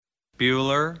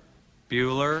Bueller. Good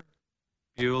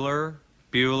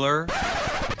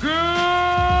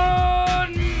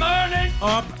morning.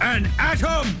 Up and at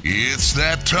 'em. It's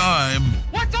that time.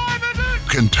 What time is it?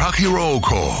 Kentucky Roll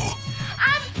Call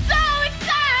I'm so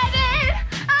excited!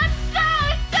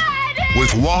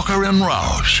 with Walker and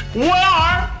Roush. We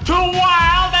are two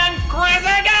wild and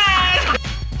crazy guys.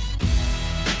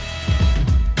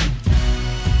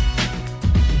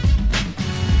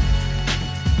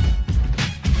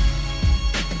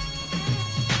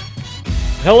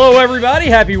 Hello, everybody.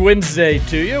 Happy Wednesday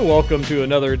to you. Welcome to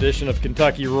another edition of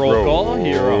Kentucky Roll Call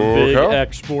here on Big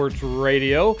X Sports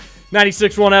Radio.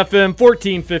 96.1 FM,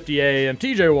 1450 AM.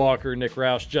 TJ Walker, Nick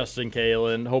Roush, Justin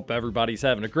Kalen. Hope everybody's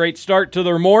having a great start to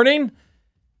their morning.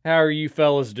 How are you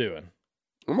fellas doing?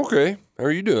 I'm okay. How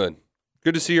are you doing?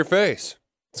 Good to see your face.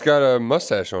 It's got a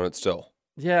mustache on it still.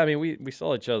 Yeah, I mean, we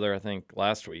saw each other, I think,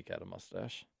 last week at a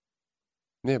mustache.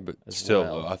 Yeah, but As still,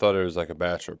 well. I thought it was like a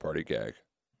bachelor party gag.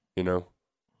 You know?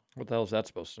 What the hell is that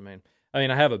supposed to mean? I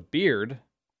mean, I have a beard.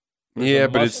 There's Yeah, a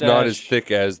but it's not as mustache. thick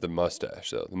as the mustache,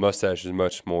 though. The mustache is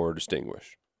much more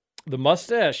distinguished. The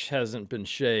mustache hasn't been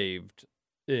shaved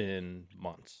in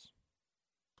months.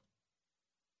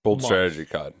 Bold Months. strategy,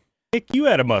 Cod. Nick, you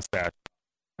had a mustache.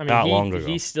 I mean, Not long ago.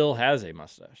 he still has a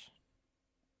mustache.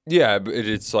 Yeah, but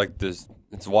it's like this.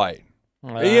 It's white.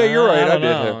 Yeah, you're right, I don't did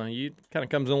know. You kind of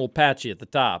comes in a little patchy at the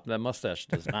top. That mustache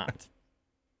does not.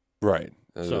 Right.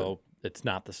 So it's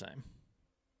not the same.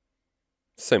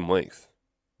 Same length.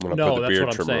 When I No, put the that's beard what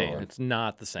I'm trimmer saying. on. It's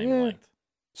not the same Yeah. length.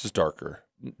 It's just darker.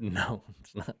 No,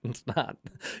 it's not. It's not.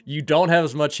 You don't have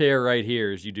as much hair right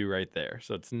here as you do right there,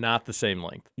 so it's not the same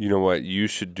length. You know what? You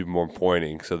should do more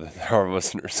pointing so that our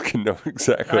listeners can know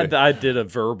exactly. I did a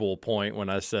verbal point when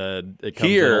I said it comes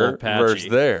in a Here little patchy. versus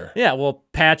there. Yeah, well,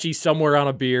 patchy somewhere on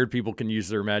a beard. People can use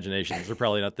their imaginations. They're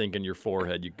probably not thinking your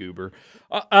forehead, you goober.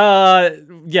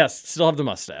 Yes, still have the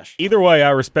mustache. Either way, I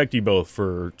respect you both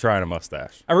for trying a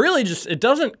mustache. I really it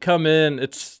doesn't come in.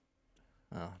 It's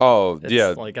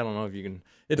Yeah. like, I don't know if you can.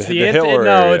 It's The Hitler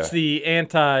no, area. it's the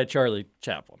anti-Charlie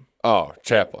Chaplin. Oh,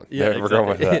 Chaplin. Yeah, we're going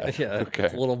with that. Yeah, Okay.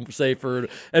 it's a little safer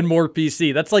and more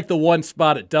PC. That's like the one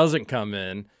spot it doesn't come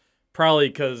in, probably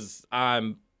because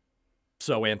I'm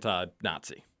so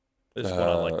anti-Nazi. Is what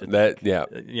I like to think. Yeah,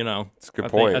 You know, it's a good I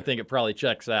point. think it probably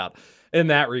checks out in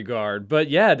that regard. But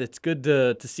yeah, it's good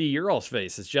to see your all's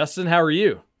faces. Justin, how are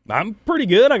you? I'm pretty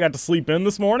good. I got to sleep in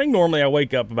this morning. Normally, I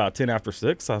wake up about 10 after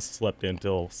 6. I slept in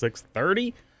till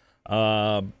 6:30.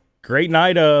 Great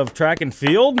night of track and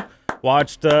field.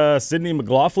 Watched Sydney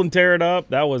McLaughlin tear it up.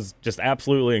 That was just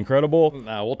absolutely incredible.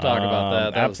 We'll talk about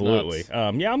that. That was absolutely.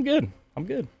 nuts. Yeah, I'm good. I'm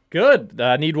good. Good.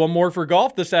 I need one more for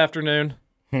golf this afternoon.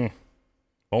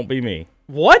 Won't be me.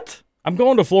 What? I'm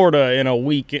going to Florida in a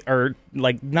week or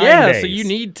like 9 Yeah, days. so you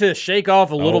need to shake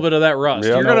off a little bit of that rust.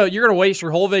 Yeah. You're gonna waste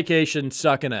your whole vacation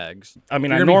sucking eggs. I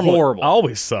mean, You're I gonna be normally horrible. I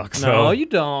always suck. So. No, you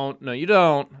don't. No, you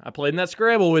don't. I played in that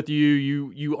Scrabble with you.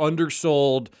 You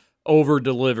undersold,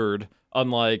 over-delivered,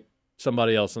 unlike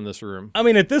somebody else in this room. I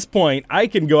mean, at this point, I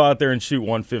can go out there and shoot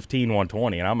 115,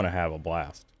 120, and I'm going to have a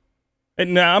blast.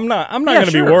 And no, I'm not going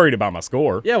to sure. be worried about my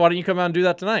score. Yeah, why don't you come out and do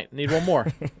that tonight? Need one more.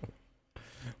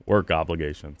 Work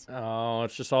obligations. Oh,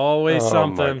 it's just always Oh,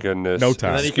 something. my goodness. No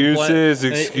time. And then he Excuses,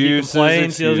 and he excuses,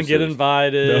 complains he doesn't get excuses.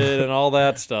 invited and all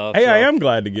that stuff. Hey, so- I am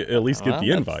glad to at least get Well, the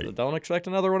that's- invite. Don't expect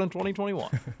another one in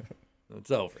 2021.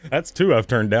 It's over. That's 2 I've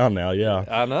turned down now, yeah.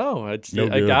 I know. It's No a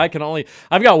good. guy can only.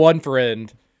 I've got one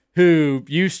friend who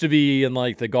used to be in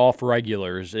like the golf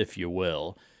regulars, if you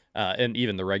will, and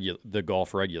even the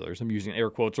golf regulars. I'm using air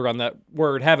quotes around that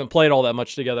word. Haven't played all that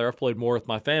much together. I've played more with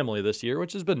my family this year,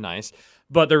 which has been nice.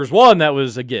 But there was one that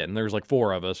was there's like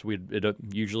 4 of us. It'd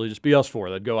usually just be us 4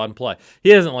 that'd go out and play.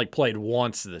 He hasn't like played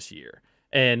once this year.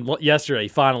 And yesterday he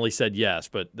finally said yes,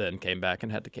 but then came back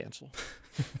and had to cancel.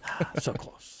 So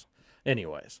close.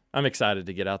 Anyways, I'm excited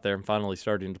to get out there and finally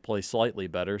starting to play slightly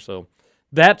better. So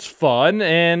that's fun.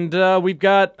 And we've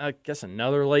got, I guess,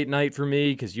 another late night for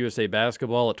me because USA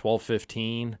basketball at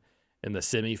 12:15 in the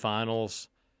semifinals.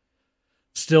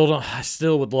 I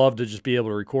still would love to just be able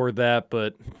to record that,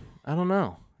 but I don't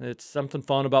know. It's something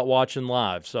fun about watching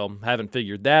live. So haven't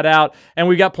figured that out. And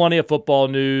we got plenty of football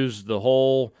news. The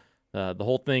whole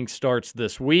thing starts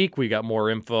this week. We got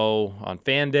more info on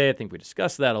Fan Day. I think we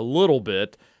discussed that a little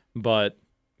bit. But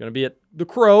going to be at the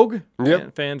Krog.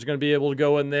 Yep. Fans are going to be able to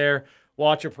go in there,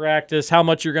 watch a practice. How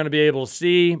much you're going to be able to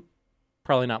see?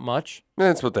 Probably not much,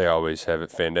 That's what they always have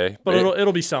at Fan Day. but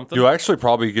it'll be something. You'll actually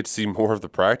probably get to see more of the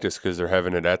practice because they're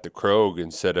having it at the Krog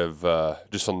instead of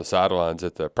just on the sidelines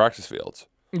at the practice fields.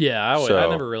 Yeah, I So-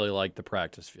 never really liked the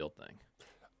practice field thing.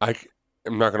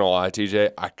 I'm not gonna lie,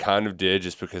 TJ. I kind of did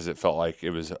just because it felt like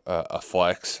it was a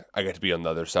flex. I got to be on the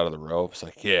other side of the rope. It's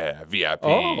like, yeah, VIP.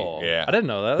 Oh, yeah. I didn't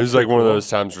know that. It was like one of those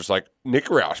times where it's like Nick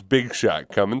Roush, big shot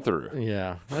coming through.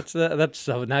 Yeah, that's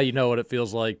so now you know what it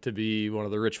feels like to be one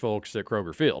of the rich folks at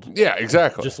Kroger Field. Yeah,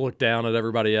 exactly. Just look down at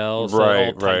everybody else, Right,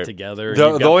 all tight right. together. The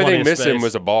You've got only plenty thing of missing space.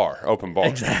 was a bar, open bar.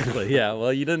 Exactly. Yeah.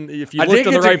 Well, you didn't. If you I looked did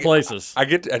in the get to- right places. I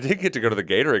did get to go to the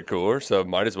Gatorade cooler, so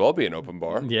might as well be an open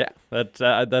bar. Yeah, that's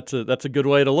a good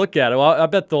way to look at it. Well, I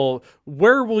bet they'll.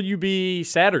 Where will you be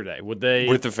Saturday? Would they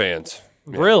With the fans.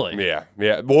 Yeah. really? Yeah,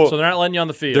 yeah. Well, So they're not letting you on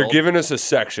the field. they're giving us a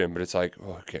section, but it's like,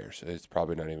 oh, who cares? It's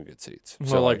probably not even good seats. Well,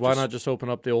 So why not just open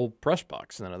up the old press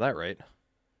box then? At that rate,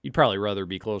 you'd probably rather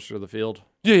be closer to the field.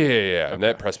 Yeah. And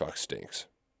that press box stinks.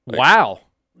 Wow,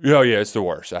 Oh yeah, it's the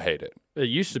worst. I hate it. it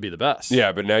used to be the best.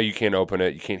 Yeah, but now you can't open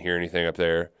it. You can't hear anything up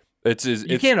there.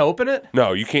 You can't open it.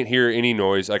 No, you can't hear any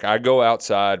noise. Like I go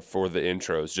outside for the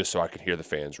intros just so I can hear the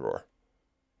fans roar.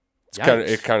 Yikes.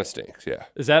 It kind of stinks. Yeah.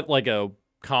 Is that like a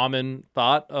common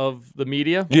thought of the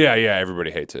media? Yeah. Everybody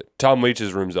hates it. Tom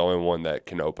Leach's room's the only one that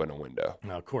can open a window.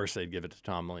 No, of course they'd give it to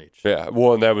Tom Leach. Yeah.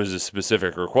 Well, and that was a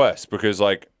specific request because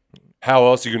like, how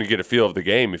else are you going to get a feel of the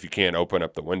game if you can't open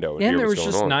up the window and And hear there what's was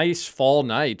going just on? nice fall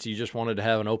nights. You just wanted to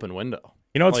have an open window.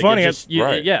 You know, it's Like, funny. it just-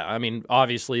 Right. Yeah, I mean,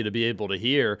 obviously to be able to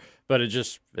hear, but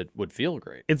it would feel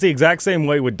great. It's the exact same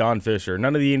way with Don Fisher.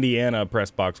 None of the Indiana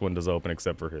press box windows open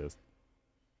except for his.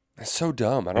 It's so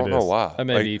dumb. I don't It know is. why. That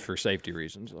may Like, be for safety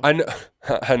reasons. Though. I know,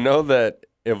 I know that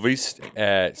at least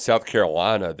at South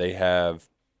Carolina they have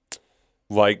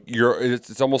like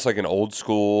it's almost like an old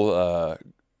school.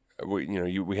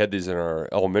 We had these in our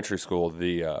elementary school.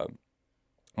 The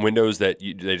windows that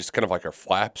they just kind of like are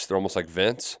flaps. They're almost like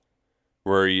vents,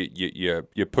 where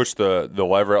you push the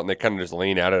lever out and they kind of just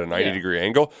lean out at a 90-degree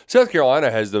angle. South Carolina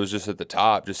has those just at the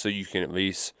top, just so you can at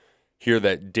least hear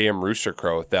that damn rooster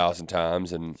crow 1,000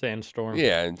 times and. Sandstorm.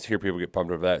 Yeah, and hear people get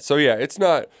pumped over that. So yeah, it's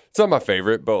not my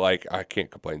favorite, but like I can't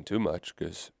complain too much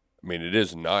because I mean it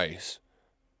is nice.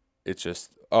 It's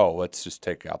just let's just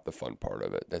take out the fun part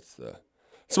of it. That's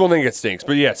one thing that stinks.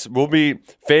 But yes,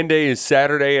 Fan Day is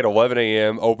Saturday at 11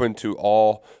 a.m. Open to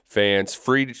all fans,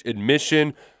 free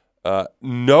admission.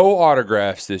 No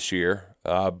autographs this year,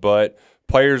 but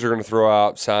players are going to throw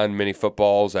out signed mini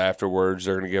footballs afterwards.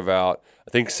 They're going to give out,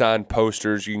 I think, signed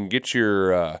posters. You can get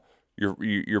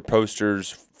your posters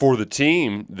for the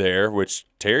team there, which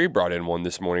Terry brought in one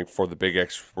this morning for the Big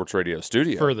X Sports Radio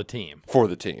studio. For the team. For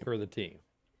the team.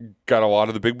 Got a lot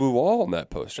of the Big Blue Wall on that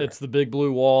poster. It's the Big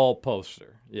Blue Wall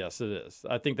poster. Yes, it is.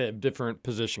 I think they have different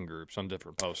position groups on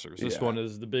different posters. This Yeah. one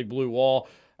is the Big Blue Wall.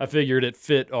 I figured it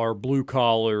fit our blue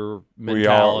collar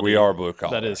mentality. We are blue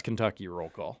collar. That is Kentucky roll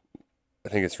call. I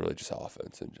think it's really just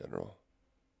offense in general.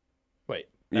 Wait.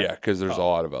 Yeah, because there's a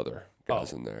lot of other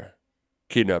guys in there.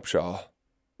 Keaton Upshaw.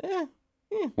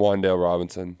 Wandale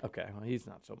Robinson. Okay. Well, he's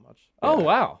not so much. Oh,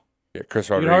 wow. Yeah, Chris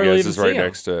can hardly Rodriguez even is right see him.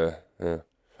 next to. Yeah.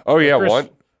 Oh yeah,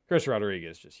 Chris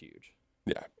Rodriguez is just huge.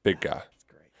 Yeah, big guy. That's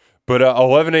great. But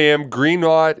 11 a.m. Green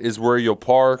Lot is where you'll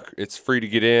park. It's free to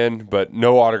get in, but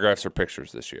no autographs or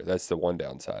pictures this year. That's the one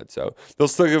downside. So they'll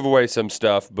still give away some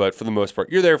stuff, but for the most part,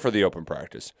 you're there for the open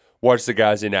practice. Watch the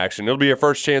guys in action. It'll be your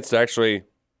first chance to actually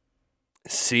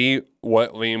see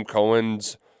what Liam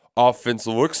Cohen's offense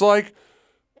looks like,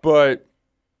 but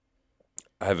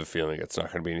I have a feeling it's not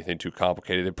going to be anything too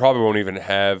complicated. They probably won't even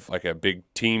have like a big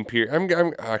team period.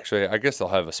 I guess they'll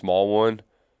have a small one,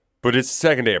 but it's the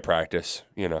second day of practice.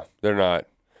 You know, they're not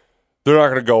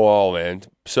going to go all in.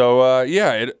 So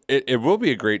it will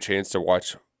be a great chance to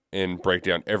watch and break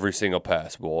down every single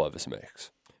pass Will Levis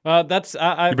makes. You bet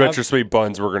your sweet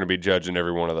buns we're going to be judging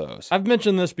every one of those. I've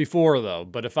mentioned this before though,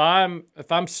 but if I'm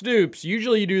Stoops,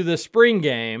 usually you do the spring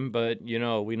game, but we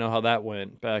know how that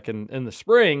went back in the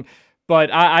spring. But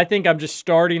I think I'm just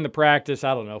starting the practice,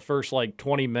 I don't know, first like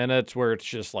 20 minutes where it's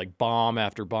just like bomb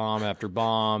after bomb after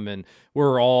bomb. And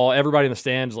everybody in the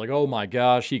stands is like, oh my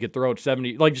gosh, he could throw it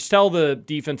 70. Like just tell the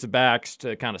defensive backs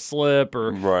to kind of slip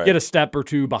or get a step or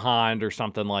two behind or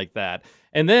something like that.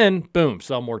 And then, boom,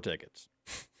 sell more tickets.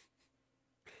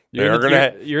 You're going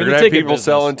to have people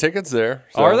selling tickets there.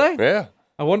 So, Are they? Yeah.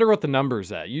 I wonder what the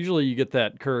number's at. Usually you get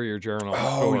that Courier Journal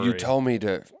story. Oh, you told me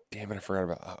to. Damn it, I forgot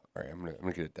about. All right, I'm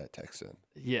gonna get that text in.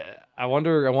 Yeah, I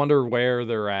wonder where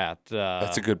they're at.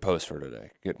 That's a good post for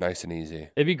today. Get nice and easy.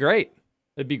 It'd be great.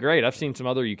 I've seen some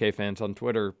other UK fans on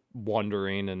Twitter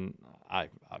wondering, and I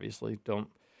obviously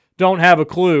don't have a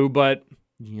clue. But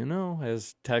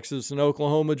as Texas and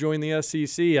Oklahoma join the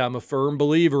SEC, I'm a firm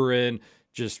believer in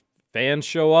just fans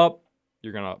show up.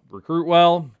 You're gonna recruit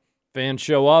well. fans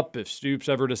show up. If Stoops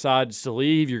ever decides to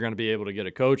leave, you're going to be able to get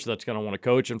a coach that's going to want to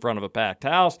coach in front of a packed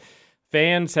house.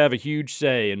 Fans have a huge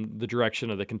say in the direction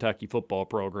of the Kentucky football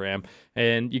program,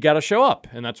 and you got to show up.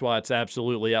 And that's why it's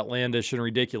absolutely outlandish and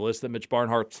ridiculous that Mitch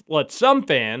Barnhart lets some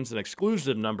fans, an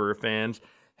exclusive number of fans,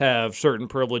 have certain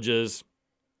privileges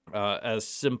as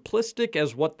simplistic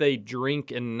as what they drink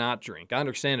and not drink. I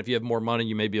understand if you have more money,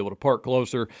 you may be able to park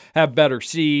closer, have better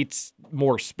seats,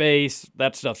 more space.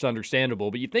 That stuff's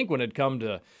understandable. But you think when it come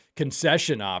to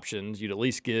concession options, you'd at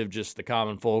least give just the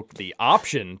common folk the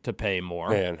option to pay more.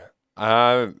 Man,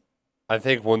 I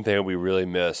think one thing we really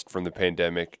missed from the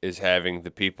pandemic is having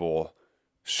the people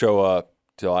show up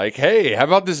to like, hey, how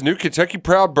about this new Kentucky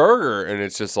Proud Burger? And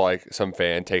it's just like some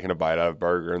fan taking a bite out of a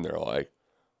burger, and they're like,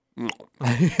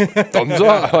 thumbs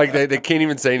up. Like they can't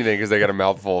even say anything because they got a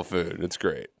mouthful of food. It's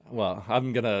great. Well,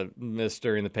 I'm going to miss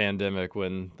during the pandemic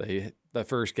when the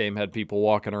first game had people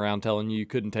walking around telling you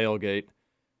couldn't tailgate.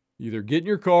 Either get in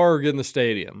your car or get in the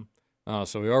stadium.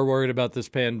 So we are worried about this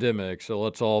pandemic, so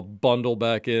let's all bundle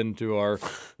back into our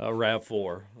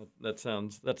RAV4. That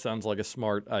sounds like a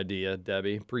smart idea,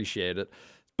 Debbie. Appreciate it.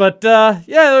 But, yeah,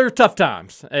 there are tough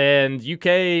times. And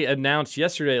UK announced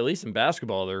yesterday, at least in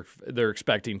basketball, they're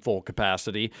expecting full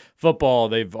capacity. Football,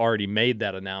 they've already made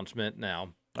that announcement. Now,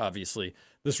 obviously,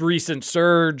 this recent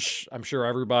surge, I'm sure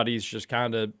everybody's just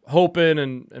kind of hoping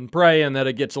and praying that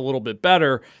it gets a little bit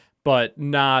better, but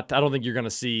I don't think you're going to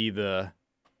see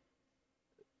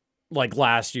like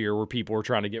last year where people were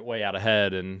trying to get way out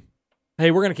ahead and, hey,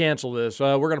 we're going to cancel this.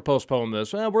 We're going to postpone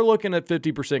this. We're looking at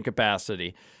 50%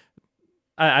 capacity.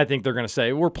 I think they're going to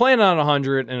say, we're planning on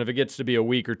 100, and if it gets to be a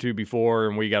week or two before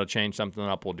and we got to change something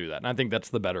up, we'll do that. And I think that's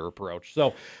the better approach.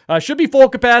 So should be full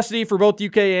capacity for both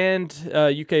UK and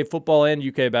UK football and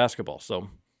UK basketball. So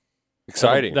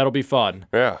exciting. That'll be fun.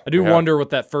 Yeah. I do wonder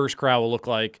what that first crowd will look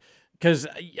like. Because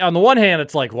on the one hand,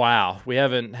 it's like, wow, we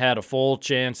haven't had a full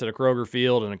chance at a Kroger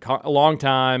Field in a long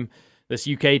time. This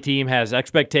UK team has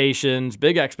expectations,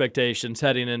 big expectations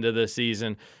heading into this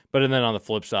season. But then on the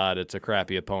flip side, it's a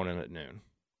crappy opponent at noon.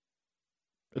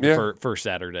 The first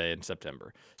Saturday in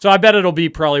September. So I bet it'll be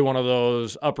probably one of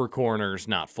those upper corners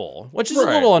not full, which is a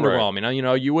little underwhelming. Right. You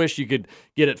know, you wish you could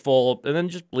get it full and then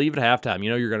just leave at halftime.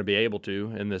 You know you're going to be able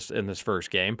to in this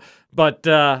first game. But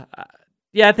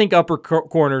yeah, I think upper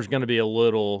corner is going to be a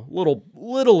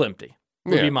little empty.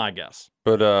 Would be my guess.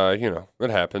 But it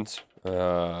happens.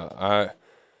 I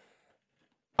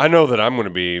know that I'm going to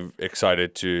be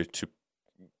excited to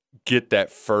get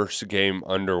that first game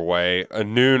underway. A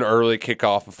noon early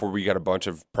kickoff before we got a bunch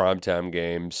of primetime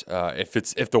games.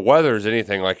 If the weather is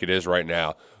anything like it is right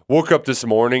now, woke up this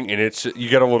morning and you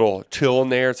got a little chill in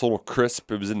there. It's a little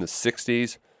crisp. It was in the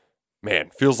 60s. Man,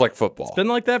 feels like football. It's been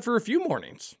like that for a few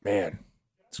mornings. Man.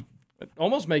 It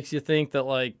almost makes you think that,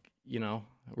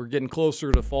 we're getting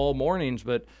closer to fall mornings,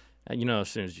 but, as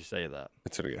soon as you say that.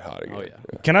 It's going to get hot again. Oh,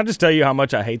 yeah. Can I just tell you how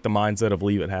much I hate the mindset of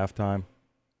leave at halftime?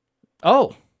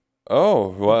 Oh,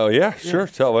 well, yeah, sure.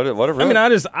 Tell whatever. I mean,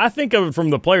 I think of it from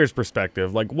the player's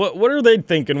perspective. Like, what are they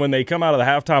thinking when they come out of the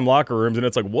halftime locker rooms and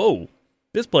it's like, whoa,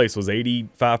 this place was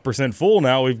 85% full.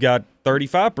 Now we've got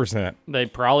 35%. They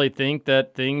probably think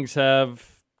that things have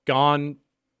gone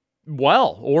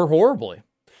well or horribly.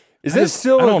 Is this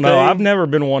still a thing? I don't know. I've never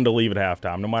been one to leave at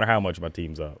halftime, no matter how much my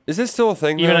team's up. Is this still a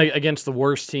thing, even though? Against the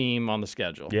worst team on the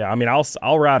schedule? Yeah, I mean,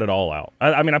 I'll ride it all out.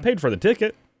 I mean, I paid for the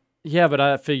ticket. Yeah, but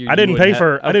I figured I didn't pay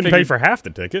for half the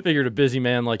ticket. Figured a busy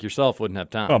man like yourself wouldn't have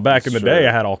time. Well, back in the day,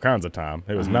 I had all kinds of time.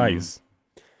 It was nice.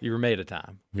 You were made of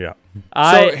time. Yeah.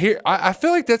 I feel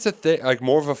like that's a thing, like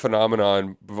more of a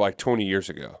phenomenon like 20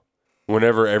 years ago,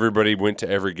 whenever everybody went to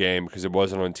every game because it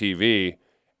wasn't on TV,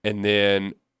 and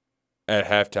then at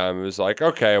halftime it was like,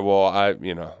 okay, well,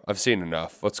 I've seen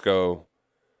enough. Let's go.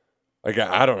 Like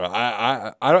I don't know.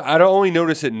 I don't only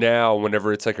notice it now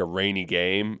whenever it's like a rainy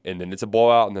game and then it's a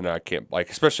blowout and then I can't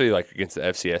especially like against the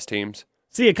FCS teams.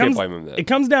 See, it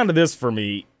comes down to this for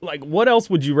me. Like, what else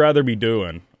would you rather be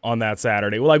doing on that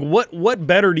Saturday? Like, what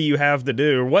better do you have to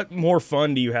do, or what more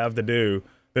fun do you have to do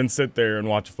than sit there and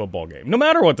watch a football game? No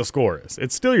matter what the score is,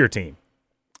 it's still your team.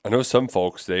 I know some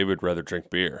folks, they would rather drink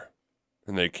beer.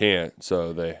 And they can't,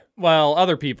 so they... Well,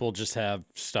 other people just have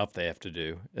stuff they have to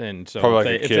do. And so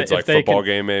probably like a kid's football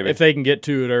game, maybe. If they can get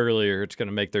to it earlier, it's going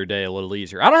to make their day a little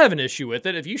easier. I don't have an issue with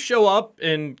it. If you show up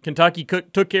and Kentucky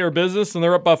took care of business and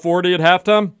they're up by 40 at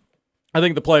halftime, I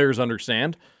think the players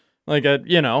understand.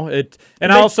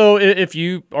 Also, if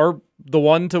you are the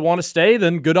one to want to stay,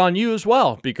 then good on you as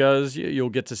well, because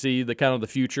you'll get to see the kind of the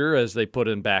future as they put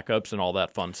in backups and all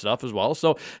that fun stuff as well.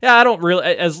 So, yeah, I don't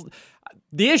really...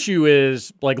 The issue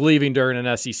is like leaving during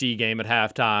an SEC game at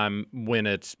halftime when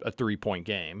it's a 3-point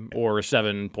game or a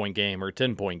 7-point game or a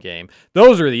 10-point game.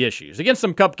 Those are the issues. Against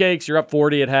some cupcakes, you're up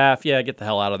 40 at half. Yeah, get the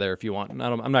hell out of there if you want. I'm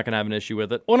not going to have an issue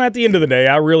with it. Well, and at the end of the day,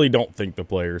 I really don't think the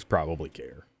players probably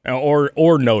care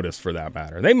or notice for that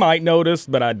matter. They might notice,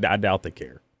 but I doubt they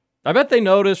care. I bet they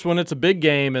notice when it's a big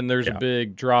game and there's a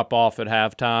big drop-off at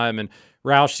halftime. And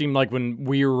Roush seemed like when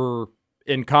we were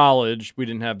in college, we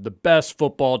didn't have the best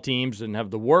football teams, didn't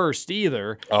have the worst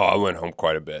either. Oh, I went home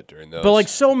quite a bit during those. But like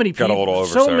so many Got a people, little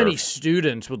so overserved. many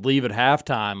students would leave at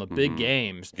halftime of big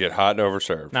games. Get hot and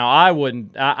overserved. Now I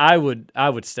wouldn't. I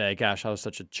would stay. Gosh, I was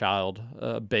such a child,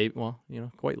 babe. Well,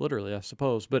 quite literally, I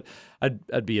suppose. But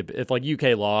I'd be if like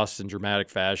UK lost in dramatic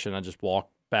fashion, I'd just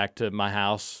walk back to my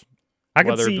house. I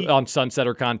could Whether see on Sunset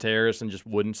or Con Terrace and just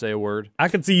wouldn't say a word. I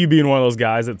could see you being one of those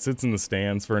guys that sits in the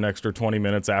stands for an extra 20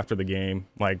 minutes after the game.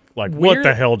 Like what Weird-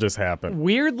 the hell just happened?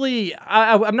 Weirdly,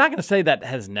 I'm not going to say that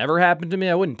has never happened to me.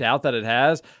 I wouldn't doubt that it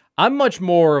has. I'm much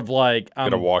more of like I'm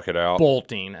Gonna walk it out.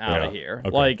 bolting out of here.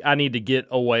 Okay. Like I need to get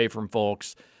away from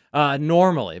folks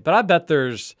normally. But I bet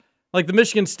there's like the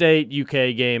Michigan State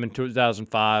UK game in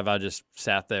 2005. I just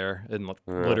sat there and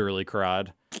literally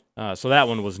cried. So that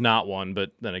one was not one.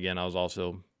 But then again, I was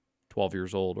also 12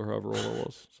 years old or however old I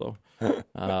was. So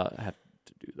I had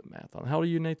to do the math on. How old are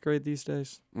you in 8th grade these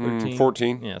days? 13?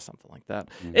 14. Yeah, something like that.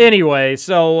 Anyway,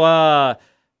 so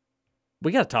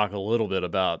we got to talk a little bit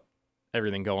about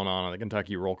everything going on the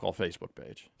Kentucky Roll Call Facebook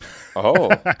page. Oh,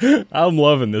 I'm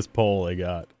loving this poll they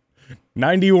got.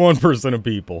 91% of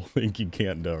people think you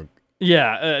can't dunk.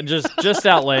 Yeah, just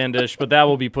outlandish, but that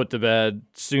will be put to bed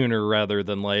sooner rather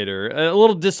than later. A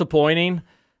little disappointing,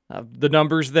 the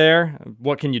numbers there.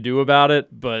 What can you do about it?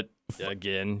 But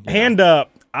again, Hand up.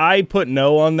 I put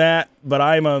no on that, but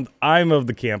I'm of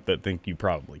the camp that think you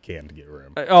probably can to get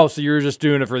rim. Oh, so you were just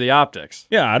doing it for the optics?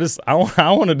 Yeah, I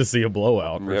wanted to see a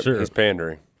blowout for yep, sure. he's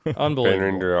pandering. Pandering to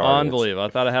Unbelievable. your audience. Unbelievable. I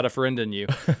thought I had a friend in you.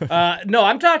 No,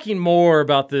 I'm talking more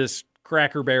about this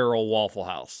Cracker Barrel Waffle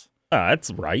House. That's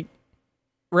right.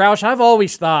 Roush, I've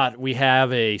always thought we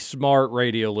have a smart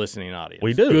radio listening audience.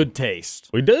 We do. Good taste.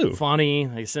 We do. Funny.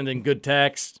 They send in good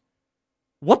text.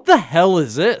 What the hell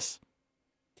is this?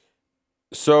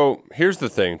 So here's the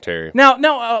thing, Terry. Now,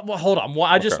 well, hold on. Well,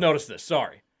 I just noticed this.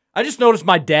 Sorry. I just noticed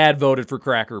my dad voted for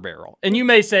Cracker Barrel. And you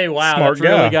may say, wow, Smart that's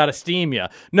really guy. got to steam you.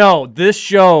 No, this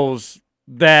shows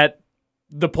that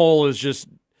the poll is just,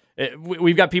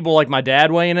 we've got people like my dad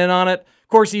weighing in on it. Of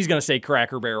course, he's going to say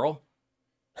Cracker Barrel.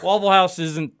 Waffle House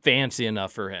isn't fancy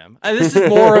enough for him. This is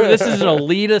an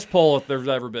elitist poll if there's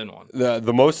ever been one.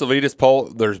 The most elitist poll,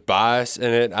 there's bias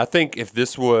in it. I think if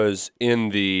this was in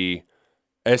the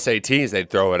SATs, they'd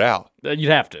throw it out.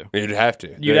 You'd have to. You'd have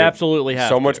to. You'd absolutely have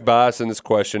so to. much bias in this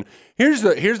question. Here's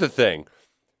the thing.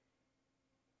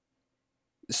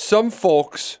 Some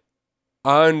folks,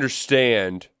 I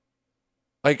understand,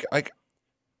 like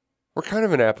we're kind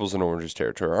of in apples and oranges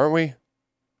territory, aren't we?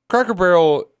 Cracker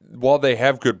Barrel, while they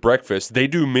have good breakfast, they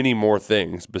do many more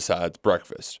things besides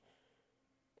breakfast.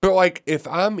 But like if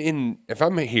I'm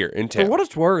here in town, For what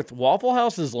it's worth, Waffle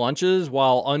House's lunches,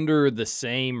 while under the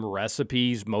same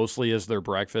recipes mostly as their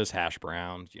breakfast, hash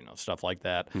browns, stuff like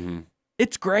that,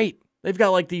 it's great. They've got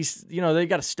like these, they've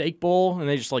got a steak bowl and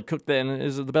they just like cook that. And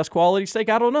is it the best quality steak?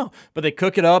 I don't know. But they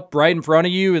cook it up right in front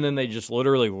of you and then they just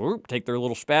literally take their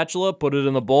little spatula, put it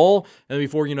in the bowl. And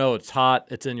before you know it's hot,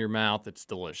 it's in your mouth. It's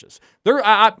delicious.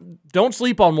 I don't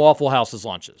sleep on Waffle House's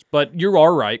lunches, but you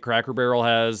are right. Cracker Barrel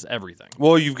has everything.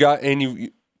 well,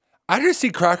 I just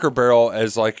see Cracker Barrel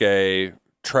as like a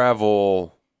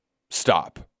travel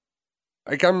stop.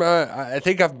 Like I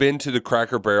think I've been to the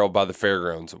Cracker Barrel by the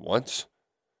fairgrounds once.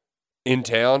 In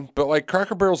town, but like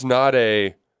Cracker Barrel's not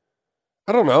I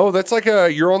don't know, that's like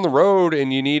you're on the road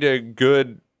and you need a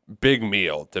good big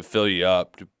meal to fill you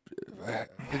up.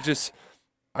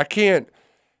 I can't.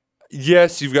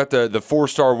 Yes, you've got the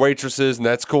 4-star waitresses and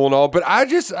that's cool and all, but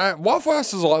Waffle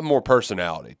House has a lot more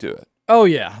personality to it. Oh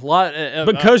yeah, a lot.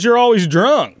 Because you're always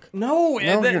drunk. No,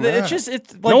 you're it's not. just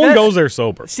it's like No one goes there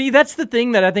sober. See, that's the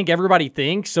thing that I think everybody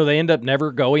thinks, so they end up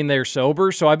never going there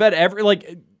sober. So I bet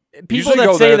people Usually that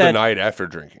go say there that the night after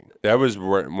drinking. That was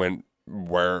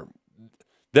where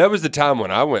that was the time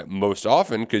when I went most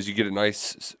often because you get a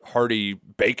nice hearty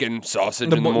bacon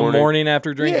sausage in the morning.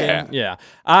 After drinking. Yeah.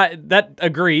 That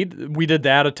agreed. We did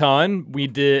that a ton. We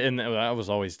did, and that was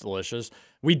always delicious.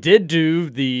 We did do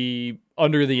the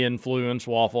under the influence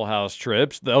Waffle House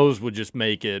trips. Those would just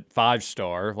make it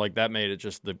 5-star. Like that made it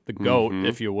just the GOAT,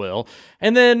 if you will.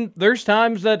 And then there's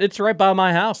times that it's right by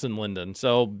my house in Linden.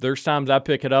 So there's times I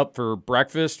pick it up for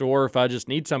breakfast, or if I just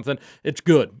need something, it's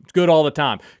good. It's good all the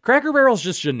time. Cracker Barrel's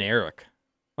just generic.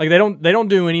 Like they don't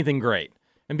do anything great.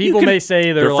 And people may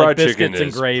say they're their like fried biscuits chicken and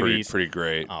is gravies. pretty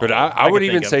great. Oh, but I could would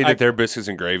think even of- say that their biscuits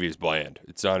and gravy is bland.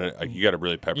 It's not you got to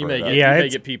really pepper You it may up. get, Yeah, you may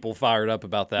it's- get people fired up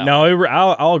about that. No,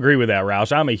 I'll agree with that,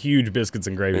 Roush. I'm a huge biscuits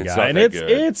and gravy It's guy, not and that it's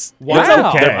good. it's Wow.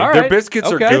 okay. All Their right.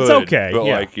 biscuits are Okay. good. It's okay, But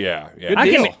yeah. like, yeah. Good I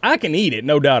deal. can eat it,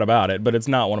 no doubt about it, but it's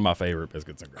not one of my favorite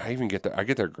biscuits and gravy. I even get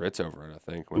their grits over it. I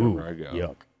think whenever I go.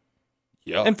 Yuck.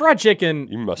 Yuck. And fried chicken,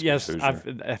 You must be yes, a Hoosier. I've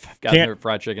gotten Can't- there with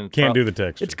fried chicken. It's Can't prob- do the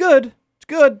texture. It's good. It's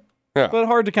good. Yeah. But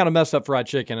hard to kind of mess up fried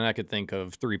chicken, and I could think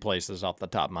of 3 places off the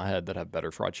top of my head that have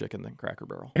better fried chicken than Cracker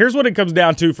Barrel. Here's what it comes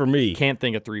down to for me. Can't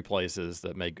think of 3 places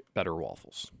that make better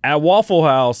waffles. At Waffle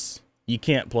House, you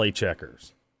can't play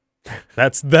checkers.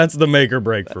 That's the make or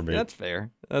break for me. That's fair.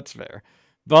 That's fair.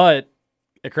 But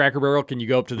at Cracker Barrel, can you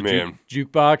go up to the Man.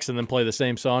 jukebox and then play the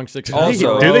same song 6 Also- times? in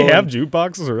a Do they row? have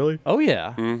jukeboxes, really? Oh,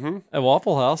 yeah. Mm-hmm. At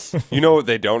Waffle House. You know what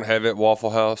they don't have at Waffle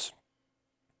House?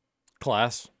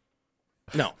 Class.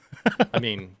 No. I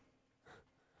mean,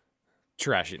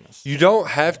 trashiness. You don't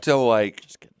have to like.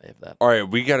 Just kidding. They have that. All right,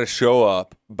 we got to show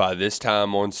up by this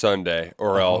time on Sunday,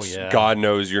 or else yeah. God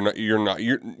knows you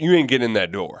ain't getting in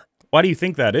that door. Why do you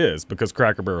think that is? Because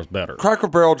Cracker Barrel's better. Cracker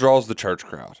Barrel draws the church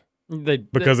crowd.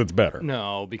 Because it's better.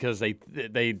 No, because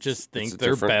they just think It's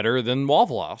they're different. better than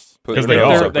Waffle House. Put Because their they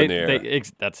nose are. up in the air.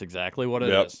 That's exactly what it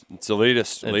Yep, is. it's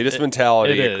elitist It-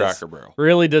 mentality it at is. Cracker Barrel.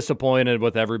 Really disappointed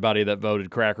with everybody that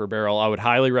voted Cracker Barrel. I would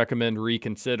highly recommend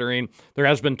reconsidering. There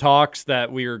has been talks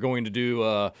that we are going to do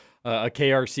a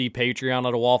KRC Patreon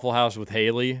at a Waffle House with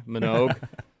Haley Minogue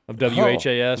of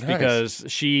WHAS nice. because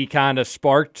she kind of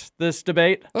sparked this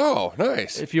debate, Oh,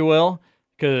 nice. if you will.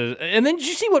 And then did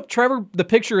you see what Trevor, the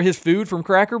picture of his food from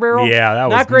Cracker Barrel? Yeah, that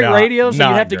was not great not- radio, so you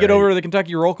not have to get great. over to the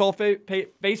Kentucky Roll Call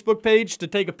Facebook page to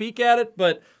take a peek at it.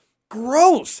 But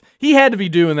gross. He had to be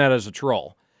doing that as a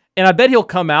troll. And I bet he'll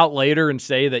come out later and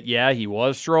say that, yeah, he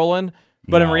was trolling.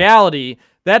 But in No. reality,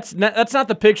 that's not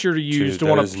the picture to use Dude, to that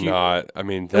want is to puke. not. I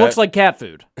mean, It looks like cat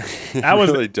food. that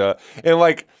was really does. And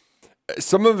like,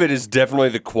 some of it is definitely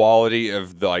the quality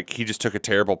of the, like, he just took a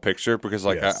terrible picture because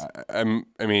like Yes.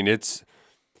 I mean it's.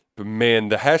 But man,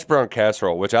 the hash brown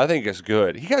casserole, which I think is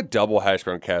good. He got double hash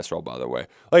brown casserole, by the way.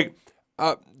 Like,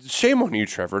 shame on you,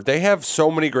 Trevor. They have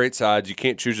so many great sides. You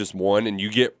can't choose just one, and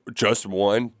you get just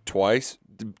one twice.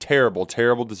 Terrible,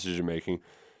 terrible decision making.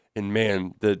 And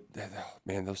man,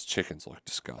 those chickens look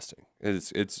disgusting.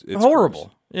 It's Horrible.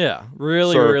 gross. Yeah,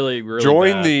 really, So, really, really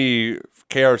Join bad. the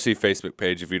KRC Facebook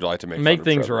page if you'd like to make fun of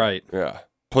things Trevor. right. Yeah,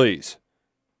 please.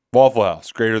 Waffle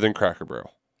House, greater than Cracker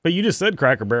Barrel. But you just said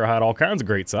Cracker Barrel had all kinds of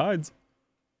great sides.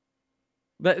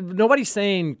 But nobody's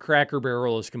saying Cracker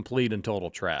Barrel is complete and total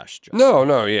trash. Justin.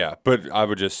 No, yeah. But I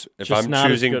would if Just I'm not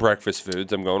as choosing good. breakfast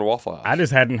foods, I'm going to Waffle House. I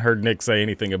just hadn't heard Nick say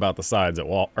anything about the sides at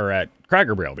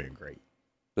Cracker Barrel being great.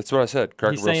 That's what I said.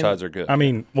 Cracker He's Barrel saying- sides are good. I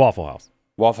mean, Waffle House.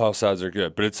 Waffle House sides are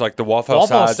good, but it's like the Waffle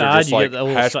House Waffle House sides are side, just you like get a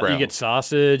little hash you browns. get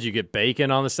sausage, you get bacon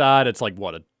on the side. It's like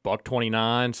what,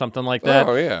 $1.29, something like that.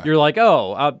 Oh, yeah. You're like,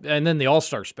 and then the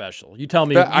All-Star Special. You tell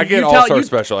me. I get you All tell- Star you-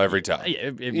 Special every time. Yeah,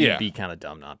 it'd Yeah. be kind of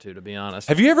dumb not to be honest.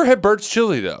 Have you ever had Bert's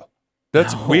Chili though?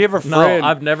 We have a friend. No,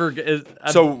 I've never.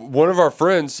 So one of our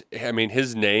friends, I mean,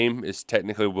 his name is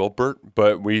technically Wilbert,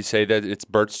 but we say that it's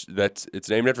Bert's. It's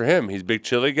named after him. He's a big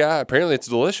chili guy. Apparently, it's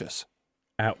delicious.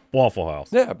 At Waffle House.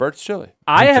 Yeah, Bert's Chili.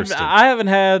 I Interesting. haven't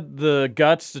had the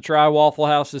guts to try Waffle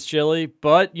House's chili,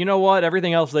 but you know what?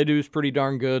 Everything else they do is pretty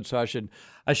darn good, so I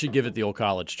should give it the old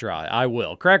college try. I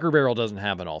will. Cracker Barrel doesn't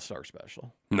have an All-Star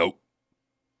Special. Nope.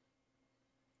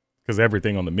 Because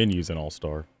everything on the menu's an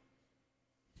all-star.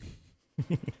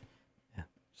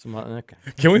 Okay.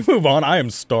 Can we move on? I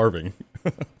am starving.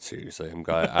 Seriously, I'm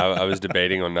glad. I was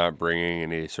debating on not bringing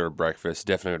any sort of breakfast.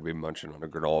 Definitely going to be munching on a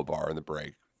granola bar in the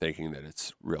break, thinking that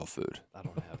it's real food.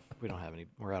 We don't have any.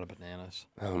 We're out of bananas.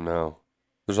 Oh no.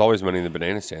 There's always money in the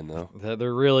banana stand though.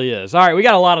 There really is. All right, we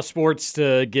got a lot of sports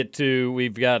to get to.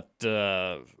 We've got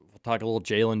we'll talk a little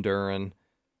Jalen Duren.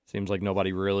 Seems like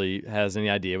nobody really has any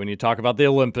idea. When you talk about the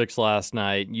Olympics last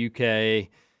night, UK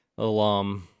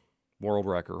alum, world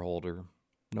record holder,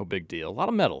 no big deal. A lot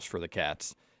of medals for the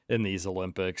Cats in these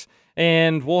Olympics.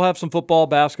 And we'll have some football,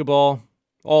 basketball,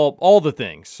 all the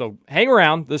things. So hang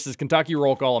around. This is Kentucky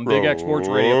Roll Call on Big X Sports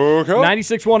Radio. Roll Call.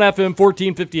 96.1 FM,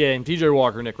 1450 AM. TJ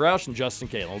Walker, Nick Roush, and Justin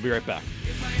Kalen. We'll be right back.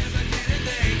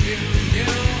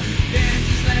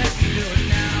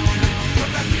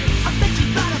 I bet you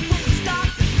thought I wouldn't stop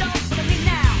the show, but I mean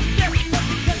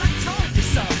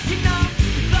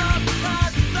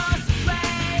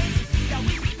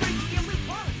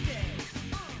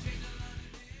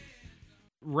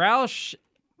Roush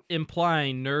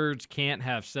implying nerds can't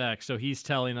have sex, so he's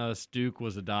telling us Duke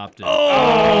was adopted.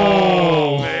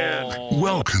 Oh, man.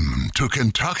 Welcome to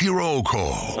Kentucky Roll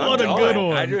Call. What a good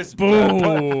one. I just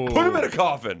Boom. put him in a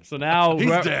coffin. So now He's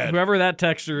dead. whoever that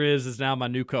texter is now my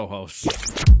new co-host.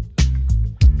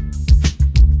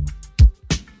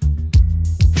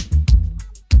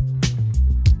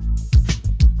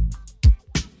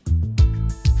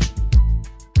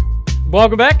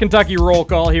 Welcome back, Kentucky Roll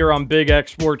Call here on Big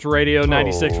X Sports Radio,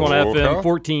 96.1 FM,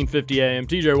 1450 AM.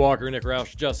 TJ Walker, Nick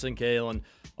Roush, Justin Kalen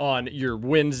on your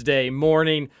Wednesday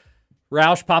morning.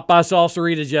 Roush, Popeye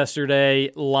Salsaritas yesterday,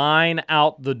 line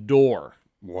out the door.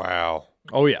 Wow.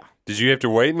 Oh, yeah. Did you have to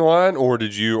wait in line, or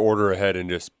did you order ahead and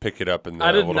just pick it up in the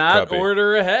I did little not cubby?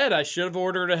 order ahead. I should have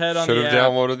ordered ahead on Should the have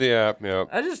app. downloaded the app. Yep.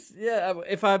 I just,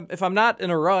 if I'm not in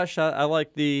a rush, I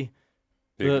like the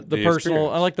personal.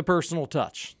 experience. I like the personal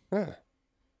touch. Yeah,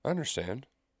 I understand.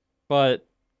 But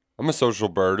I'm a social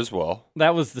bird as well.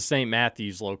 that was the St.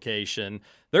 Matthews location.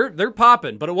 They're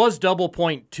popping, but it was Double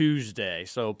Point Tuesday,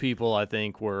 so people I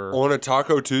think were On a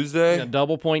Taco Tuesday?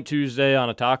 Double Point Tuesday on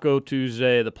a Taco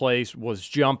Tuesday. The place was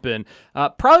jumping.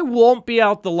 Probably won't be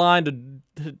out the line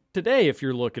today if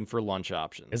you're looking for lunch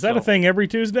options. Is that a thing every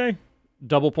Tuesday?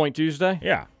 Double Point Tuesday?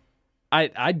 Yeah.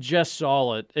 I just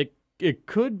saw it. It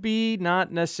could be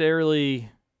not necessarily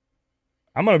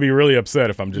I'm going to be really upset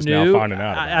if I'm just new. now finding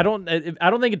out. about I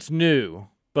don't think it's new,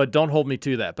 but don't hold me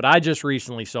to that. But I just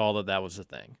recently saw that was a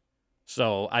thing.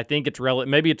 So I think it's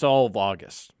maybe it's all of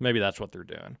August. Maybe that's what they're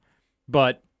doing.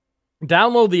 But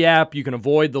download the app. You can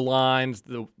avoid the lines.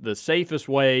 The safest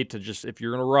way to just, if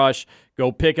you're in a rush,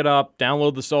 go pick it up,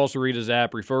 download the Salsaritas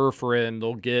app, refer a friend.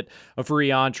 They'll get a free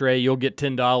entree. You'll get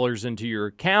 $10 into your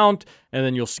account, and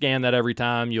then you'll scan that every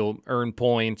time. You'll earn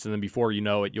points, and then before you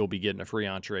know it, you'll be getting a free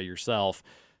entree yourself.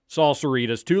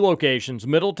 Salsaritas, 2 locations,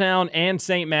 Middletown and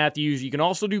St. Matthews. You can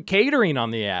also do catering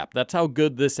on the app. That's how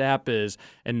good this app is.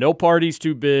 And no party's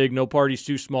too big, no party's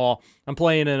too small. I'm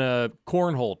playing in a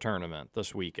cornhole tournament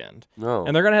this weekend. No.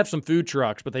 And they're going to have some food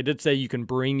trucks, but they did say you can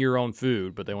bring your own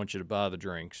food, but they want you to buy the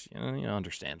drinks,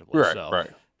 understandably. Right, so. right.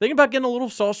 Thinking about getting a little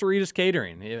Salsaritas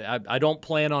catering. I don't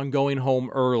plan on going home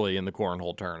early in the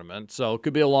cornhole tournament, so it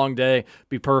could be a long day.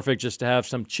 Be perfect just to have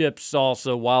some chips,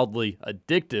 salsa, wildly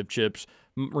addictive chips.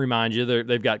 Remind you,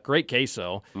 they've got great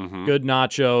queso, good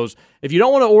nachos. If you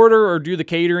don't want to order or do the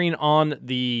catering on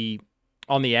the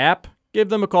app, give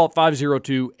them a call at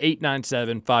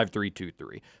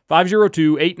 502-897-5323.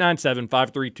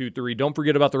 502-897-5323. Don't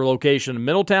forget about their location in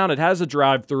Middletown. It has a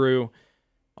drive-through.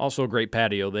 Also a great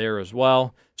patio there as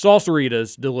well.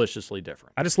 Salsaritas, deliciously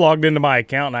different. I just logged into my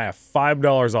account and I have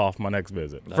 $5 off my next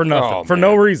visit for nothing, Oh, for man.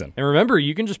 no reason. And remember,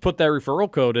 you can just put that referral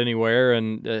code anywhere,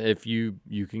 and if you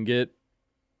can get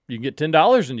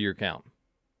 $10 into your account.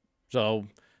 So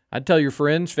I'd tell your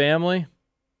friends, family,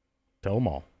 Tell them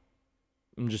all.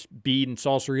 and just be eating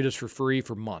Salsaritas for free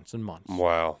for months and months.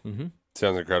 Wow. Mm-hmm.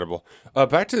 Sounds incredible.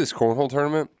 Back to this cornhole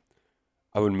tournament.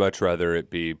 I would much rather it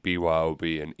be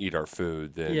BYOB and eat our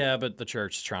food than. Yeah, but the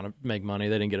church is trying to make money.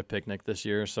 They didn't get a picnic this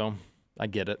year, so I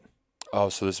get it. Oh,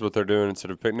 so this is what they're doing instead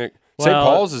of picnic? St. Well-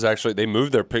 Paul's is actually, they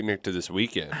moved their picnic to this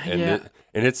weekend. And Yeah.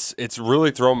 it's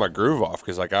really throwing my groove off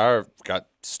because, I've got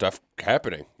stuff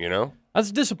happening, I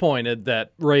was disappointed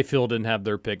that Rayfield didn't have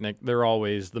their picnic. They're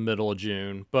always the middle of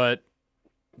June, but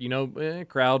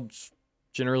crowds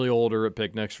generally older at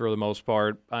picnics for the most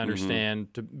part. I understand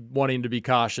wanting to be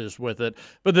cautious with it,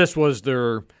 but this was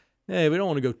their, hey, we don't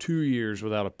want to go 2 years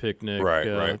without a picnic. Right,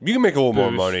 right. You can make a little more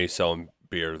boost. money selling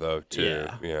beer, though, too.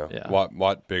 Yeah, yeah.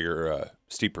 Lot bigger,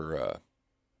 steeper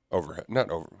overhead. Not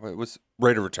over. It was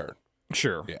rate of return.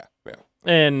 Sure. Yeah.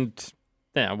 And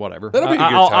whatever. That'll be a good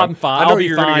time. I'm fine. I know I'll be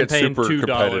you're fine going to get paying super $2.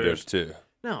 competitive, too.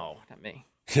 No, not me.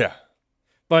 Yeah.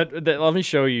 But let me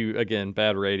show you, again,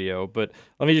 bad radio, but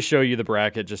let me just show you the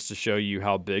bracket just to show you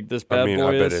how big this bad boy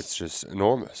I is. bet it's just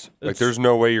enormous. There's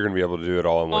no way you're going to be able to do it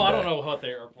all in one day. I don't know what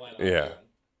they are planning on Yeah. doing.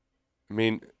 I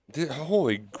mean,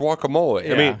 holy guacamole.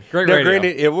 Yeah, I mean, great now, radio.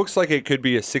 granted, it looks like it could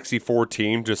be a 64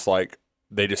 team, just like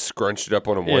they just scrunched it up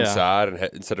on one Yeah. side and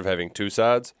instead of having two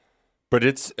sides. But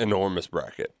it's enormous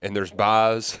bracket, and there's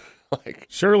buys.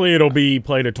 Surely it'll be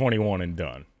played at 21 and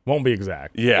done. Won't be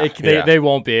exact. Yeah, They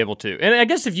won't be able to. And I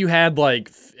guess if you had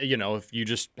if you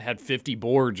just had 50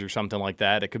 boards or something like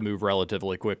that, it could move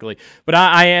relatively quickly. But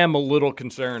I am a little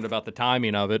concerned about the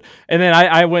timing of it. And then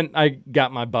I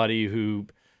got my buddy who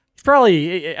he's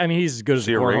probably, he's as good as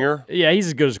he a ringer? Yeah, he's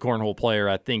as good as a cornhole player,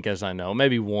 I think, as I know.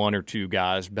 Maybe one or two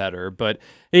guys better, but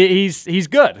he's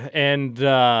good. And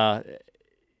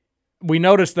we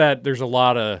noticed that there's a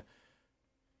lot of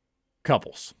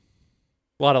couples.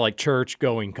 A lot of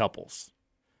church-going couples.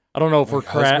 I don't know if we're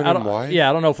husband and wife?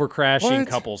 I don't know if we're crashing What?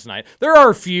 couples night. There are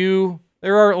a few.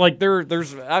 There are like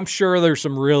there's I'm sure there's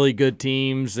some really good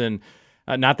teams, and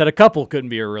not that a couple couldn't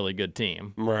be a really good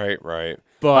team. Right.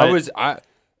 But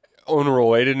On a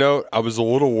related note, I was a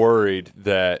little worried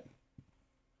that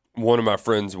one of my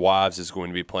friends' wives is going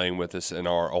to be playing with us in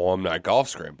our alumni golf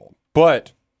scramble,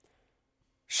 but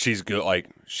she's good. Like,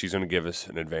 she's going to give us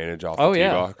an advantage off the tee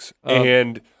box,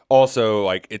 and also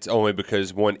like it's only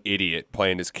because one idiot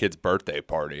planned his kid's birthday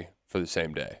party for the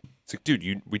same day. It's like,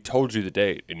 dude, we told you the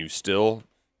date, and you still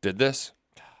did this.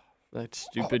 that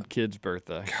stupid kid's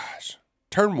birthday. Gosh,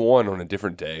 turn one on a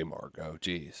different day, Margo.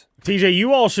 Jeez. TJ,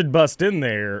 you all should bust in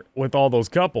there with all those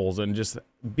couples and just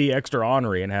be extra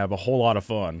ornery and have a whole lot of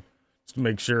fun. Just to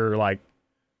make sure, like,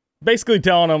 basically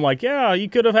telling them, like, yeah, you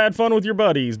could have had fun with your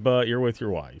buddies, but you're with your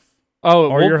wife.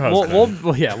 Oh, Or your husband.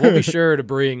 We'll be sure to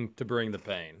bring the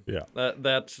pain. Yeah.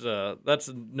 That's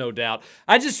no doubt.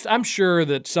 I'm sure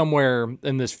that somewhere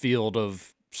in this field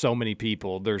of so many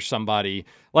people, there's somebody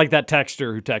like that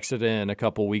texter who texted in a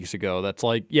couple weeks ago that's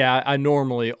like, yeah, I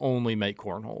normally only make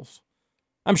cornholes.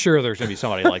 I'm sure there's gonna be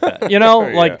somebody like that. You know,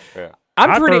 like Yeah.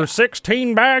 I'm pretty.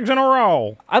 16 bags in a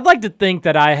row. I'd like to think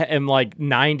that I am like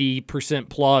 90%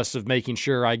 plus of making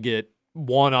sure I get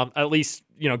one on at least,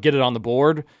 get it on the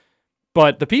board.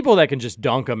 But the people that can just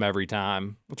dunk them every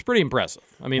time, it's pretty impressive.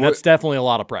 I mean, that's definitely a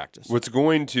lot of practice.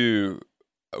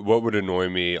 What would annoy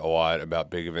me a lot about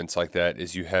big events like that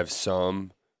is you have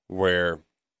some where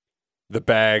the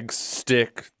bags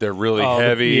stick, they're really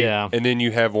heavy, and then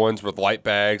you have ones with light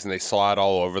bags and they slide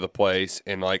all over the place,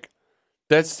 and like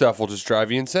that stuff will just drive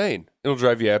you insane. It'll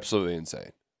drive you absolutely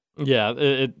insane. Yeah,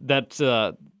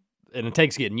 and it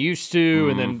takes getting used to,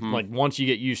 and then like once you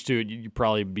get used to it, you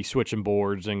probably be switching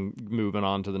boards and moving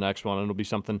on to the next one, and it'll be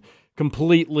something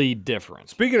completely different.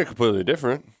 Speaking of completely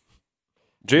different,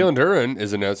 Jalen Duren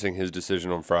is announcing his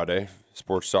decision on Friday,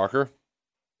 sports soccer.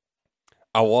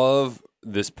 I love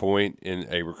this point in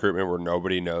a recruitment where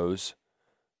nobody knows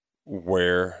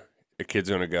where a kid's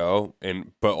going to go,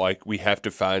 but like we have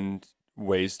to find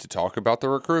ways to talk about the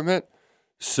recruitment.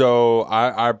 So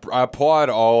I applaud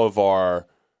all of our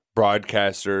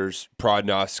broadcasters,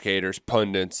 prognosticators,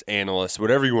 pundits, analysts,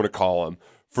 whatever you want to call them,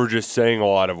 for just saying a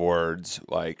lot of words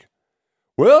like,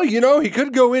 well, he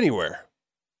could go anywhere.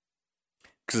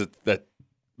 But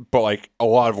like a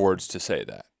lot of words to say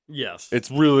that. Yes. It's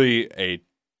really a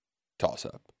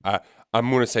toss-up. I'm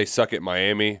going to say suck it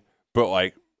Miami, but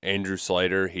like Andrew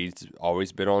Slater, he's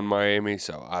always been on Miami,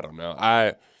 so I don't know.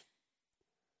 I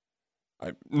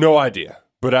no idea,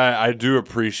 but I do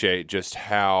appreciate just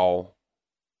how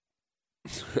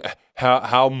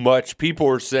much people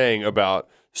are saying about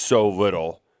so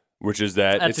little, which is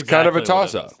that That's it's kind of a exactly what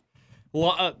it toss-up. is.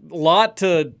 Lot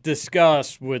to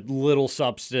discuss with little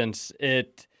substance.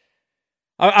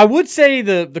 I would say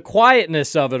the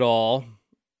quietness of it all,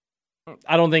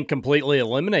 I don't think completely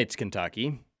eliminates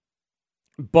Kentucky,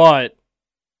 but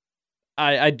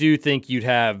I do think you'd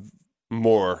have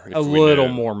More. If a we little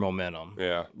knew. more momentum.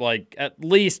 Yeah. Like at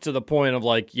least to the point of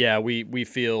like, yeah, we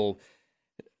feel.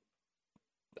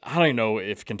 I don't even know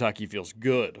if Kentucky feels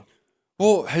good.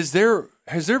 Well, has there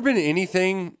been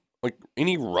anything, like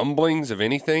any rumblings of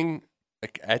anything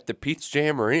like at the Pete's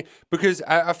Jam or any? Because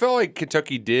I felt like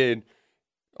Kentucky did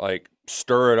like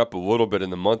stir it up a little bit in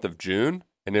the month of June,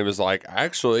 and it was like,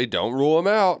 actually, don't rule them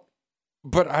out.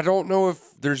 But I don't know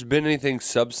if there's been anything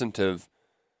substantive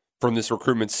from this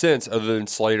recruitment since, other than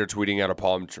Slater tweeting out a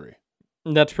palm tree.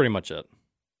 That's pretty much it.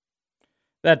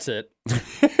 That's it.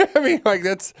 I mean, like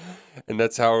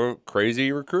that's how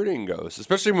crazy recruiting goes,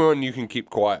 especially when you can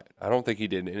keep quiet. I don't think he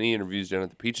did any interviews down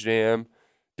at the Peach Jam.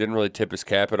 Didn't really tip his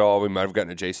cap at all. We might have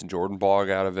gotten a Jason Jordan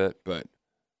blog out of it, but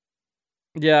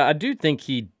Yeah, I do think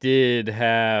he did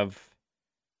have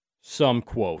some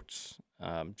quotes,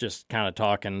 just kind of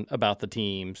talking about the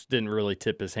teams. Didn't really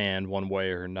tip his hand one way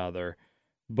or another,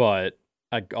 but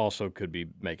I also could be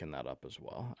making that up as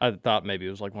well. I thought maybe it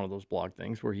was like one of those blog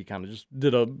things where he kind of just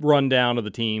did a rundown of the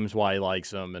teams, why he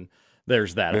likes them, and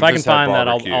there's that. If I can Memphis had find that,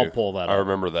 barbecue. I'll pull that I up.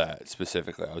 remember that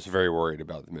specifically. I was very worried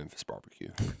about the Memphis barbecue.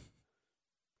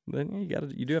 Then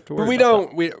you do have to worry. But we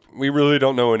about don't. We really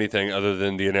don't know anything other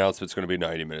than the announcement's going to be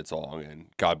 90 minutes long, and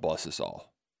God bless us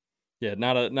all. that. Yeah,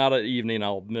 not an evening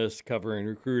I'll miss covering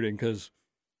recruiting because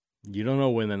you don't know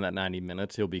when in that 90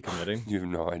 minutes he'll be committing. You have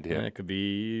no Yeah, idea. it could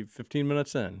be 15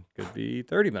 minutes in, could be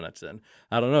 30 minutes in.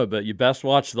 I don't know, but you best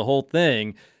watch the whole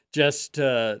thing just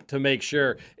to make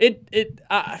sure.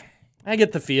 I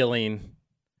get the feeling,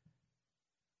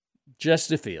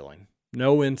 just a feeling,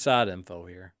 no inside info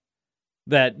here,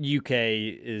 that UK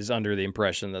is under the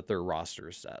impression that their roster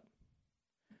is set.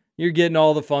 You're getting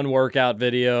all the fun workout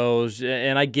videos,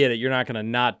 and I get it. You're not going to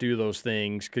not do those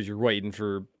things because you're waiting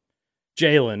for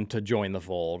Jalen to join the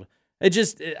fold.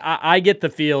 I get the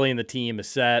feeling the team is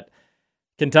set.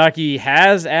 Kentucky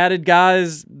has added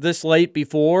guys this late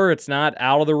before. It's not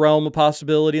out of the realm of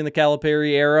possibility in the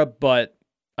Calipari era, but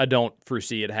I don't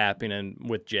foresee it happening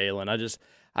with Jalen.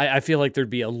 I feel like there'd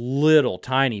be a little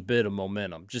tiny bit of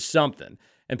momentum, just something.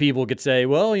 And people could say,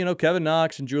 well, Kevin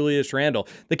Knox and Julius Randle.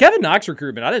 The Kevin Knox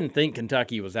recruitment, I didn't think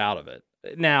Kentucky was out of it.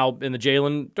 Now, in the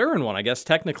Jalen Duren one, I guess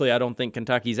technically I don't think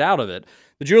Kentucky's out of it.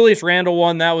 The Julius Randle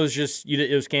one, that was just,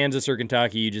 it was Kansas or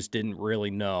Kentucky. You just didn't really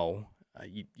know.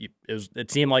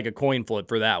 It seemed like a coin flip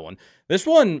for that one. This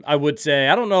one, I would say,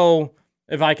 I don't know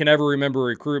if I can ever remember a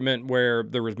recruitment where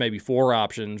there was maybe 4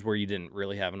 options where you didn't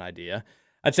really have an idea.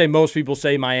 I'd say most people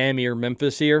say Miami or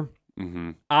Memphis here.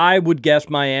 Mm-hmm. I would guess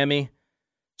Miami.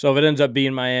 So if it ends up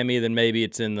being Miami, then maybe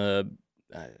it's in the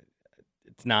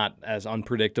it's not as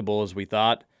unpredictable as we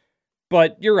thought.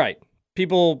 But you're right.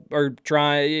 People are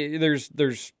trying.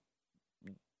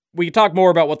 We can talk more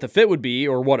about what the fit would be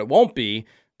or what it won't be.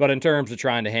 But in terms of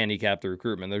trying to handicap the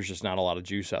recruitment, there's just not a lot of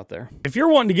juice out there. If you're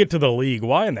wanting to get to the league,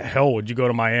 why in the hell would you go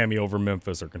to Miami over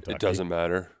Memphis or Kentucky? It doesn't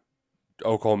matter.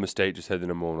 Oklahoma State just had the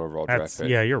number 1 overall draft pick.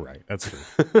 Yeah, you're right. That's true.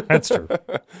 That's true.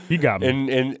 You got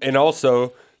me. And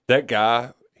also, that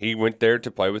guy, he went there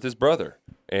to play with his brother.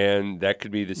 And that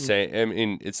could be the same. I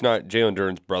mean, it's not Jalen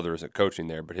Duren's brother isn't coaching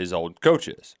there, but his old coach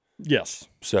is. Yes.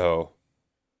 So.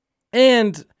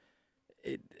 And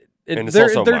it's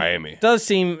also Miami. Does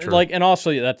seem like, and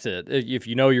also that's it. If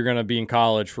you're going to be in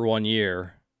college for 1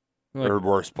 year, there are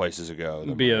worse places to go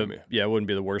than Miami. It wouldn't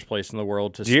be the worst place in the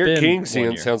world to De'Aaron spend King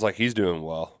 1 year. sounds like he's doing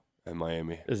well in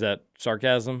Miami. Is that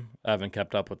sarcasm? I haven't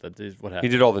kept up with it. What happened?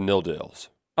 He did all the nil deals.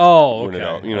 Oh,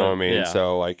 okay. You know what I mean? Yeah.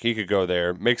 So, like, he could go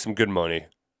there, make some good money,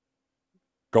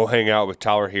 go hang out with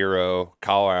Tyler Hero,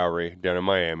 Kyle Lowry down in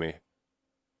Miami.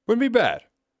 Wouldn't be bad.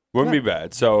 Wouldn't be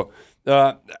bad. So,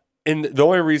 and the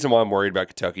only reason why I'm worried about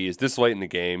Kentucky is this late in the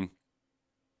game,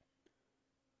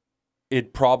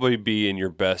 it'd probably be in your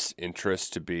best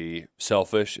interest to be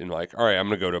selfish and like, all right, I'm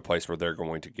going to go to a place where they're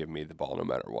going to give me the ball no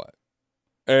matter what.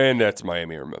 And that's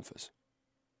Miami or Memphis.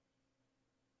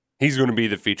 He's going to be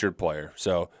the featured player.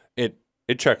 So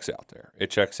it checks out there. It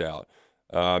checks out.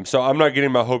 So I'm not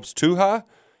getting my hopes too high.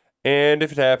 And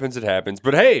if it happens, it happens.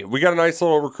 But hey, we got a nice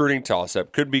little recruiting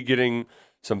toss-up. Could be getting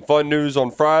some fun news on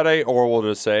Friday, or we'll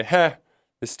just say,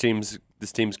 this team's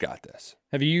got this.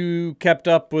 Have you kept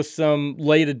up with some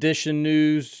late edition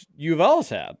news U of L's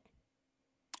had?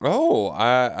 Oh,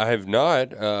 I have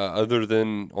not, other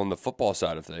than on the football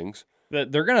side of things.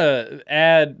 They're going to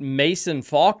add Mason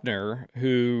Faulkner,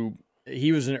 who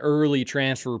he was an early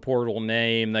transfer portal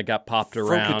name that got popped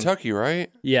around. From Kentucky, right?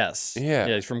 Yes. Yeah.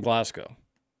 Yeah, he's from Glasgow.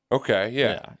 Okay,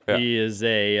 yeah. He is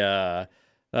a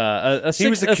he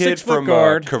was a kid from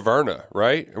Caverna,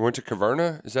 right? Or went to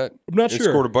Caverna? Is that? I'm not sure. He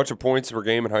scored a bunch of points per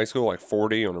game in high school, like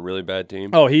 40 on a really bad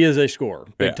team. Oh, he is a scorer,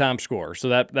 big time scorer. So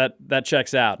that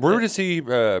checks out. Where does he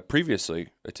previously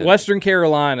attend? Western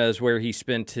Carolina is where he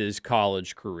spent his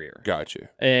college career. Got you.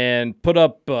 And put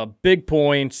up big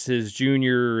points his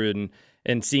junior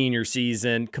and senior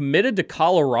season. Committed to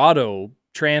Colorado,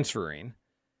 transferring,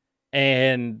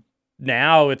 and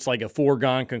now it's like a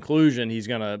foregone conclusion he's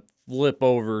going to flip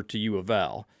over to U of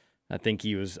L. I think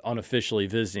he was unofficially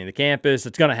visiting the campus.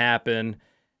 It's going to happen.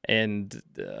 And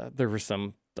there was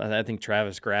I think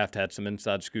Travis Graft had some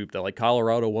inside scoop that like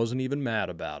Colorado wasn't even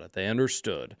mad about it. They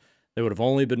understood. They would have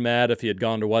only been mad if he had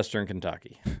gone to Western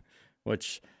Kentucky,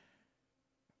 which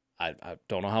I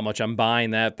don't know how much I'm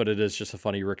buying that, but it is just a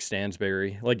funny Rick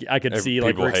Stansberry. Like I could see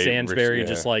like Rick Stansberry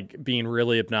just like being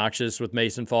really obnoxious with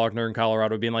Mason Faulkner in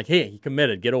Colorado, being like, "Hey, he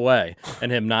committed, get away,"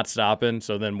 and him not stopping.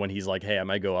 So then when he's like, "Hey, I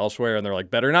might go elsewhere," and they're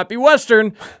like, "Better not be Western,"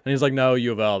 and he's like, "No,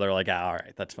 U of L." They're like, all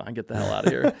right, that's fine, get the hell out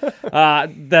of here.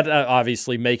 That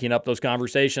obviously making up those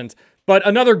conversations. But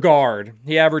another guard,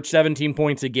 he averaged 17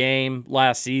 points a game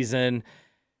last season.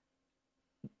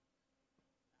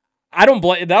 I don't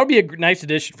blame. That would be a nice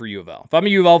addition for U of L. If I'm a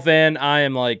U of L fan, I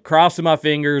am like crossing my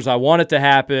fingers. I want it to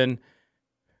happen.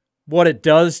 What it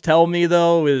does tell me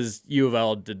though is U of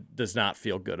L does not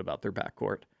feel good about their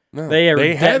backcourt. No, they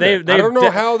haven't. I don't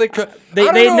know how they could.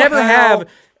 They never have.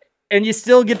 And you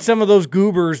still get some of those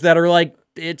goobers that are like,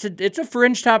 it's a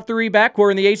fringe top 3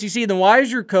 backcourt in the ACC. Then why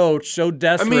is your coach so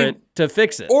desperate to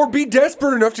fix it? Or be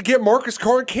desperate enough to get Marcus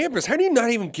Carr on campus? How do you not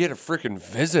even get a freaking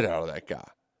visit out of that guy?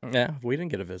 Yeah, we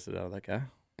didn't get a visit out of that guy.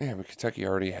 Yeah, but Kentucky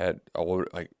already had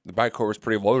the backcourt was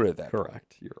pretty loaded at that point.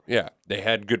 Correct. Yeah, they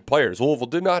had good players. Louisville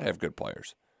did not have good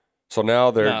players. So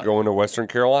now they're No. going to Western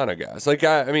Carolina guys. Like,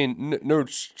 I mean, no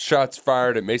shots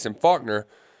fired at Mason Faulkner,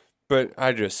 but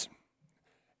it's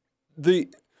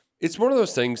one of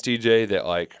those things, TJ, that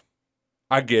like,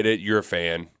 I get it. You're a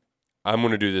fan. I'm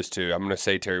going to do this too. I'm going to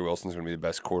say Terry Wilson's going to be the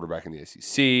best quarterback in the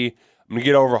SEC. I'm going to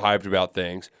get overhyped about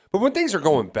things. But when things are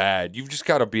going bad, you've just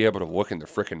got to be able to look in the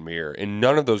freaking mirror, and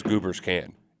none of those goobers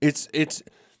can. It's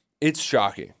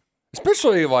shocking.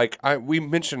 Especially like we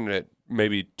mentioned it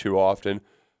maybe too often,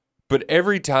 but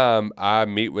every time I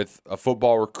meet with a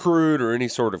football recruit or any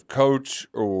sort of coach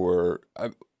Louisville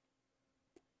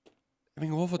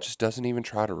just doesn't even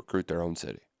try to recruit their own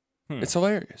city. It's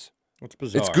hilarious. It's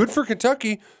bizarre. It's good for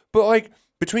Kentucky, but like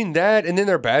between that and then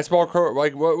their basketball coach,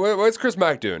 like what's Chris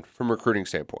Mack doing from a recruiting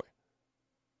standpoint?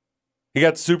 He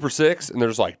got Super Six, and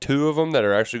there's like 2 of them that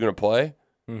are actually going to play.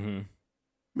 Mm-hmm.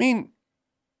 I mean,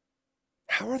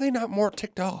 how are they not more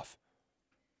ticked off?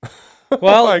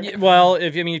 Well,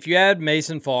 if you add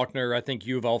Mason Faulkner, I think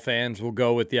U of L fans will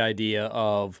go with the idea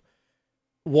of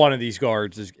one of these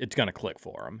guards it's going to click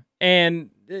for them. And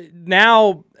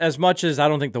now, as much as I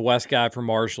don't think the West guy from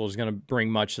Marshall is going to bring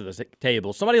much to the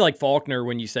table, somebody like Faulkner,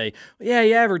 when you say, yeah,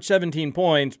 he averaged 17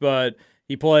 points, but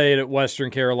he played at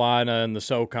Western Carolina and the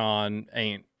SoCon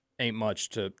ain't much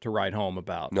to write home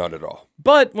about. Not at all.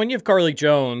 But when you have Carlik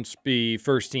Jones be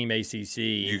first-team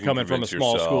ACC coming from a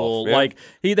small school, yeah. like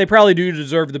they probably do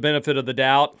deserve the benefit of the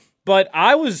doubt. But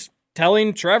I was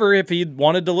telling Trevor, if he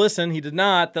wanted to listen, he did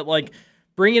not, that like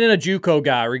bringing in a JUCO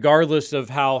guy, regardless of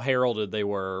how heralded they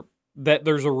were, that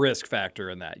there's a risk factor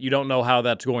in that. You don't know how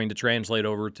that's going to translate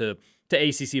over to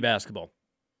ACC basketball.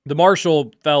 The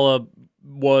Marshall fella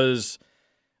was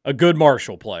a good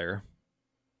Marshall player.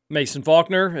 Mason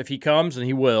Faulkner, if he comes, and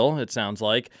he will, it sounds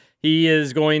like, he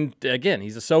is going, again,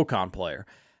 he's a SoCon player.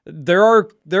 There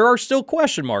are still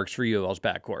question marks for U of L's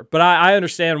backcourt, but I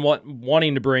understand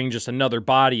wanting to bring just another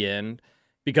body in,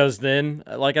 because then,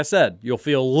 like I said, you'll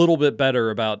feel a little bit better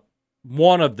about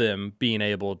one of them being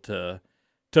able to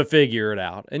figure it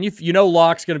out. And you know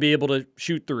Locke's going to be able to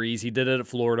shoot threes. He did it at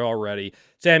Florida already.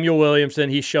 Samuel Williamson,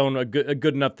 he's shown a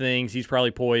good enough things. He's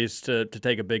probably poised to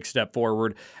take a big step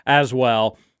forward as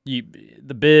well. The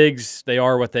bigs, they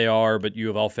are what they are, but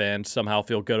U of L fans somehow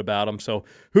feel good about them. So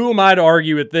who am I to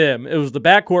argue with them? It was the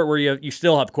backcourt where you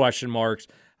still have question marks.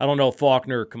 I don't know if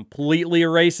Faulkner completely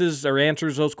erases or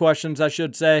answers those questions, I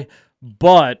should say.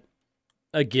 But,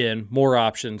 again, more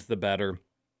options, the better.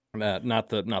 Not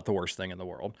the worst thing in the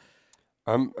world.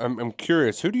 I'm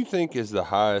curious. Who do you think is the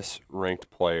highest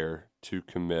ranked player to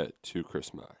commit to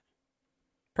Chris Mack?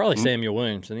 Probably Samuel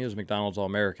Williamson. He was McDonald's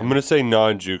All-American. I'm going to say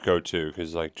non-JUCO too,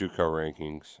 because like JUCO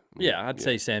rankings. Yeah, I'd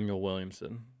say Samuel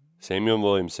Williamson. Samuel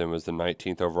Williamson was the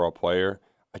 19th overall player.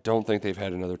 I don't think they've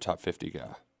had another top 50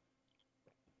 guy.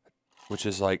 Which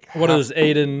is like... What is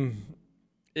Aiden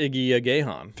Iggy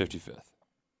Gahan? 55th.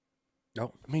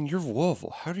 Oh. I mean, you're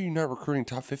Louisville. How are you not recruiting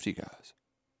top 50 guys?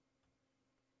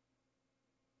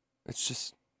 It's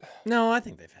just... No, I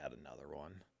think they've had another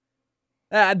one.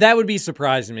 That would be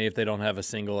surprising me if they don't have a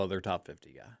single other top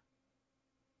 50 guy.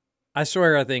 I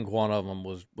swear I think one of them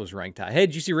was ranked high. Hey,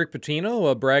 did you see Rick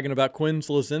Pitino bragging about Quinn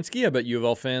Slazinski? I bet U of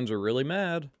L fans are really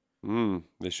mad.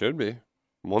 They should be.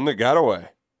 One that got away.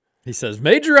 He says,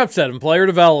 major upset in player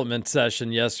development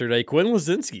session yesterday. Quinn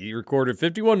Slazinski recorded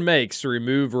 51 makes to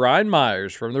remove Ryan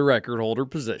Myers from the record holder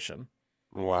position.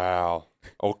 Wow.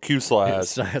 Oh,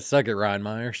 Q-Slaz. Suck it, Ryan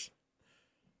Myers.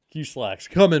 Q-Slack's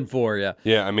coming for you.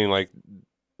 Yeah, I mean, like,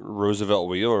 Roosevelt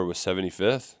Wheeler was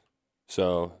 75th.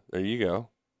 So, there you go.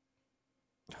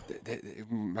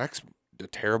 Mac's a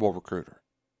terrible recruiter.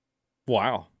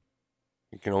 Wow.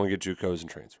 You can only get JUCOs and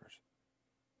transfers.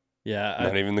 Yeah.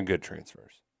 Not even the good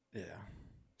transfers. Yeah.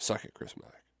 Suck it, Chris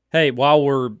Mack. Hey, while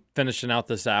we're finishing out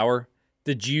this hour,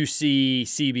 did you see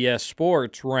CBS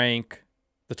Sports rank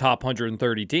the top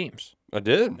 130 teams? I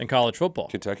did. In college football.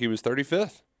 Kentucky was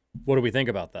 35th. What do we think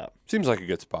about that? Seems like a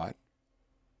good spot.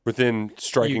 Within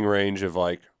striking range of,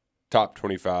 like, top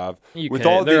 25.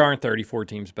 UK, there aren't 34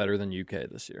 teams better than UK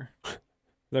this year.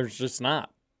 There's just not.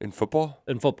 In football?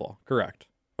 In football, correct.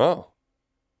 Oh.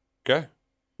 Okay.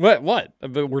 What?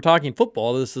 But we're talking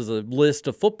football. This is a list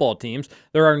of football teams.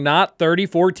 There are not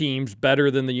 34 teams better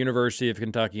than the University of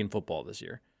Kentucky in football this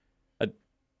year.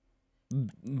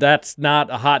 That's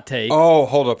not a hot take. Oh,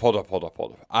 hold up.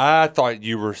 I thought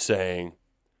you were saying...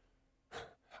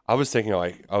 I was thinking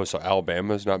like, so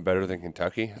Alabama's not better than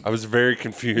Kentucky? I was very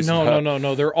confused.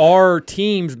 No. There are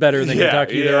teams better than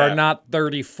Kentucky. Yeah. There are not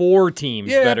 34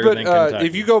 teams better than Kentucky.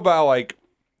 If you go by like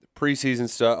preseason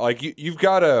stuff. Like you've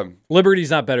got to. Liberty's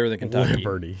not better than Kentucky.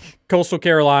 Liberty. Coastal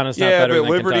Carolina's not better than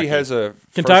Liberty Kentucky. has a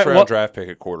Kentucky- first-round draft pick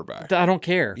at quarterback. I don't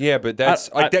care. Yeah, but that's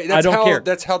I that's don't how care.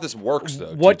 that's how this works,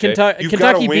 though. What TJ. You've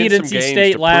gotta Kentucky win beat some NC games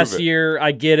State to last prove it. year.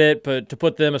 I get it, but to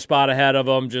put them a spot ahead of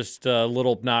them, just a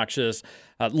little obnoxious.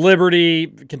 Liberty,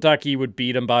 Kentucky would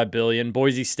beat them by $1 billion.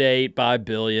 Boise State by $1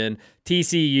 billion.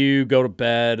 TCU, go to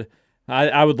bed.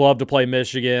 I would love to play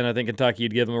Michigan. I think Kentucky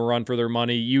would give them a run for their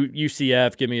money.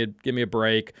 UCF, give me a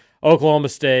break. Oklahoma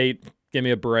State, give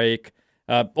me a break.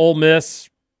 Ole Miss,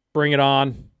 bring it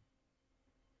on.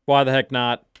 Why the heck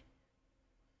not?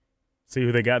 See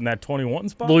who they got in that 21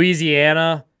 spot?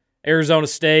 Louisiana, Arizona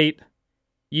State,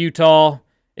 Utah,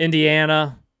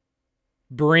 Indiana.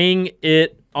 Bring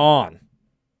it on.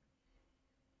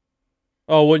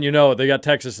 Oh, wouldn't you know it? They got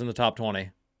Texas in the top 20.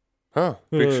 Huh?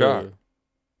 Big shot.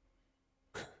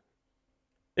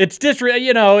 It's just,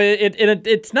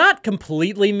 it's not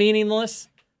completely meaningless,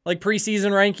 like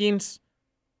preseason rankings.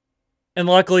 And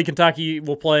luckily, Kentucky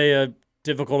will play a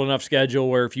difficult enough schedule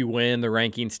where if you win, the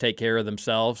rankings take care of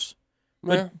themselves.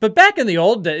 Yeah. But back in the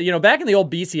old back in the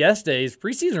old BCS days,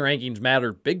 preseason rankings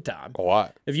mattered big time. A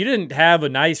lot. If you didn't have a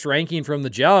nice ranking from the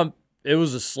jump, it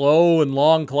was a slow and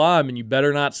long climb, and you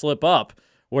better not slip up.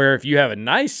 Where if you have a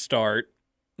nice start,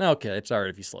 okay, it's all right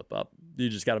if you slip up. You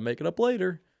just got to make it up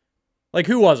later. Like,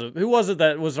 who was it? Who was it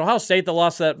that was Ohio State that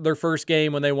lost their first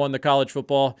game when they won the college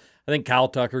football? I think Kyle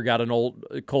Tucker got an old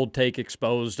cold take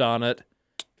exposed on it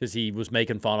because he was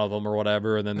making fun of them or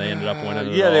whatever, and then they ended up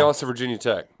winning it. Yeah, all. they lost to Virginia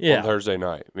Tech on Thursday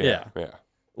night. Yeah.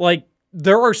 Like,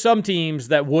 there are some teams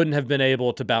that wouldn't have been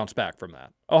able to bounce back from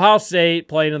that. Ohio State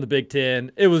playing in the Big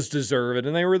Ten, it was deserved,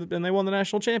 and they won the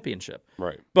national championship.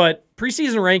 Right. But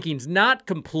preseason rankings, not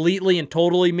completely and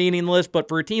totally meaningless, but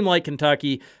for a team like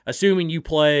Kentucky, assuming you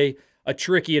play a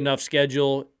tricky enough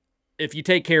schedule, if you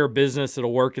take care of business,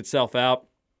 it'll work itself out.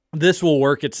 This will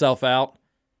work itself out,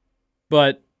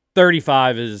 but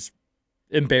 35 is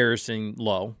embarrassing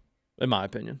low, in my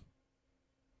opinion.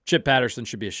 Chip Patterson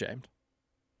should be ashamed.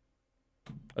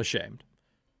 Ashamed.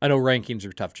 I know rankings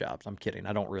are tough jobs. I'm kidding.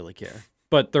 I don't really care.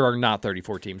 But there are not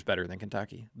 34 teams better than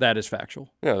Kentucky. That is factual.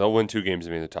 Yeah, they'll win 2 games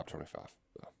and be in the top 25.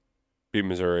 Beat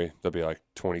Missouri, they'll be like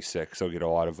 26. They'll get a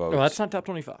lot of votes. Oh, that's not top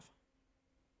 25.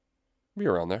 Be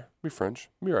around there. Be fringe.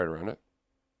 Be right around it.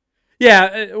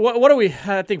 Yeah, what do we –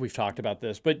 I think we've talked about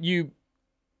this, but you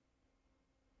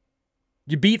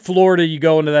beat Florida, you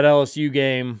go into that LSU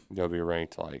game. They'll be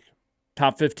ranked like –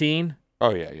 top 15.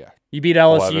 Oh, yeah. You beat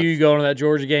LSU, 11th. you go into that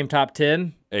Georgia game top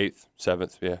 10. 8th,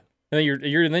 7th, yeah.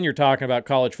 And then you're talking about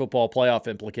college football playoff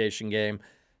implication game,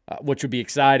 which would be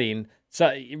exciting.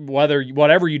 So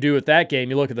whatever you do with that game,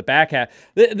 you look at the back half.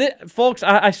 Folks,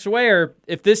 I swear,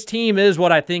 if this team is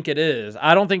what I think it is,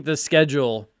 I don't think this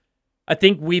schedule. I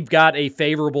think we've got a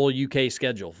favorable UK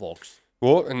schedule, folks.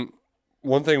 Well, and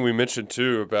one thing we mentioned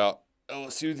too about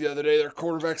LSU the other day, their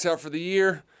quarterback's out for the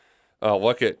year.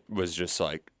 Luckett was just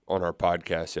like on our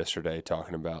podcast yesterday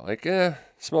talking about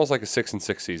smells like a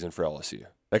 6-6 season for LSU.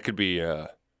 That could be they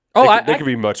could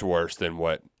be much worse than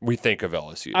what we think of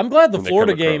LSU. I'm glad the when they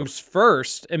Florida come across. game's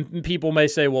first, and people may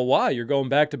say, well, why? You're going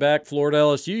back-to-back Florida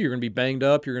LSU. You're going to be banged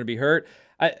up. You're going to be hurt.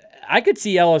 I could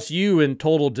see LSU in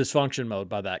total dysfunction mode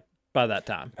by that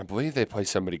time. I believe they play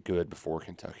somebody good before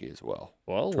Kentucky as well.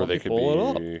 Well, where let they me could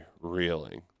pull it be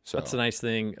reeling. So That's the nice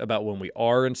thing about when we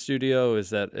are in studio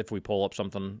is that if we pull up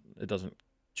something, it doesn't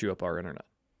chew up our internet.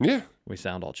 Yeah. We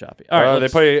sound all choppy. All right, they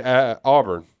play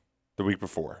Auburn the week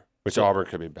before, which Auburn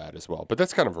could be bad as well. But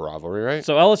that's kind of a rivalry, right?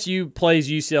 So LSU plays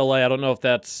UCLA. I don't know if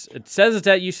it says it's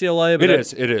at UCLA. But It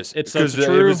is. It's because it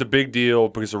true. was a big deal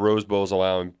because the Rose Bowl is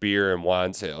allowing beer and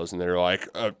wine sales, and they're like,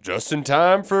 just in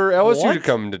time for LSU to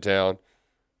come into town.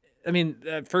 I mean,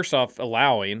 first off,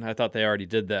 allowing. I thought they already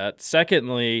did that.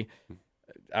 Secondly,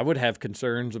 I would have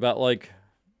concerns about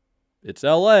it's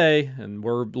LA, and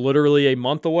we're literally a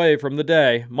month away from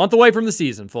the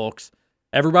season, folks.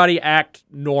 Everybody act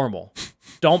normal.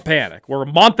 Don't panic. We're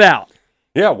a month out.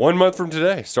 Yeah, 1 month from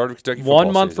today, start of Kentucky football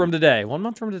 1 month season. from today. 1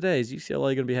 month from today is UCLA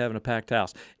going to be having a packed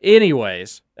house.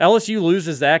 Anyways, LSU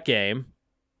loses that game.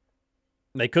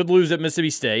 They could lose at Mississippi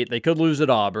State. They could lose at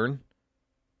Auburn.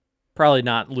 Probably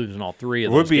not losing all three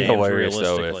of It those would be games, hilarious,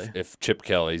 though, realistically. if Chip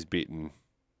Kelly's beaten.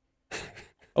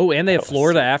 Oh, and they have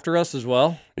Florida after us as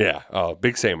well? Yeah,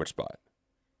 big sandwich spot.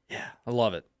 Yeah, I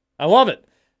love it. I love it.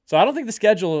 So I don't think the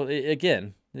schedule,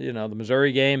 again, the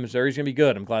Missouri game, Missouri's going to be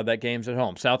good. I'm glad that game's at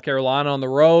home. South Carolina on the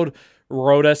road.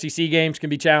 Road SEC games can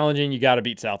be challenging. You got to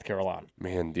beat South Carolina.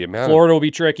 Man, the amount Florida will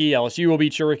be tricky. LSU will be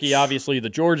tricky. Obviously, the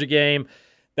Georgia game.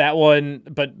 That one,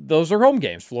 but those are home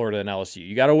games, Florida and LSU.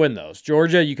 You got to win those.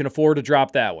 Georgia, you can afford to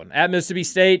drop that one. At Mississippi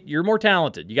State, you're more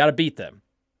talented. You got to beat them.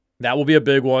 That will be a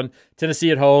big one. Tennessee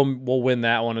at home, we'll win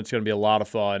that one. It's going to be a lot of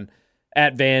fun.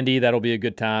 At Vandy, that'll be a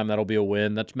good time. That'll be a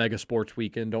win. That's Mega Sports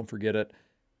Weekend. Don't forget it.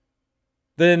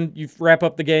 Then you wrap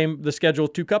up the schedule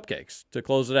with 2 cupcakes to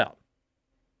close it out.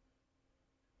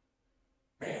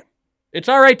 Man. It's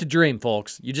all right to dream,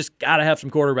 folks. You just got to have some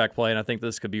quarterback play, and I think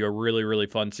this could be a really, really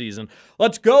fun season.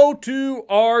 Let's go to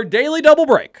our daily double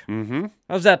break. Mm-hmm.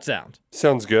 How's that sound?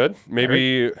 Sounds good.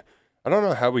 Maybe, I don't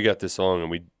know how we got this on and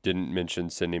we didn't mention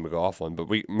Sydney McLaughlin, but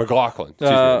McLaughlin.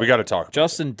 Excuse me. We got to talk about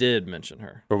Justin did mention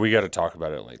her. But we got to talk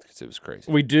about it at length because it was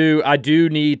crazy. We do. I do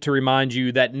need to remind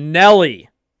you that Nelly,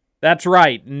 that's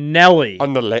right, Nelly.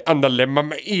 On the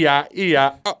limb,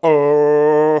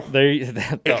 uh-oh.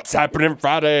 It's happening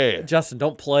Friday. Justin,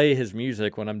 don't play his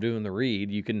music when I'm doing the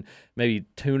read. You can maybe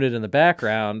tune it in the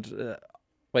background.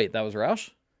 Wait, that was Roush?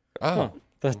 Oh. Huh.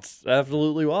 That's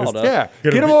absolutely wild. Yeah.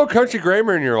 Get a little country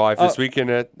grammar in your life this weekend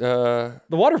at the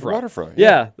Waterfront. Waterfront.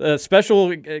 Yeah.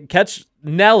 Special catch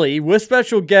Nelly with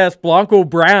special guest Blanco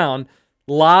Brown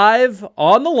live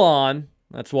on the lawn.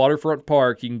 That's Waterfront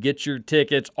Park. You can get your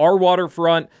tickets,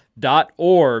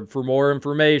 ourwaterfront.org for more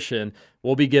information.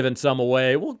 We'll be giving some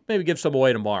away. We'll maybe give some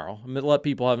away tomorrow. Let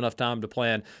people have enough time to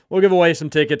plan. We'll give away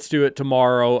some tickets to it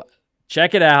tomorrow.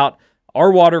 Check it out,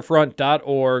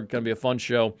 ourwaterfront.org. Going to be a fun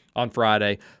show on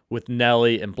Friday with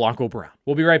Nelly and Blanco Brown.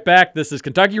 We'll be right back. This is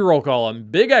Kentucky Roll Call on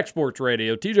Big X Sports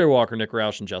Radio. TJ Walker, Nick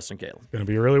Roush, and Justin Kalen. Going to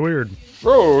be really weird.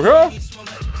 Oh, huh?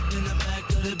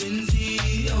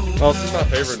 Oh, this is my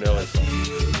favorite Nelly song.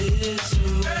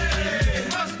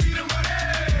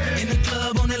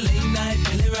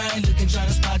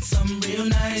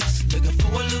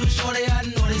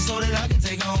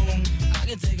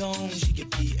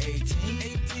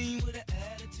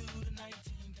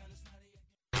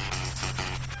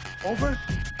 Over?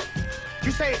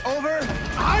 You say over?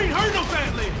 I ain't heard no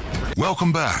family.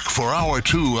 Welcome back for Hour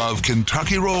 2 of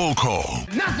Kentucky Roll Call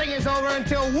Nothing is over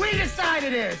until we decide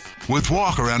it is. with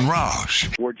Walker and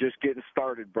Roush. We're just getting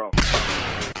started, bro.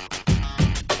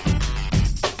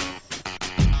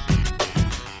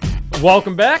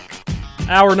 Welcome back.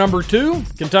 Hour number 2,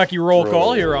 Kentucky Roll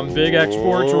Call here on Big X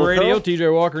Sports Radio.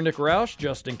 TJ Walker, Nick Roush,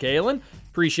 Justin Kalen.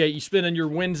 Appreciate you spending your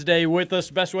Wednesday with us.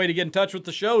 Best way to get in touch with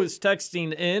the show is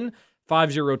texting in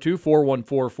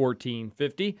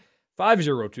 502-414-1450.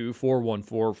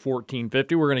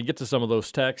 502-414-1450. We're going to get to some of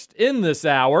those texts in this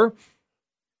hour.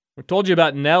 We told you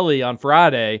about Nelly on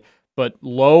Friday, but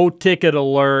low ticket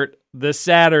alert this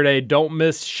Saturday. Don't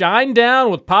miss Shine Down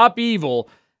with Pop Evil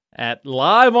at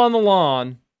Live on the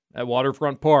Lawn at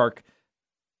Waterfront Park.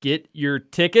 Get your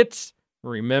tickets.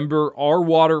 Remember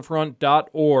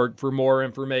ourwaterfront.org for more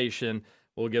information.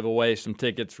 We'll give away some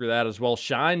tickets for that as well.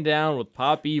 Shine Down with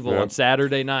Pop Evil on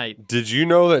Saturday night. Did you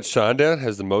know that Shinedown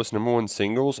has the most #1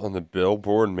 singles on the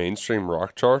Billboard mainstream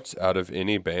rock charts out of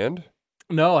any band?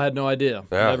 No, I had no idea.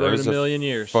 Yeah, Never in a million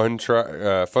years. Fun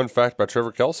fact by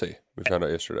Trevor Kelsey we found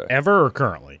out yesterday. Ever or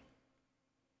currently?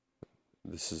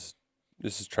 This is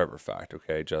Trevor fact,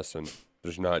 okay, Justin?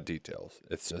 There's not details.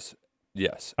 It's just,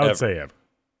 yes, I would ever. say ever.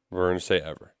 We're going to say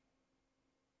ever.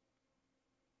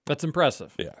 That's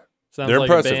impressive. Yeah. Sounds They're like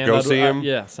impressive. A band Go see him.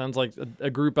 Yeah, sounds like a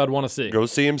group I'd want to see. Go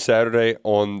see him Saturday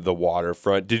on the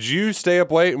Waterfront. Did you stay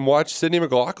up late and watch Sydney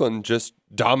McLaughlin just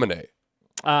dominate?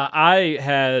 I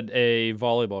had a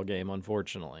volleyball game,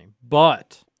 unfortunately,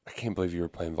 but I can't believe you were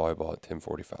playing volleyball at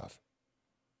 10:45.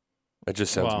 It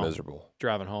just sounds miserable.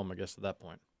 Driving home, I guess, at that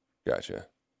point. Gotcha.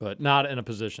 But not in a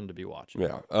position to be watching.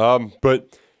 Yeah.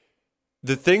 But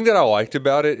the thing that I liked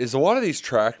about it is a lot of these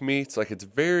track meets, like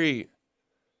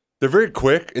they're very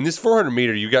quick. In this 400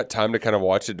 meter, you got time to kind of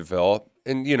watch it develop.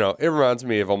 And, you know, it reminds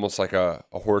me of almost like a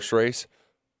horse race.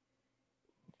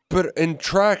 But in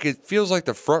track, it feels like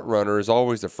the front runner is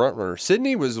always the front runner.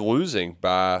 Sydney was losing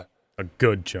by a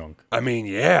good chunk. I mean,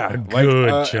 yeah. A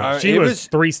good chunk. She was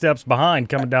 3 steps behind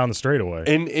coming down the straightaway.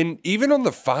 And even on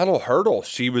the final hurdle,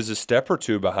 she was a step or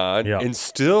 2 behind and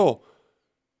still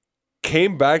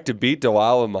came back to beat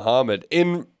Delilah Muhammad.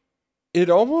 And it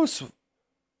almost,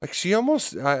 like I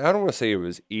don't want to say it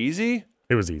was easy.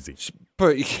 It was easy.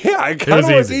 But yeah, it kind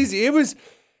of was easy. It was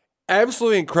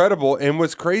absolutely incredible. And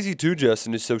what's crazy too,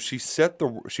 Justin, is so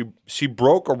she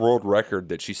broke a world record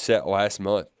that she set last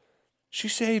month. She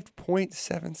saved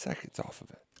 0.7 seconds off of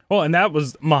it. Well, and that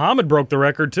was Muhammad broke the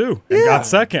record too and got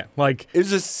second. Like it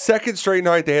was the second straight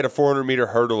night they had a 400 meter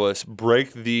hurdleist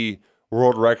break the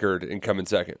world record and come in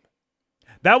second.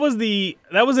 That was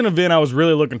an event I was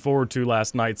really looking forward to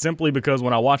last night, simply because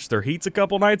when I watched their heats a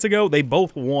couple nights ago, they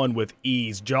both won with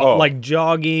ease, like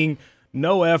jogging,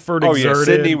 no effort exerted. Yeah,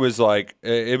 Sydney was like,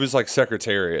 it was like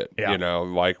Secretariat, Yeah. you know,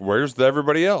 like where's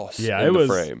everybody else Yeah, in the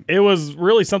frame? It was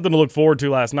really something to look forward to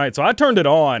last night. So I turned it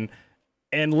on,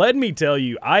 and let me tell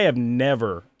you, I have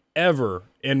never, ever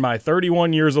in my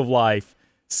 31 years of life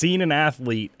seen an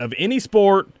athlete of any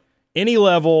sport, any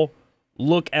level,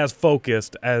 look as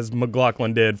focused as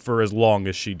McLaughlin did for as long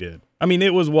as she did. I mean,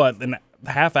 it was a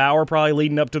half hour probably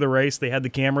leading up to the race. They had the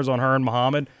cameras on her and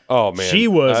Muhammad. Oh, man. She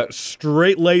was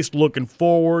straight-laced looking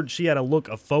forward. She had a look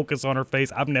of focus on her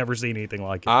face. I've never seen anything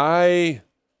like it.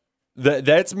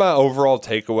 That's my overall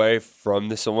takeaway from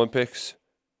this Olympics.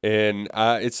 And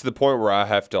it's the point where I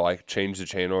have to like change the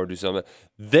channel or do something.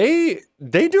 They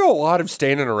do a lot of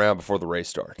standing around before the race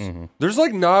starts. Mm-hmm. There's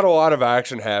like not a lot of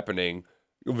action happening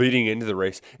leading into the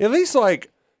race. At least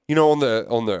like, you know, on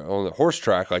the horse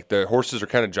track, like the horses are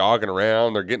kind of jogging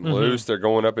around, they're getting loose, they're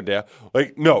going up and down.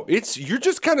 Like, no, you're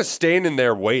just kind of standing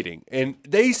there waiting. And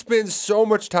they spend so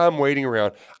much time waiting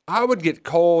around. I would get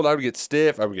cold, I would get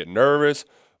stiff, I would get nervous.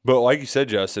 But like you said,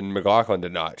 Justin, McLaughlin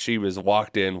did not. She was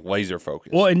locked in, laser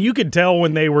focused. Well, and you could tell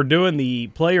when they were doing the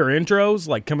player intros,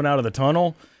 like coming out of the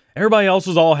tunnel, everybody else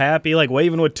was all happy, like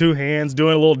waving with two hands,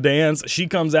 doing a little dance. She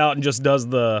comes out and just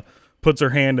puts her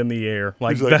hand in the air.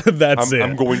 Like that's it.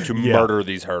 I'm going to murder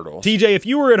these hurdles. TJ, if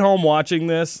you were at home watching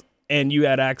this and you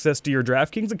had access to your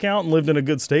DraftKings account and lived in a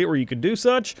good state where you could do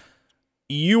such,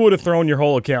 you would have thrown your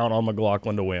whole account on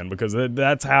McLaughlin to win because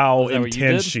that's how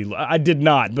intense she. I did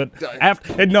not, but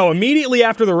immediately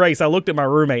after the race, I looked at my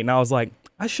roommate and I was like,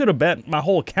 I should have bet my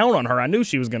whole account on her. I knew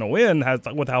she was going to win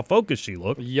with how focused she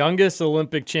looked. Youngest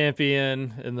Olympic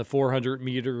champion in the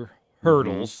 400-meter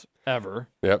hurdles ever.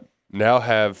 Yep. Now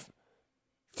have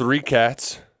 3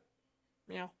 cats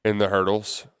in the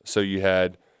hurdles. So you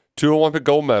had 2 Olympic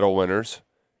gold medal winners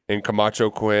in Camacho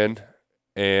Quinn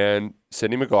and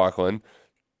Sydney McLaughlin.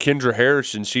 Kendra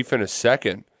Harrison, she finished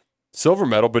second, silver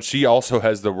medal, but she also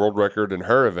has the world record in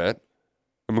her event.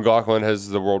 And McLaughlin has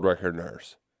the world record in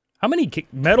hers. How many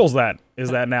medals is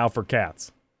that now for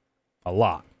cats? A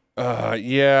lot.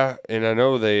 Yeah, and I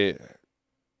know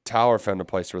Tyler found a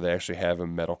place where they actually have a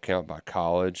medal count by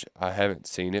college. I haven't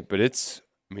seen it, but it's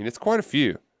quite a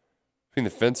few between the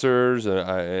fencers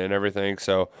and everything.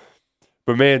 So,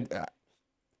 but man,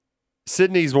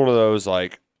 Sydney's one of those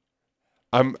like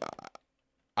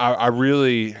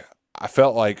I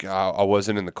felt like I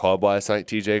wasn't in the club last night,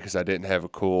 TJ, because I didn't have a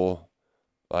cool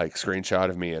like screenshot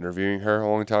of me interviewing her a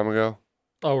long time ago.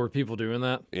 Oh, were people doing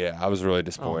that? Yeah, I was really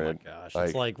disappointed. Oh my gosh.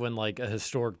 It's like when like a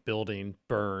historic building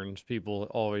burns, people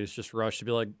always just rush to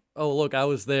be like, oh, look, I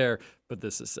was there, but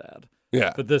this is sad.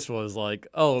 Yeah. But this was like,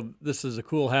 oh, this is a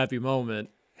cool, happy moment.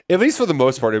 At least for the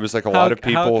most part, it was like a lot of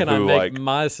people who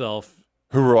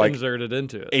were like inserted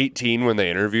into it. 18 when they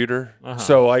interviewed her.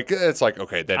 So like it's like,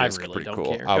 okay, that is really pretty don't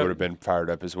cool. care. I would have been fired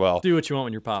up as well. Do what you want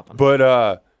when you're popping.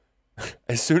 But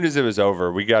as soon as it was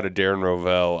over, we got a Darren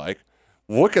Rovell like,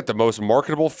 look at the most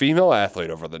marketable female athlete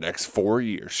over the next 4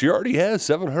 years. She already has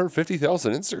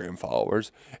 750,000 Instagram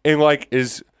followers, and like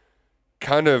is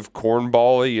kind of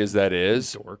cornbally as that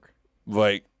is. Dork.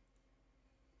 Like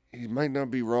he might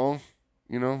not be wrong.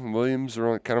 You know, Williams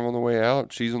are kind of on the way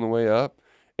out. She's on the way up,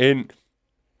 and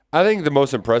I think the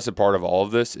most impressive part of all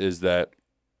of this is that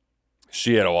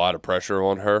she had a lot of pressure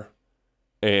on her,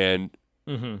 and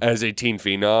as a teen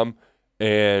phenom,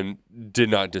 and did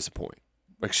not disappoint.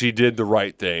 Like, she did the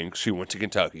right thing. She went to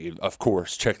Kentucky, of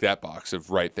course, check that box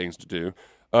of right things to do.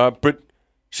 But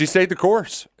she stayed the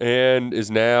course and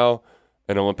is now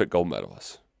an Olympic gold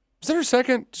medalist. Was that her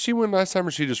second? Did she win last time,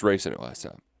 or she just racing it last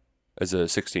time as a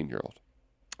 16-year-old?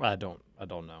 I don't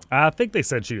know. I think they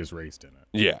said she was raced in it.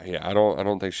 Yeah. I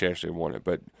don't think she actually won it,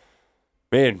 but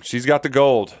man, she's got the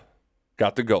gold.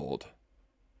 Got the gold.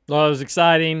 Well, it was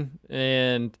exciting,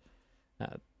 and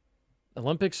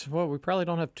Olympics. Well, we probably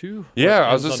don't have two. Yeah,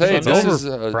 I was just saying It's this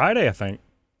over is Friday. I think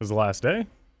was the last day.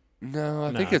 No,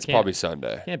 I think it it's probably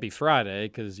Sunday. Can't be Friday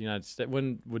because United States.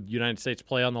 When would United States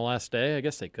play on the last day? I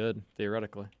guess they could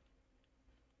theoretically.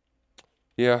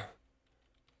 Yeah,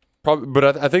 probably,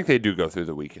 but I think they do go through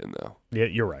the weekend though. Yeah,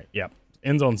 you're right. Yeah,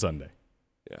 ends on Sunday.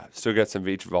 Yeah, still got some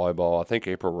beach volleyball. I think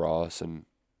April Ross and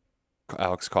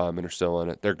Alex Kleiman are still in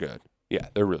it. They're good. Yeah,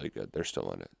 they're really good. They're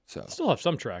still in it. So still have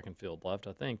some track and field left,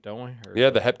 I think, don't we? Yeah,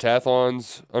 the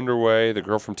heptathlon's underway. The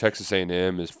girl from Texas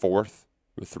A&M is 4th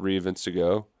with 3 events to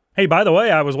go. Hey, by the way,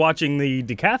 I was watching the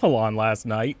decathlon last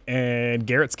night, and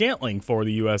Garrett Scantling for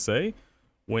the USA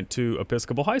went to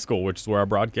Episcopal High School, which is where I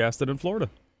broadcasted in Florida.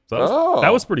 So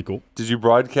that was pretty cool. Did you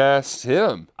broadcast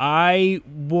him? I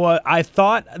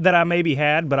thought that I maybe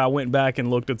had, but I went back and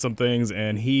looked at some things,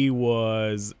 and he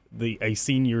was a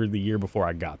senior the year before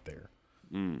I got there.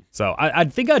 So I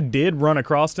think I did run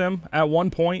across him at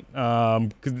one point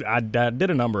because I did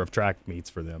a number of track meets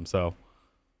for them. So,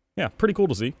 yeah, pretty cool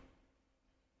to see.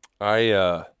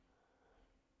 The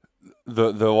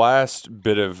last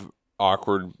bit of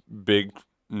awkward big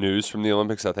news from the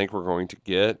Olympics I think we're going to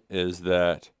get is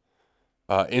that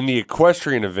in the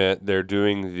equestrian event they're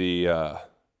doing the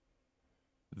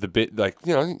bit like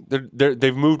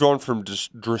they've moved on from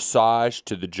just dressage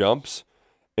to the jumps,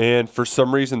 and for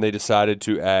some reason they decided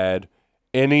to add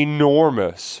an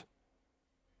enormous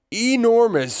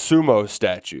sumo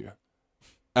statue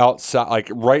outside, like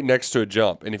right next to a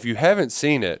jump. And if you haven't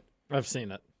seen it, I've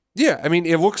seen it. yeah, I mean,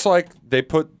 it looks like they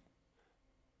put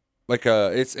like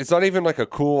it's not even like a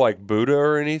cool like Buddha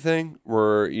or anything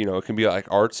where, it can be like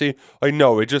artsy. Like,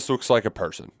 no, it just looks like a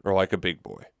person or like a big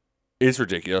boy. It's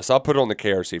ridiculous. I'll put it on the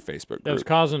KRC Facebook It was group.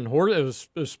 causing it was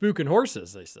spooking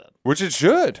horses, they said. Which it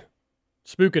should.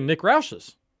 Spooking Nick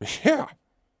Roush's. Yeah.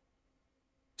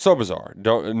 So bizarre.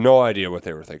 No idea what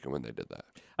they were thinking when they did that.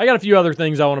 I got a few other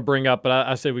things I want to bring up, but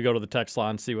I say we go to the text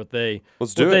line and see what they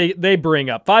bring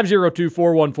up.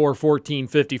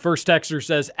 502-414-1450. First texter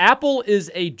says, Apple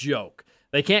is a joke.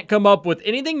 They can't come up with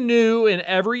anything new, and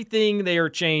everything they are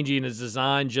changing is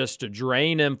designed just to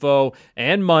drain info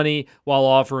and money while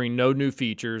offering no new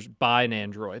features. Buy an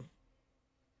Android.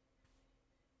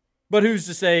 But who's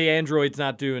to say Android's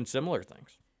not doing similar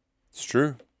things? It's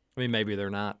true. I mean, maybe they're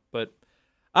not, but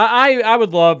I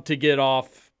would love to get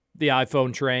off the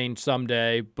iPhone train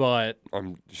someday, but I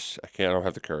don't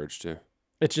have the courage to.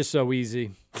 it's just so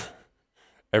easy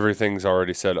Everything's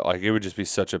already set up. Like, it would just be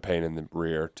such a pain in the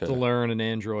rear to learn an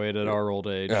Android at our old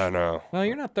age. I know. Well,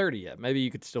 you're not 30 yet. Maybe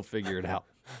you could still figure it out.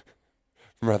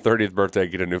 For my 30th birthday, I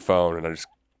get a new phone, and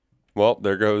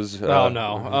there goes. Oh,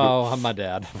 no. Oh, I'm my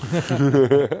dad.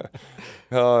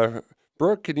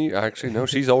 Brooke, can you actually? No,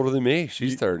 she's older than me.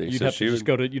 She's 30. You'd so have she to would just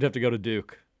go to. You'd have to go to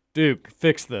Duke. Duke,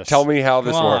 fix this. tell me how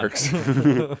this Come on. works.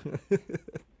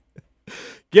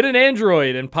 Get an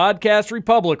Android and Podcast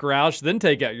Republic, Roush, then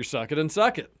take out your suck it and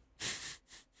suck it.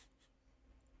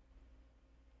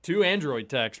 2 Android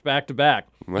texts back to back.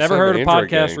 Must Never have heard an of Android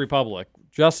Podcast gang. Republic.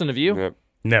 Justin, have you? Yep.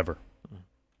 Never.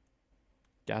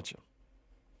 Gotcha.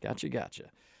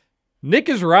 Nick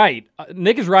is right.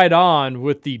 Nick is right on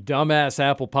with the dumbass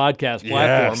Apple Podcast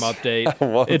platform Yes. update. I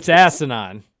love It's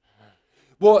asinine.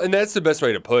 Well, and that's the best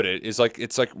way to put it. It's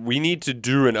like we need to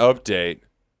do an update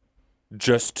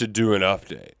just to do an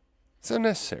update. It's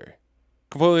unnecessary.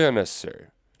 Completely unnecessary.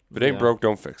 If it ain't Yeah. broke,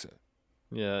 don't fix it.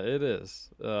 Yeah, it is.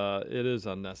 It is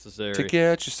unnecessary. Take it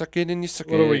out, you suck it, and you suck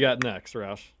it. What do we got next,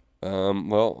 Roush?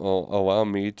 Well, allow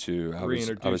me to.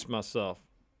 Reintroduce myself.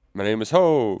 My name is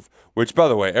Hove. Which, by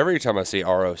the way, every time I see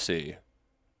ROC,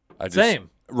 I just Same.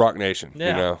 Rock Nation.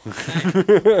 Yeah.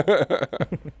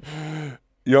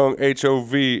 Young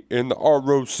HOV in the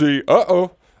ROC.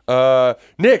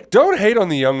 Nick, don't hate on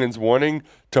the youngins wanting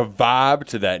to vibe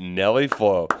to that Nelly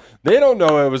flow. They don't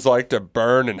know what it was like to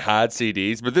burn and hide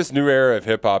CDs, but this new era of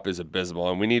hip hop is abysmal,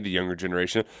 and we need the younger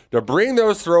generation to bring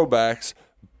those throwbacks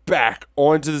back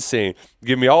onto the scene.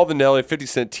 Give me all the Nelly, 50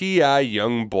 Cent, T.I.,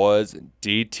 Young Bloods, and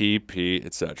DTP,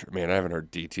 etc. Man, I haven't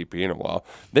heard DTP in a while.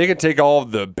 They can take all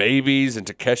of the Babies and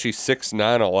Takeshi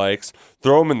 6ix9ine alikes,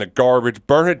 throw them in the garbage,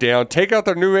 burn it down, take out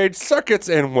their new age suck-its,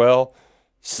 and, well,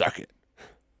 suck it.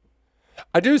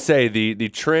 I do say the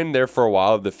trend there for a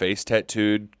while of the face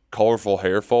tattooed, colorful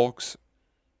hair folks,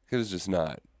 it's just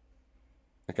not.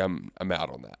 Like, I'm out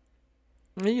on that.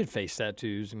 You had face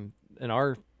tattoos in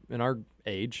our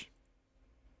age.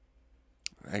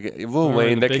 Lil Or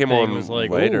Wayne, the that big came thing on was like,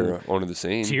 later onto the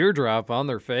scene. Teardrop on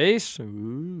their face.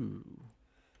 Ooh.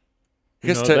 I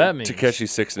guess You know what that means. Takeshi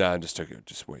 6ix9ine just took it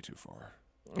just way too far.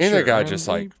 And that guy just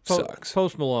sucks.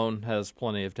 Post Malone has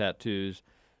plenty of tattoos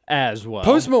as well.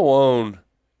 Post Malone,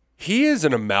 he is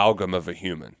an amalgam of a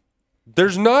human.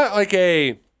 There's not like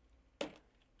a.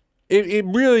 It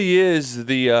really is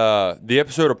the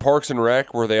episode of Parks and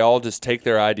Rec where they all just take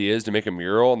their ideas to make a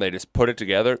mural and they just put it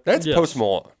together. That's Yes. Post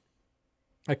Malone.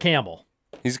 A camel.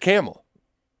 He's a camel.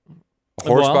 A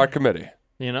horse Well, by committee.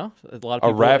 You know, a lot of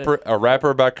A people,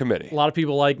 rapper by committee. A lot of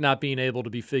people like not being able to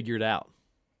be figured out.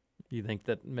 You think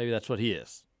that maybe that's what he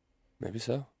is? Maybe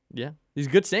so. Yeah, he's a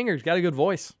good singer. He's got a good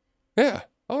voice. Yeah,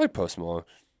 I like Post Malone.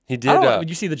 He I did. don't know, did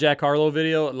you see the Jack Harlow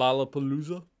video at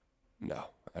Lollapalooza? No,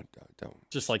 I don't.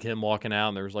 Just like him walking out,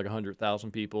 and there was like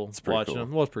 100,000 people pretty watching cool.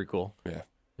 him. Well, it's pretty cool. Yeah.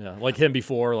 Yeah, like him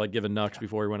before, like giving Nux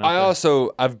before he went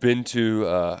out I've been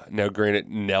to, now granted,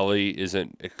 Nelly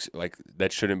isn't, like,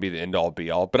 that shouldn't be the end all be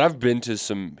all, but I've been to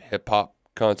some hip hop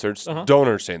concerts. Don't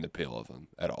understand the appeal of them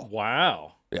at all.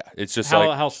 Wow. Yeah, it's just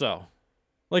How so?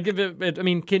 Like, if I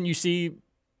mean, can you see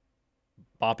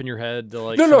bopping your head to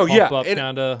like No, some yeah. pump up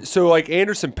kind of? So, like,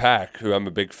 Anderson .Paak, who I'm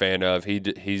a big fan of,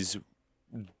 he's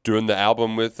doing the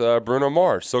album with Bruno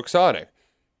Mars, Silk Sonic.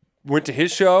 Went to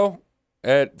his show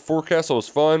at Forecastle. It was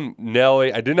fun.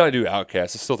 Nelly, I did not do Outkast.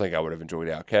 I still think I would have enjoyed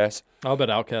Outkast. I'll bet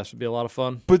Outkast would be a lot of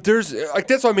fun. But there's, like,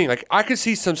 that's what I mean. Like, I could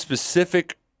see some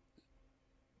specific,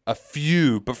 a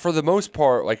few, but for the most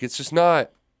part, like, it's just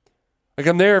not, like,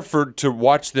 I'm there to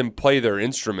watch them play their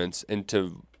instruments and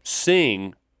to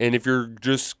sing. And if you're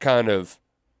just kind of,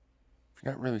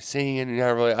 you're not really singing, you're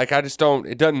not really, like, I just don't,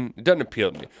 it doesn't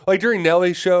appeal to me. Like, during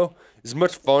Nelly's show, as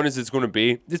much fun as it's going to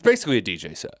be, it's basically a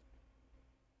DJ set.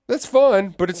 That's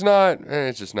fun, but it's not,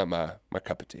 it's just not my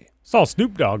cup of tea. Saw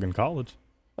Snoop Dogg in college.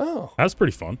 Oh. That was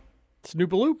pretty fun.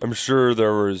 Snoopaloop. I'm sure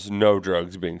there was no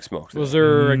drugs being smoked. Was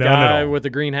there a None at guy all. with a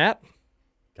green hat?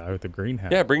 Guy with the green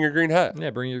hat. Yeah, bring your green hat. Yeah,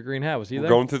 bring your green hat. Was he We're there?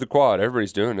 going through the quad.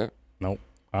 Everybody's doing it. Nope.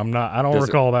 I'm not. I don't Does it-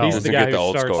 recall that He's one. the Doesn't guy get the who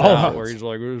old starts school out reference. where he's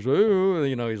like, "Ooh,"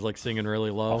 you know, he's like singing really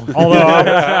low.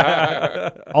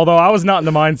 Although I was not in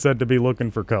the mindset to be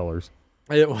looking for colors.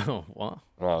 What?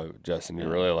 Oh, Justin, you're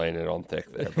really laying it on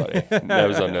thick there, buddy. That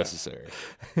was unnecessary.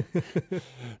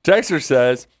 Texter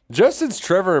says, Justin's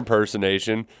Trevor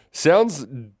impersonation sounds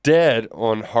dead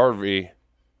on Harvey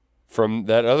from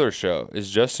that other show. Is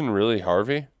Justin really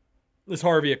Harvey? Is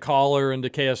Harvey a caller into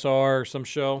KSR or some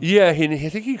show? Yeah, I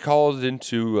think he called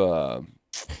into,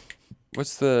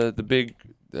 what's the big,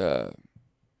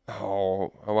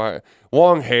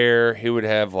 long hair. He would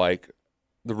have, like,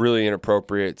 the really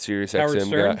inappropriate Sirius Howard XM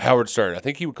Stern? guy. Howard Stern. I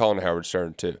think he would call into Howard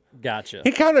Stern, too. Gotcha.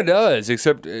 He kind of does,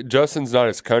 except Justin's not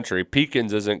his country.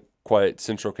 Peekins isn't quite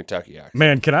Central Kentucky accent.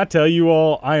 Man, can I tell you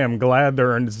all, I am glad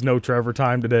there is no Trevor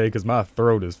time today because my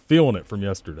throat is feeling it from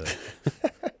yesterday.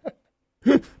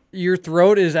 Your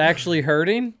throat is actually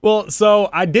hurting? Well, so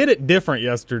I did it different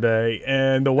yesterday,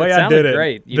 and the way That I did sounded it,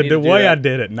 great. You the need to do way that. I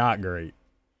did it, not great.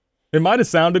 It might have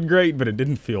sounded great, but it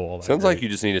didn't feel all that Sounds great. like you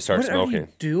just need to start What are smoking. you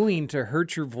doing to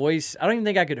hurt your voice? I don't even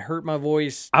think I could hurt my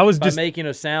voice I was by just- making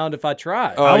a sound if I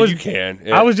tried. Oh, I was- you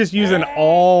can. I was just using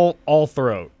all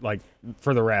throat, like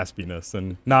for the raspiness,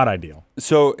 and not ideal.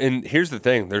 So, and here's the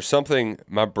thing. There's something.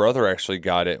 My brother actually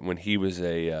got it when he was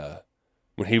a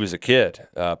kid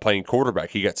playing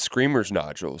quarterback. He got screamer's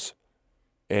nodules,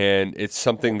 and it's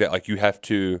something that like you have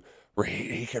to. Where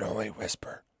he could only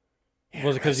whisper.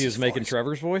 Was it because he was his making voice.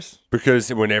 Trevor's voice?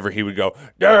 Because whenever he would go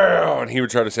down, he would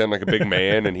try to sound like a big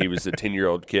man, and he was a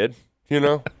 10-year-old kid,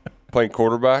 playing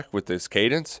quarterback with this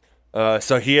cadence.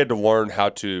 So he had to learn how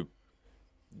to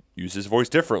use his voice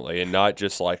differently and not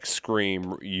just like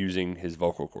scream using his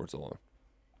vocal cords alone.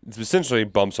 It's essentially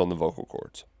bumps on the vocal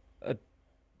cords.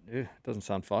 Doesn't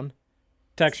sound fun.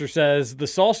 Texter says, the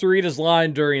Salsaritas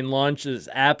line during lunch is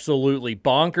absolutely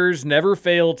bonkers. Never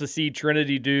fail to see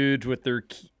Trinity dudes with their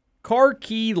car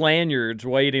key lanyards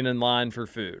waiting in line for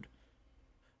food.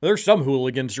 There's some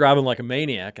hooligans driving like a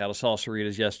maniac out of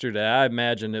Salsaritas yesterday. I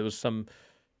imagine it was some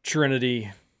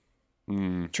Trinity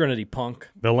punk.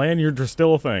 The lanyards are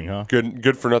still a thing, huh?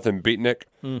 Good for nothing beatnik.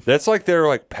 That's like their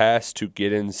like pass to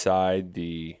get inside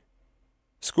the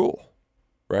school,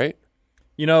 right?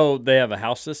 You know, they have a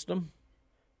house system.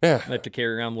 Yeah. They have to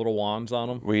carry around little wands on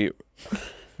them. We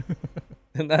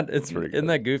Isn't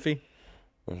that goofy?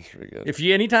 that's pretty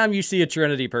good. Anytime you see a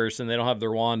Trinity person, they don't have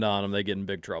their wand on them, they get in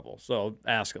big trouble. So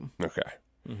ask them. Okay.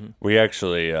 We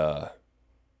actually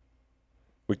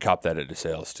we copped that at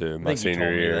DeSales too, my think you senior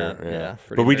told me year. that. Yeah,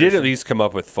 pretty but we did at embarrassing. least come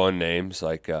up with fun names.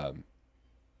 Like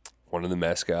one of the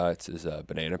mascots is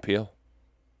Banana Peel,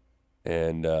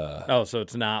 and Oh, so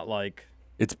it's not like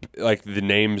it's like the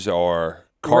names are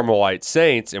Carmelite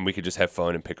Saints, and we could just have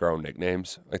fun and pick our own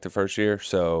nicknames like the first year.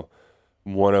 So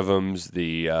one of them's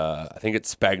the I think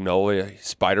it's Spagnolia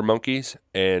Spider Monkeys,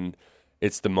 and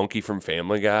it's the monkey from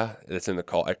Family Guy that's in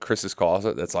the at Chris's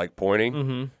closet that's like pointing.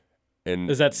 Mm-hmm.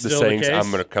 And Is that the still the saying's, case? I'm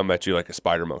going to come at you like a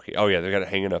spider monkey. Oh, yeah, they got it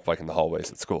hanging up like in the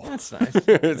hallways at school. that's nice.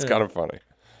 It's kind of funny.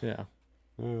 Yeah.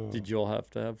 Did you all have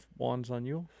to have wands on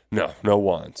you? No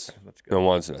wands. That's good. No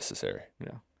wands necessary.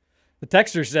 Yeah. The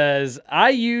texter says, I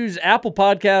use Apple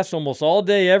Podcasts almost all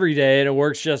day, every day, and it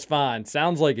works just fine.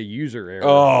 Sounds like a user error.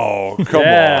 Oh, come on.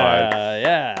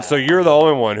 Yeah. So you're the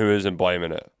only one who isn't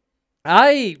blaming it.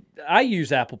 I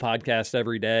use Apple Podcasts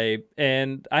every day,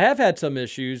 and I have had some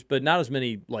issues, but not as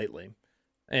many lately.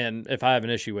 And if I have an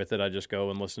issue with it, I just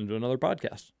go and listen to another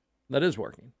podcast. That is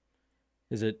working.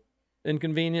 Is it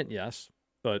inconvenient? Yes.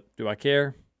 but do I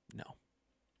care? No.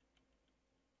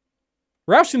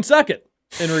 Roush can suck it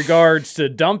in regards to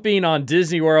dumping on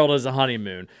Disney World as a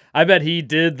honeymoon. I bet he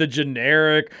did the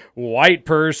generic white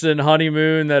person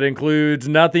honeymoon that includes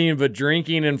nothing but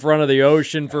drinking in front of the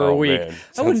ocean for a week. Man.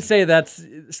 I wouldn't say that's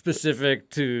specific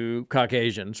to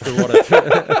Caucasians for what it's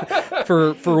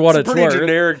for what it's Pretty worth.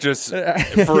 generic, just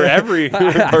for every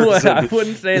person. I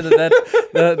wouldn't say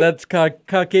that's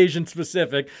Caucasian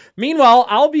specific. Meanwhile,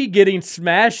 I'll be getting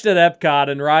smashed at Epcot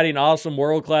and riding awesome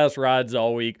world-class rides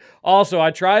all week. Also,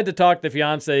 I tried to talk the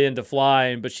fiance into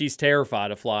flying, but she's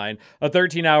terrified of flying. A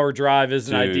 13-hour drive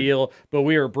isn't ideal, but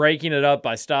we are breaking it up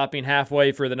by stopping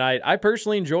halfway for the night. I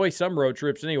personally enjoy some road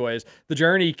trips anyways. The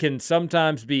journey can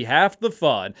sometimes be half the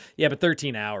fun. Yeah, but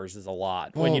 13 hours is a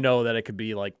lot when you know that it could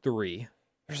be like 3.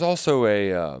 There's also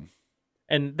a...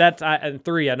 And that's and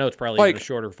 3. I know it's probably even a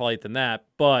shorter flight than that,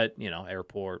 but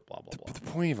airport, blah blah blah. The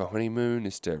point of a honeymoon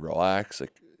is to relax.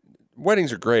 Like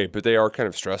weddings are great, but they are kind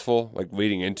of stressful. Like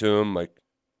leading into them,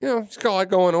 it's got a lot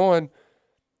going on,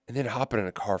 and then hopping in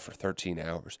a car for 13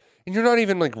 hours, and you're not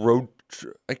even like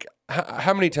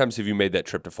how many times have you made that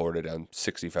trip to Florida down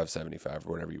 65, 75,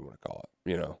 or whatever you want to call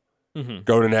it?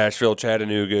 Go to Nashville,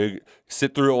 Chattanooga,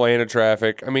 sit through Atlanta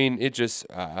traffic. I mean, it just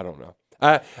I don't know.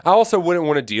 I also wouldn't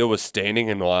want to deal with standing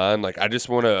in line. Like I just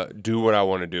want to do what I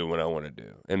want to do when I want to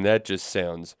do, and that just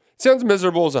sounds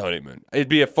miserable as a honeymoon. It'd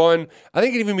be I think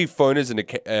it'd even be fun as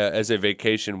a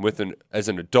vacation as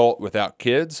an adult without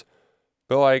kids.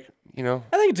 But I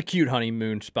think it's a cute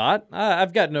honeymoon spot.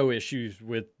 I've got no issues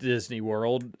with Disney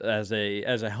World as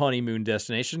a honeymoon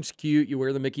destination. It's cute. You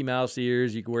wear the Mickey Mouse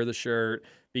ears. You can wear the shirt.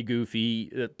 Be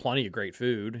goofy. Plenty of great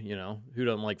food. Who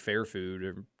doesn't like fair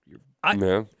food?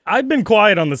 I've been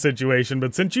quiet on the situation,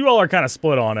 but since you all are kind of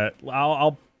split on it,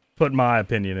 I'll put my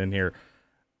opinion in here.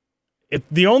 If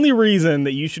the only reason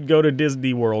that you should go to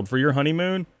Disney World for your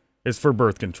honeymoon is for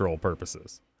birth control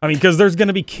purposes. I mean, because there's going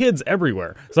to be kids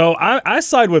everywhere. So I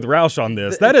side with Roush on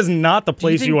this. That is not the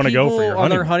place you want to go for your honeymoon. On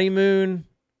their honeymoon,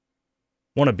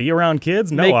 want to be around kids?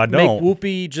 No, I don't. Make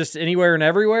Whoopi just anywhere and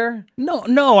everywhere? No,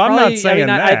 I'm not saying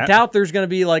that. I doubt there's going to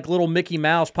be like little Mickey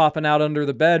Mouse popping out under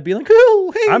the bed, being like,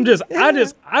 "Oh, hey!"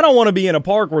 I don't want to be in a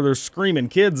park where there's screaming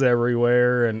kids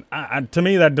everywhere, and to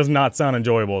me that does not sound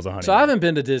enjoyable as a honeymoon. So I haven't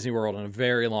been to Disney World in a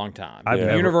very long time.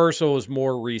 Universal was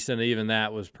more recent. Even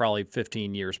that was probably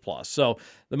 15 years plus. So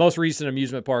the most recent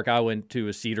amusement park I went to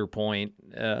was Cedar Point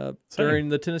during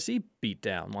the Tennessee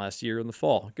beatdown last year in the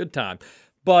fall. Good time,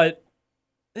 but.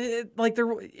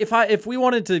 If we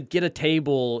wanted to get a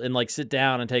table and sit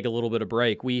down and take a little bit of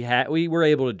break, we were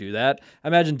able to do that. I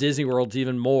imagine Disney World's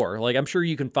even more. I'm sure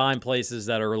you can find places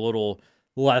that are a little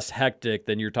less hectic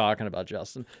than you're talking about,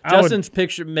 Justin. Justin's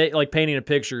picture, painting a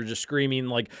picture, just screaming,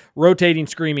 rotating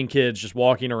screaming kids, just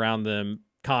walking around them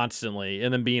constantly,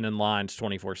 and then being in lines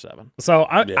 24/7. So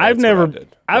I've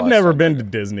never been to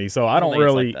Disney, so I don't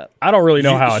really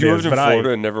know how it is. You lived in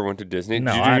Florida and never went to Disney?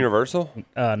 No, Did you do Universal?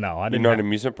 No, I didn't. You're not an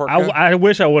amusement park guy? guy? I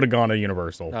wish I would have gone to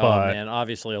Universal. Oh but man,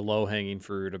 obviously a low hanging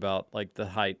fruit about the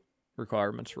height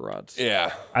requirements for rides.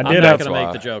 Yeah, I'm not gonna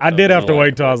make the joke. I did have to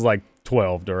wait till I was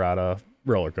 12 to ride a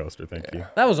roller coaster. Thank you.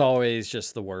 That was always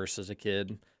just the worst as a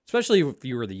kid. Especially if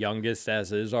you were the youngest,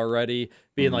 as is already,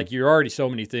 being you're already so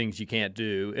many things you can't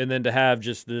do. And then to have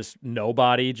just this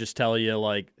nobody just tell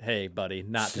you, hey, buddy,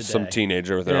 not today. Some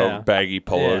teenager with their own baggy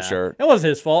polo shirt. It wasn't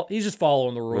his fault. He's just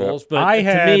following the rules. But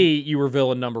to me, you were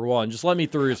villain number one. Just let me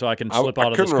through so I can slip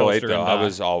out of this coaster. I couldn't relate, though. I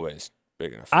was always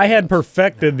big enough. I had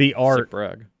perfected the art.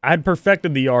 I had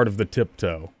perfected the art of the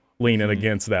tiptoe, leaning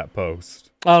against that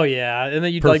post. Oh, yeah. And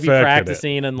then you'd be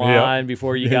practicing in line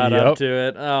before you got up to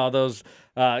it. Oh, those...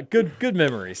 good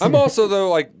memories. I'm also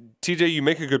though TJ, you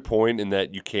make a good point in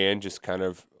that you can just kind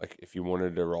of if you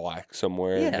wanted to relax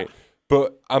somewhere. Yeah.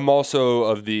 But I'm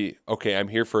also I'm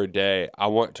here for a day. I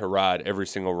want to ride every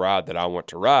single ride that I want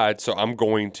to ride, so I'm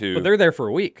going to. But they're there for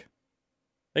a week.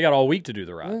 They got all week to do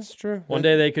the rides. That's true. One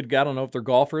day they could, I don't know if they're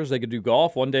golfers, they could do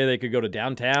golf. One day they could go to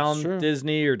downtown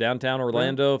Disney or downtown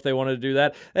Orlando if they wanted to do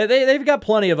that. They've got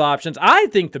plenty of options. I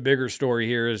think the bigger story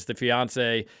here is the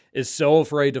fiance is so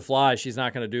afraid to fly, she's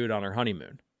not going to do it on her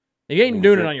honeymoon. If you ain't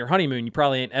doing it on your honeymoon, you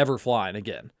probably ain't ever flying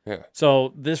again. Yeah.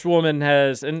 So this woman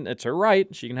has, and it's her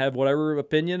right, she can have whatever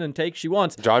opinion and take she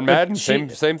wants. John Madden, same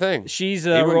thing. She's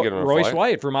Royce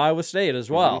White from Iowa State as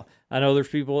well. I know there's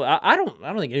people. I don't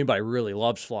think anybody really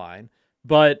loves flying,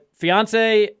 but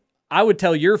fiance, I would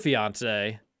tell your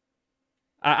fiance,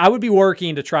 I would be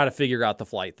working to try to figure out the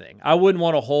flight thing. I wouldn't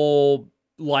want a whole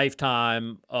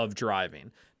lifetime of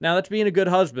driving. Now that's being a good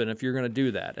husband if you're going to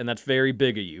do that, and that's very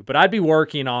big of you. But I'd be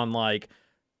working on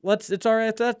it's all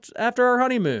right. That's after our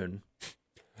honeymoon.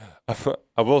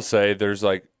 I will say there's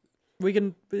like We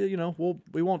can, it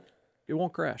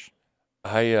won't crash.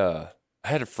 I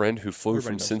had a friend who flew Everybody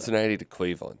from does Cincinnati to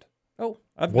Cleveland. Oh,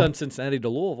 I've done Cincinnati to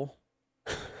Louisville.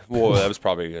 Well, that was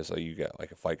probably because like you got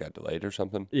like a flight got delayed or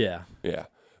something. Yeah. Yeah,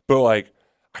 but like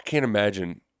I can't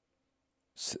imagine.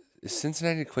 Is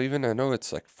Cincinnati to Cleveland? I know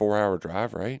it's like 4-hour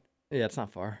drive, right? Yeah, it's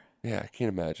not far. Yeah, I can't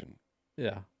imagine.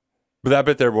 Yeah. But I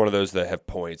bet they're one of those that have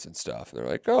points and stuff. They're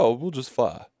like, oh, we'll just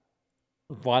fly.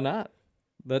 Why not?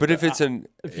 But if it's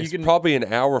probably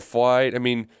an hour flight. I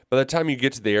mean, by the time you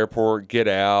get to the airport, get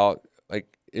out,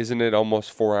 like, isn't it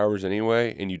almost 4 hours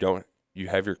anyway? And you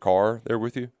have your car there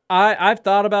with you? I've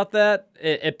thought about that.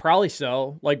 It probably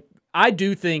so. Like, I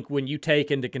do think when you take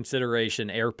into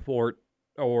consideration airport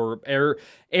or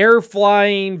air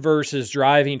flying versus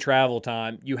driving travel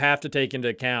time, you have to take into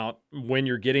account when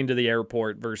you're getting to the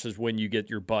airport versus when you get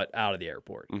your butt out of the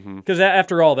airport. Because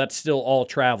after all, that's still all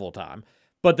travel time.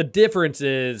 But the difference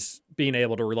is being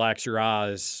able to relax your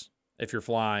eyes if you're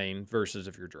flying versus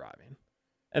if you're driving.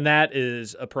 And that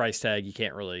is a price tag you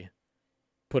can't really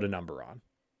put a number on.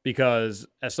 Because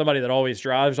as somebody that always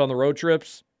drives on the road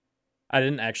trips, I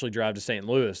didn't actually drive to St.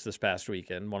 Louis this past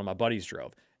weekend. One of my buddies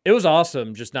drove. It was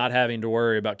awesome just not having to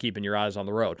worry about keeping your eyes on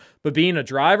the road. But being a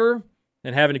driver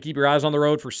and having to keep your eyes on the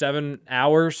road for 7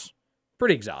 hours,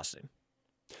 pretty exhausting.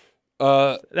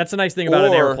 That's the nice thing about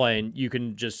an airplane. You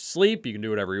can just sleep. You can do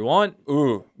whatever you want.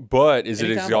 Ooh, but is it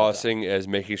Anytime exhausting as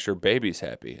making sure baby's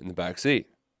happy in the back seat?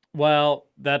 Well,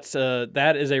 that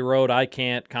is a road I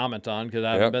can't comment on because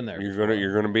I haven't been there.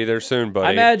 You're gonna be there soon, buddy.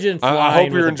 I imagine I flying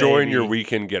hope you're with a enjoying baby. your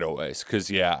weekend getaways because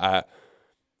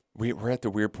we're at the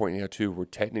weird point now too where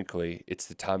technically it's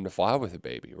the time to fly with a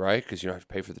baby, right? Because you don't have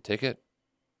to pay for the ticket.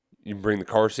 You can bring the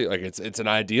car seat. Like it's an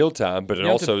ideal time, but it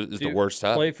also is the worst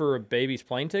time. Play for a baby's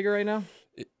plane ticket right now?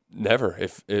 Never.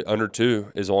 If under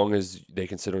 2, as long as they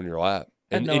can sit on your lap.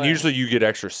 And No, usually you get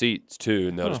extra seats too,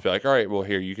 and they'll just be like, all right, well,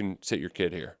 here, you can sit your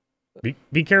kid here.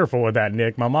 Be careful with that,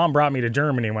 Nick. My mom brought me to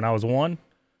Germany when I was 1.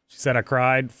 She said I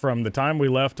cried from the time we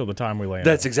left till the time we landed.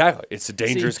 That's exactly. It's a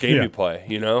dangerous game you play,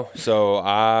 you know? So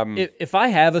if I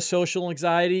have a social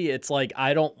anxiety, it's like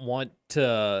I don't want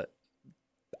to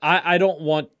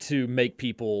make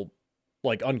people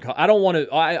like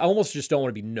I almost just don't want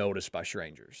to be noticed by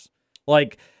strangers.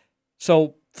 Like,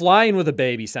 so flying with a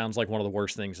baby sounds like one of the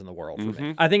worst things in the world for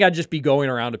me. I think I'd just be going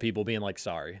around to people being like,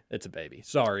 sorry, it's a baby.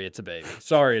 Sorry, it's a baby.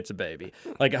 Sorry, it's a baby.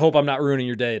 Like, I hope I'm not ruining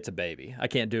your day. It's a baby. I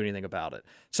can't do anything about it.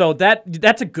 So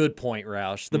that's a good point,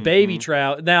 Roush. The baby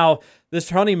trout. Now, this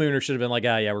honeymooner should have been like,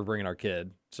 yeah, we're bringing our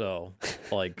kid. So,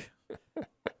 like,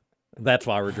 that's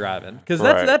why we're driving. Because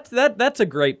that's a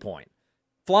great point.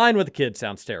 Flying with a kid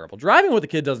sounds terrible. Driving with a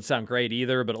kid doesn't sound great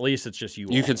either, but at least it's just you.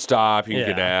 You can stop, you can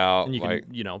get out. And you like,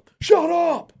 can, shut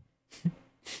up.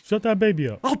 Shut that baby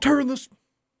up. I'll turn this.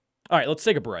 All right, let's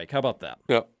take a break. How about that?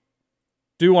 Yep.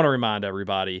 Do want to remind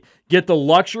everybody, get the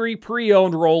luxury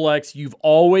pre-owned Rolex you've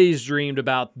always dreamed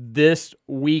about this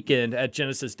weekend at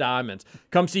Genesis Diamonds.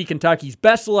 Come see Kentucky's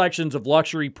best selections of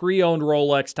luxury pre-owned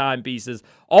Rolex timepieces,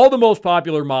 all the most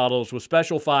popular models with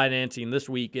special financing this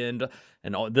weekend,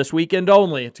 and this weekend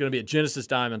only. It's going to be at Genesis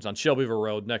Diamonds on Shelbyville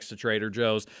Road next to Trader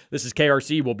Joe's. This is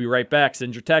KRC. We'll be right back.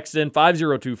 Send your text in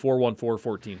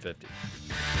 502-414-1450.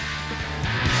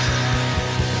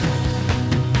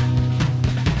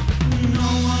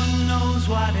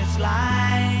 What it's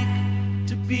like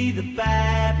to be the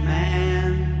bad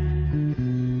man,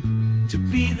 to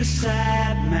be the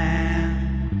sad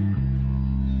man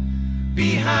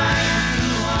behind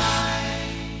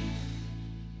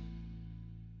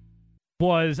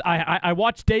blue eyes. I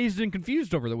watched Dazed and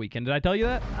Confused over the weekend. Did I tell you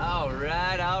that? All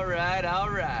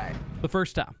right. The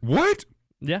first time. What?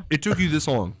 Yeah. It took you this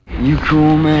long. You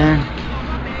cool,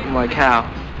 man? Like how?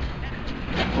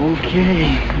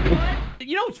 Okay.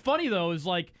 You know what's funny, though, is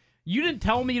like, you didn't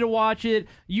tell me to watch it.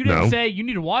 You didn't say you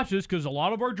need to watch this because a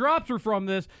lot of our drops are from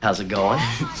this. How's it going?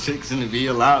 It's fixing to be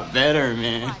a lot better,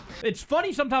 man. It's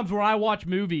funny sometimes when I watch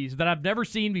movies that I've never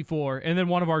seen before, and then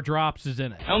one of our drops is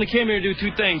in it. I only came here to do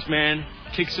 2 things, man.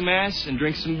 Kick some ass and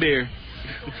drink some beer.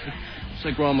 Looks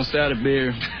like we're almost out of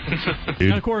beer.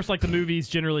 And, of course, like, the movies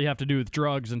generally have to do with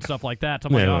drugs and stuff like that. So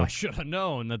I'm like, I should have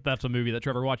known that that's a movie that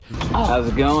Trevor watched. How's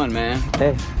it going, man?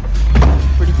 Hey.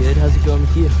 Pretty good. How's it going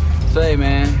with you? Say,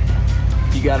 man,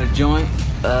 you got a joint?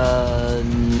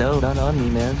 No, not on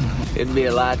me, man. It'd be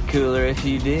a lot cooler if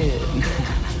you did.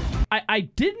 I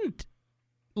didn't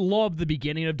love the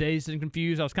beginning of Dazed and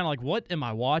Confused. I was kind of like, what am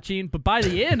I watching? But by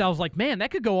the end, I was like, man,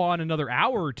 that could go on another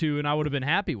hour or 2, and I would have been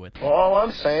happy with it. Well, all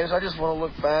I'm saying is I just want to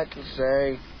look back and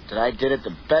say that I did it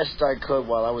the best I could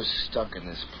while I was stuck in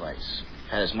this place.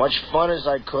 Had as much fun as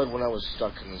I could when I was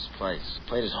stuck in this place.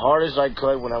 Played as hard as I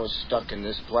could when I was stuck in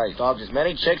this place. Dogged as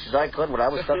many chicks as I could when I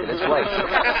was stuck in this place.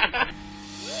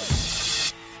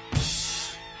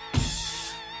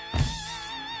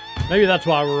 Maybe that's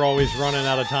why we're always running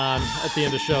out of time at the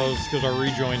end of shows, because our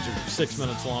rejoins are 6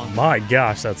 minutes long. My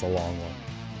gosh, that's a long one.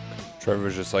 Trevor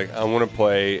was just like, I want to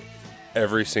play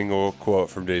every single quote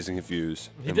from Dazed and Confused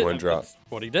in one drop. That's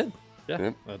what he did. Yeah,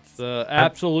 Yep. that's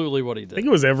absolutely what he I did. think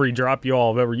it was every drop you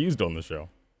all have ever used on the show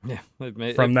Yeah,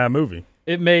 from that movie.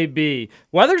 It may be.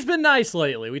 Weather's been nice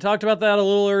lately. We talked about that a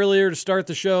little earlier to start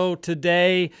the show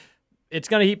today. It's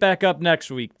going to heat back up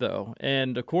next week, though.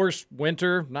 And, of course,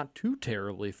 winter, not too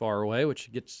terribly far away, which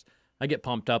I get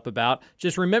pumped up about.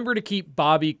 Just remember to keep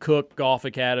Bobby Cook Golf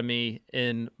Academy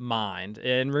in mind.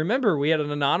 And remember, we had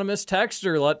an anonymous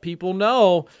texter let people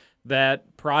know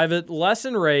that private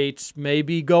lesson rates may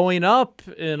be going up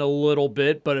in a little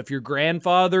bit, but if you're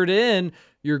grandfathered in,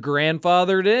 you're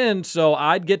grandfathered in. So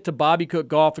I'd get to Bobby Cook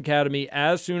Golf Academy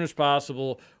as soon as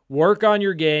possible. Work on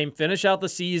your game. Finish out the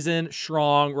season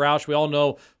strong. Roush, we all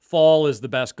know fall is the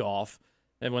best golf.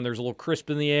 And when there's a little crisp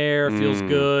in the air, it feels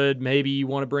good. Maybe you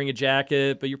want to bring a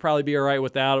jacket, but you'll probably be all right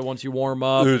without it once you warm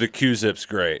up. Ooh, the Q-Zip's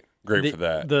great. Great for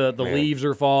that. The leaves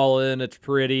are falling. It's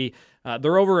pretty.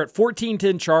 They're over at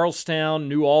 1410 Charlestown,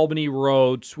 New Albany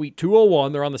Road, Suite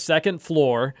 201. They're on the second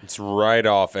floor. It's right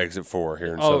off Exit 4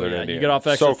 here in Southern Indiana. You get off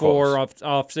Exit 4, close.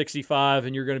 off 65,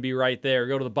 and you're going to be right there.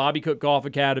 Go to the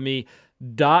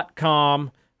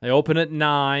BobbyCookGolfAcademy.com. They open at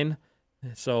 9.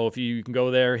 So if you can go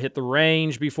there, hit the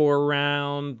range before a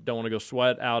round, don't want to go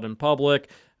sweat out in public,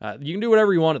 you can do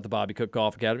whatever you want at the Bobby Cook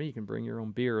Golf Academy. You can bring your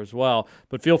own beer as well.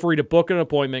 But feel free to book an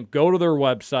appointment. Go to their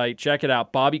website. Check it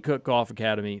out,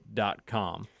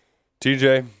 BobbyCookGolfAcademy.com.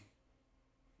 TJ,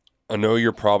 I know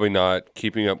you're probably not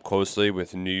keeping up closely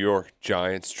with New York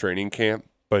Giants training camp,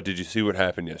 but did you see what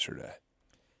happened yesterday?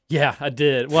 Yeah, I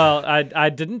did. Well, I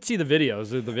didn't see the videos.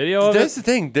 Is there the video of That's it?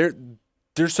 the thing.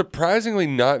 There's surprisingly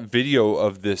not video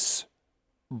of this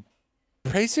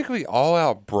basically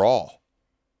all-out brawl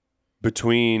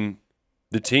between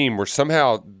the team where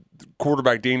somehow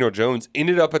quarterback Daniel Jones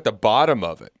ended up at the bottom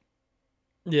of it.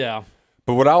 Yeah.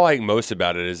 But what I like most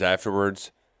about it is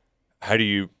afterwards, how do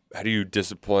you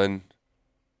discipline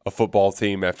a football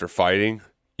team after fighting?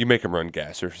 You make them run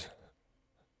gassers.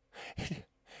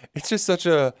 It's just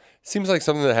seems like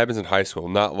something that happens in high school,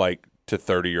 not like to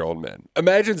 30-year-old men.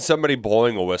 Imagine somebody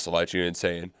blowing a whistle at you and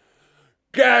saying,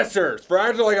 "Gassers for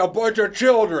acting like a bunch of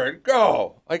children.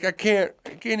 Go!" Like I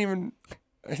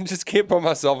just can't put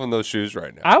myself in those shoes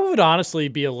right now. I would honestly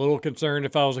be a little concerned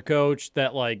if I was a coach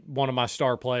that like one of my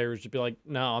star players would be like,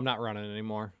 "No, I'm not running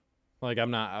anymore. Like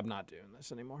I'm not doing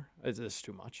this anymore. This is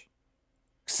too much."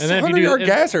 And then if you do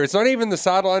gasser, it's not even the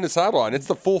sideline to sideline; it's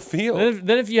the full field.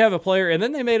 Then if you have a player, and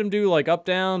then they made him do like up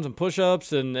downs and push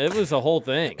ups, and it was a whole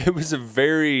thing. It was a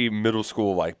very middle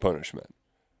school like punishment.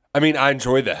 I mean, I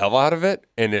enjoy the hell out of it,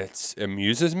 and it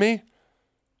amuses me.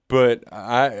 But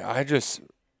I'm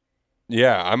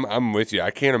with you.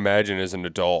 I can't imagine as an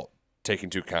adult taking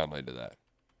too kindly to that.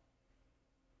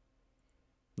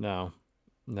 No,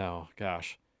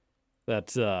 gosh,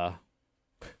 that's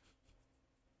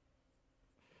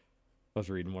I was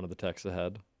reading one of the texts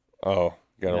ahead. Oh,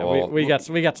 we got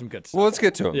some good stuff. Well, let's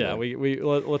get to them. Yeah,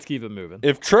 let's keep it moving.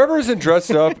 If Trevor isn't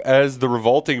dressed up as the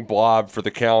revolting blob for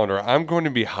the calendar, I'm going to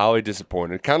be highly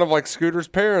disappointed. Kind of like Scooter's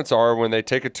parents are when they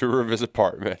take a tour of his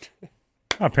apartment.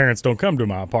 My parents don't come to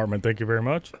my apartment, thank you very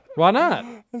much. Why not?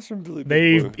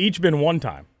 They've each been one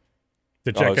time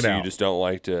to check it so out. You just don't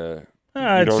like to...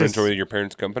 you don't enjoy your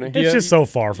parents' company? It's just so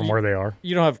far from where they are.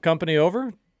 You don't have company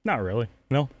over? Not really,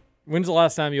 no. When's the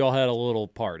last time you all had a little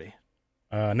party?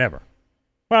 Never.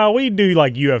 Well, we do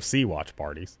like UFC watch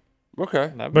parties.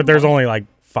 Okay. But there's only like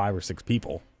 5 or 6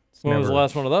 people. When was the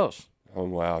last one of those? Oh,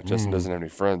 wow. Justin doesn't have any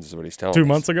friends is what he's telling 2 us.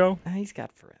 months ago? He's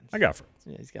got friends. I got friends.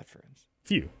 Yeah, he's got friends.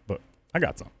 Few, but I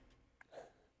got some.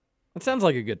 That sounds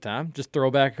like a good time. Just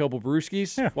throw back a couple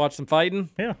brewskis, watch some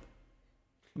fighting. Yeah.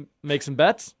 Make some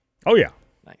bets. Oh, yeah.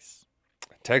 Nice.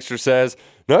 Texter says,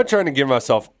 not trying to give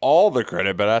myself all the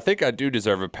credit, but I think I do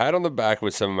deserve a pat on the back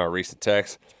with some of my recent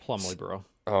texts. Plumlee, bro.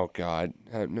 Oh, God.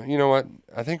 You know what?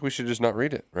 I think we should just not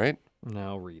read it, right?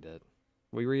 No, read it.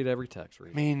 We read every text. I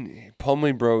mean,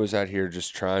 Plumlee, bro, is out here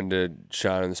just trying to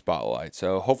shine in the spotlight,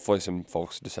 so hopefully some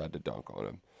folks decide to dunk on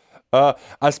him.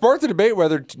 I sparked the debate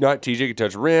whether or not TJ could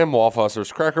touch rim, Waffle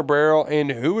Hustler's Cracker Barrel,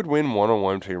 and who would win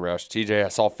one-on-one between Roush and TJ. I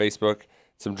saw Facebook,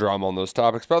 some drama on those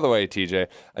topics. By the way, TJ,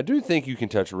 I do think you can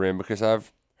touch a rim because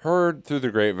I've heard through the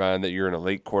grapevine that you're an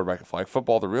elite quarterback of flag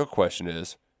football. The real question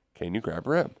is, can you grab a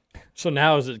rim? So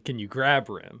now is it can you grab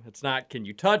rim? It's not can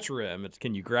you touch rim, it's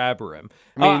can you grab rim.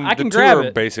 I mean, I can the two grab are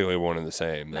it. basically one and the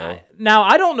same, though. Now,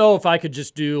 I don't know if I could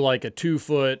just do like a 2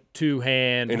 foot, 2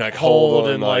 hand And like hold hold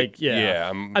and on, like, yeah,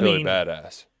 I'm really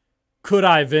badass. Could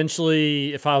I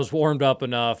eventually, if I was warmed up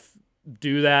enough,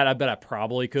 do that? I bet I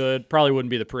probably could. Probably wouldn't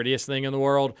be the prettiest thing in the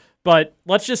world, but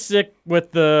let's just stick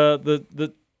with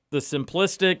the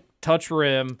simplistic touch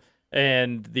rim,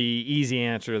 and the easy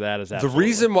answer to that is absolutely. The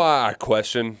reason why I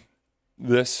question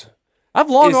this, I have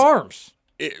long arms.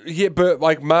 Yeah, but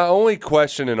like my only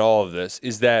question in all of this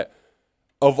is that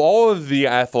of all of the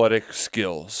athletic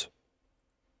skills,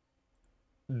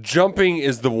 jumping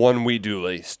is the one we do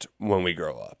least when we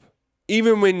grow up.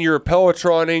 Even when you're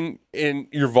pelotroning and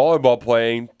you're volleyball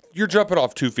playing, you're jumping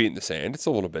off 2 feet in the sand. It's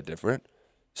a little bit different.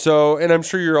 So, and I'm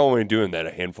sure you're only doing that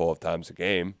a handful of times a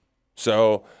game.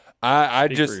 So, I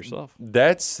Speak for just yourself.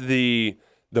 that's the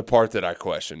part that I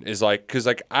question is like because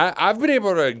like I've been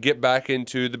able to get back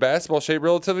into the basketball shape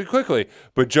relatively quickly,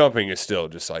 but jumping is still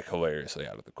just like hilariously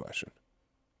out of the question.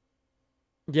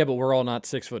 Yeah, but we're all not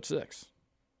 6'6".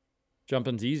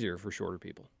 Jumping's easier for shorter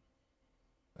people.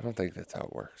 I don't think that's how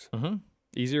it works. Mm-hmm.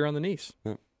 Easier on the knees.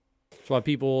 Yep. That's why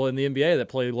people in the NBA that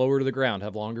play lower to the ground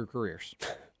have longer careers.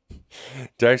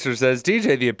 Dexter says,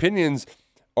 DJ, the opinions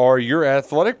are your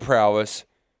athletic prowess.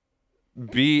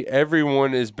 B,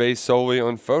 everyone is based solely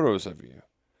on photos of you.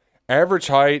 Average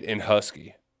height and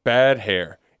husky. Bad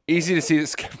hair. Easy to see the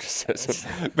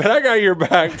skepticism. But I got your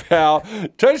back, pal.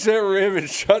 Touch that rim and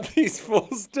shut these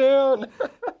fools down.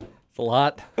 It's a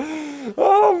lot.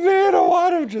 Oh, man, a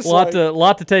lot of just lot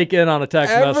to take in on a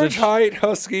text average message. height,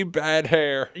 husky, bad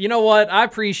hair. You know what? I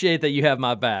appreciate that you have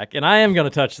my back, and I am going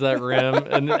to touch that rim,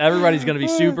 and everybody's going to be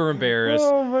super embarrassed.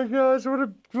 Oh, my gosh.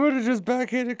 What a just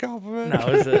backhanded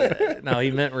compliment. No,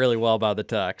 he meant really well by the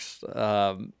text.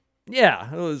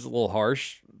 Yeah, it was a little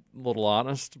harsh, a little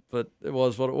honest, but it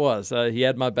was what it was. He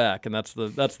had my back, and that's the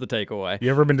takeaway.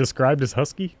 You ever been described as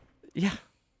husky? Yeah.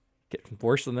 Getting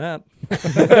worse than that.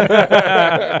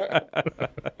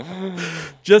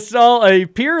 Just saw a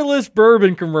Peerless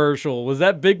bourbon commercial. Was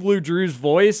that Big Blue Drew's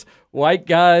voice? White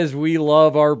guys, we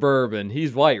love our bourbon.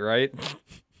 He's white, right?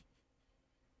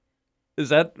 Is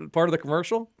that part of the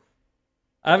commercial?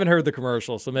 I haven't heard the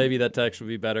commercial, so maybe that text would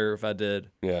be better if I did.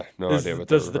 Yeah, no idea what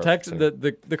does the text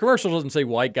the commercial doesn't say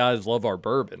white guys love our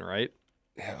bourbon, right?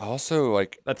 Yeah, also,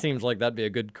 like, that seems like that'd be a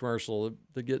good commercial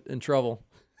to get in trouble.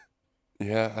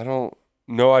 Yeah,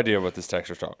 no idea what this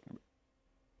texter's talking about.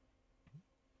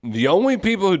 The only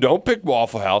people who don't pick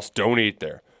Waffle House don't eat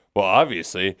there. Well,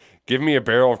 obviously, give me a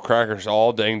barrel of crackers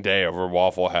all dang day over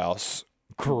Waffle House.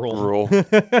 Gruel.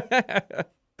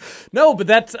 No, but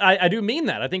that's I do mean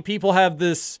that. I think people have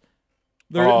this.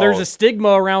 There's a stigma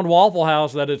around Waffle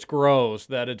House that it's gross,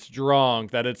 that it's drunk,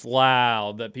 that it's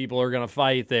loud, that people are going to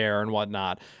fight there and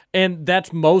whatnot. And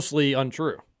that's mostly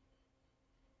untrue.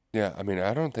 Yeah, I mean,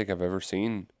 I don't think I've ever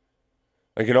seen,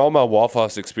 like, in all my Waffle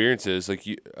House experiences, like,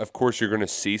 of course you're going to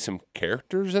see some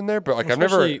characters in there, but, like,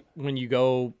 especially I've never. when you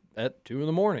go at 2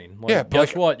 a.m. Like, yeah, but guess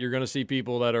like, what? You're going to see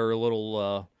people that are a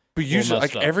little. But usually,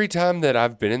 like, every time that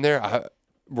I've been in there,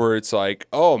 where it's like,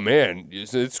 oh man,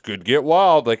 it's good, get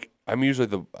wild. Like, I'm usually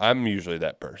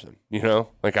that person, you know.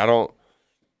 Like, I don't.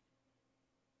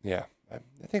 Yeah,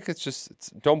 I think it's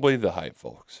don't believe the hype,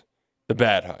 folks. The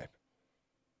bad hype.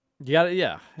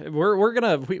 Yeah. We're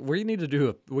gonna we need to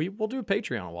do we'll do a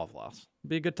Patreon on Waffle House. It'll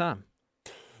be a good time.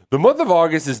 The month of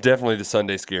August is definitely the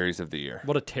Sunday Scaries of the year.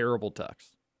 What a terrible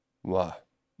text. Why?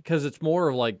 Because it's more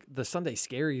of like the Sunday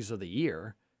Scaries of the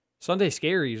year. Sunday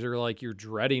Scaries are like you're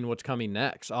dreading what's coming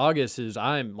next. August is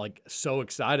I'm like so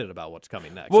excited about what's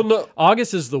coming next. Well, no.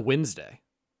 August is the Wednesday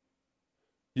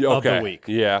of the week.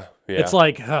 Yeah. It's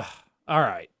like, all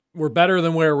right, we're better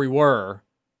than where we were,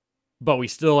 but we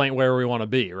still ain't where we want to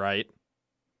be, right?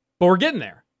 But we're getting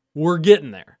there.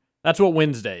 That's what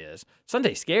Wednesday is.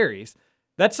 Sunday Scaries,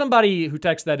 that's somebody who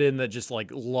texts that in that just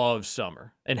like loves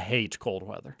summer and hates cold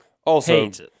weather. Also,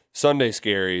 hates it. Sunday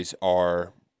Scaries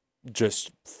are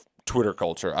just Twitter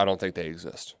culture. I don't think they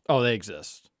exist. Oh, they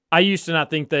exist. I used to not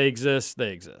think they exist.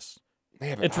 They exist.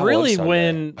 Man, it's really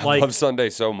when I love Sunday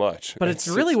so much. But it's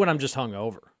really when I'm just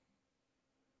hungover.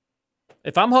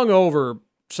 If I'm hungover,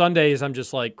 Sundays I'm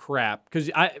just like crap because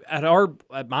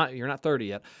you're not 30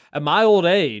 yet. At my old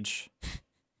age,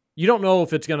 you don't know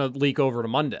if it's gonna leak over to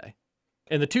Monday,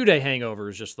 and the 2-day hangover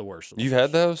is just the worst. You've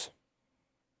had those?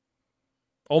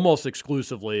 Almost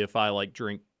exclusively if I like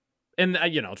drink. And,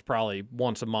 it's probably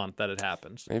once a month that it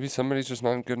happens. Maybe somebody's just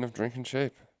not in good enough drinking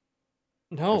shape.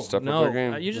 No.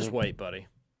 You just wait, buddy.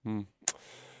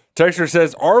 Texture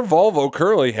says, our Volvo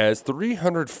currently has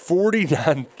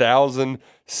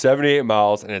 349,078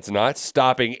 miles, and it's not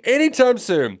stopping anytime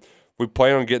soon. We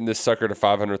plan on getting this sucker to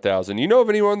 500,000. You know of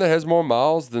anyone that has more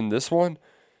miles than this one?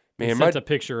 Man, Sent a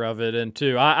picture of it in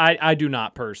too. I do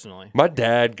not personally. My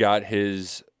dad got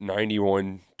his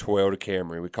 91 Toyota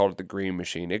Camry. We called it the Green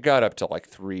Machine. It got up to like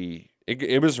 3.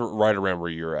 It was right around where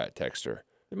you're at, Texter.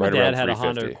 My Right dad around had a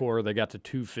Honda 350. Accord that got to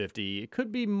 250. It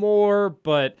could be more,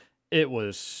 but it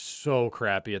was so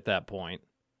crappy at that point.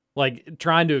 Like,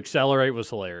 trying to accelerate was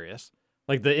hilarious.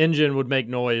 Like, the engine would make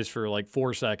noise for like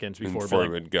 4 seconds before it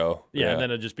would go. Yeah, and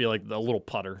then it'd just be like a little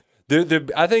putter.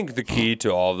 I think the key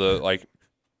to all the, like,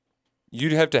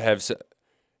 you'd have to have,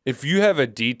 if you have a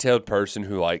detailed person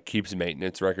who, like, keeps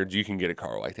maintenance records, you can get a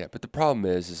car like that. But the problem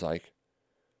is like,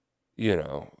 you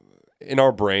know, in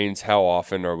our brains, how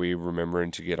often are we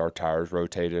remembering to get our tires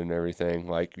rotated and everything?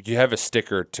 Like, you have a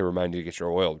sticker to remind you to get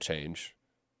your oil changed.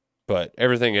 But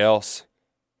everything else,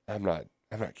 I'm not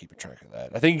keeping track of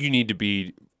that. I think you need to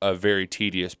be a very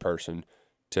tedious person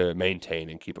to maintain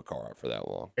and keep a car up for that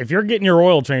long. If you're getting your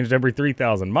oil changed every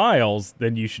 3,000 miles,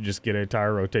 then you should just get a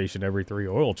tire rotation every 3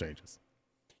 oil changes.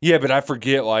 Yeah, but I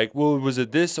forget, like, well, was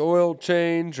it this oil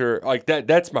change or like that?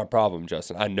 That's my problem,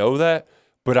 Justin. I know that,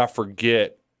 but I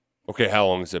forget, okay, how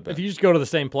long has it been? If you just go to the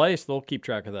same place, they'll keep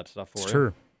track of that stuff for you. It's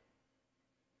true.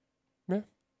 Yeah.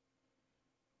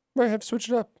 Might have to switch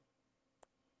it up.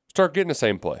 Start getting the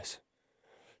same place.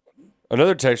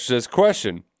 Another text says,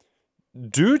 question.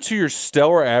 Due to your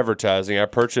stellar advertising, I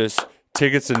purchased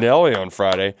tickets to Nelly on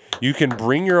Friday. You can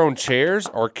bring your own chairs.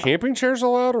 Are camping chairs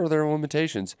allowed or are there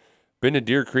limitations? Been to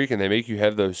Deer Creek and they make you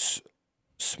have those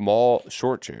small,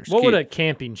 short chairs. What would a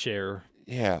camping chair?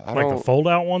 Yeah, I Like don't. the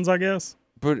fold-out ones, I guess?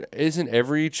 But isn't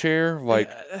every chair like?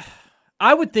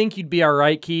 I would think you'd be all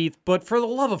right, Keith, but for the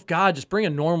love of God, just bring a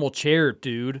normal chair,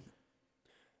 dude.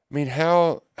 I mean,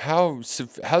 how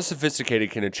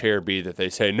sophisticated can a chair be that they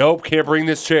say, nope, can't bring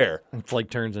this chair? It's like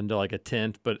turns into like a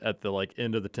tent, but at the like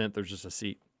end of the tent, there's just a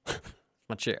seat.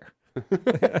 My chair.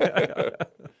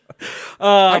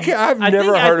 I've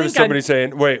never heard of somebody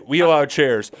saying, wait, we allow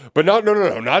chairs, but no,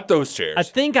 not those chairs. I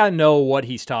think I know what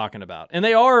he's talking about. And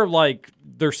they are like,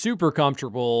 they're super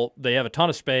comfortable. They have a ton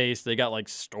of space. They got like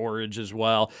storage as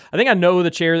well. I think I know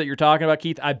the chair that you're talking about,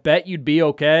 Keith. I bet you'd be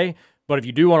okay. But if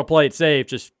you do want to play it safe,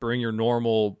 just bring your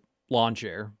normal lawn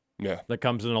chair. Yeah. That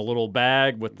comes in a little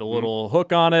bag with the little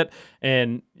hook on it,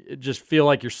 and just feel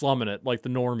like you're slumming it, like the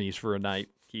normies for a night,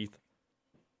 Keith.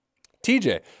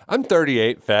 TJ, I'm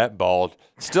 38, fat, bald,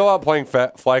 still out playing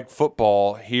flag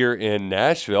football here in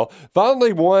Nashville.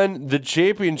 Finally won the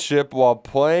championship while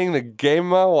playing the game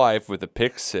of my life with a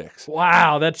pick 6.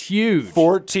 Wow, that's huge.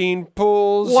 14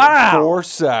 pulls, Wow. 4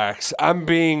 sacks. I'm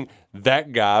being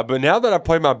that guy, but now that I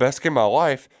play my best game of my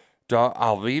life,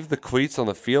 I'll leave the cleats on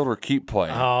the field or keep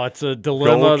playing. Oh, it's a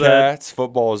dilemma Go Cats.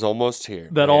 Football is almost here.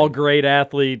 that man. all great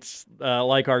athletes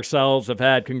like ourselves have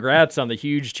had. Congrats on the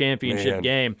huge championship Man.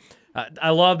 game. I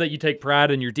love that you take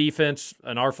pride in your defense.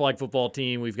 And our flag football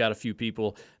team, we've got a few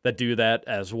people that do that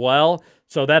as well.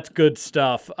 So that's good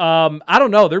stuff. I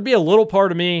don't know. There'd be a little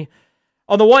part of me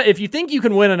on the one. If you think you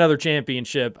can win another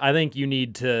championship, I think you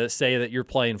need to say that you're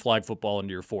playing flag football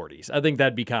into your 40s. I think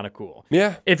that'd be kind of cool.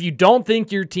 Yeah. If you don't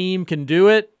think your team can do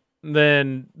it,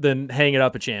 then hang it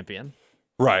up a champion.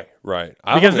 Right.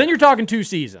 Because then you're talking 2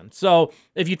 seasons. So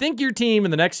if you think your team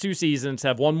in the next 2 seasons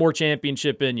have one more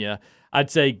championship in you, I'd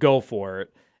say go for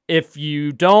it. If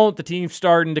you don't, the team's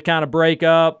starting to kind of break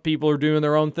up, people are doing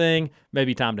their own thing,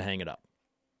 maybe time to hang it up.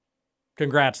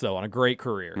 Congrats, though, on a great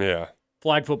career. Yeah.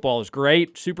 Flag football is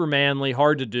great, super manly,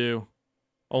 hard to do.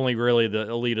 Only really the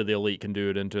elite of the elite can do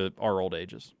it into our old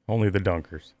ages. Only the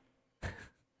dunkers.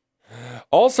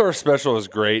 All-Star Special is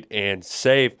great and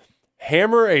safe.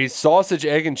 Hammer a sausage,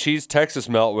 egg, and cheese Texas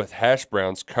melt with hash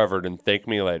browns covered and thank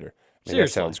me later. Man, that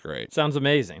sounds great. Sounds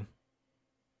amazing.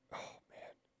 Oh, man.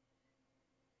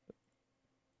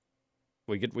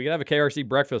 We could have a KRC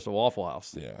breakfast at Waffle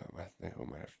House. Yeah, I think we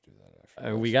might have to do that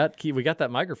after We got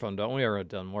that microphone, don't we? Or it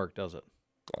doesn't work, does it?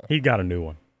 He got a new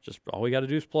one. Just all we got to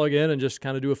do is plug in and just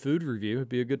kind of do a food review. It'd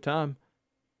be a good time.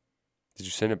 Did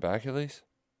you send it back at least?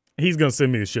 He's going to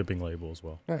send me the shipping label as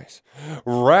well. Nice.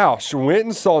 Roush went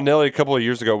and saw Nelly a couple of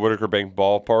years ago at Whitaker Bank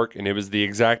Ballpark, and it was the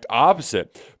exact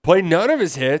opposite. Played none of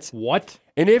his hits. What?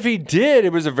 And if he did,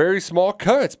 it was a very small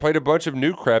cuts. Played a bunch of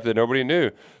new crap that nobody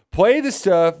knew. Play the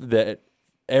stuff that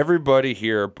everybody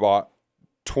here bought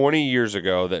 20 years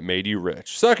ago that made you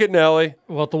rich. Suck it, Nelly.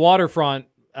 Well, at the waterfront,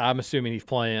 I'm assuming he's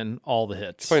playing all the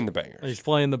hits. He's playing the bangers. He's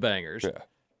playing the bangers. Yeah.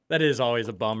 That is always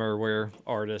a bummer where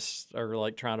artists are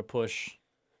like trying to push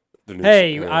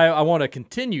hey, I want to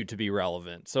continue to be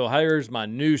relevant. So here's my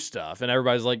new stuff. And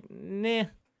everybody's like, nah.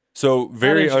 So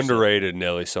very underrated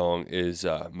Nelly song is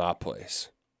My Place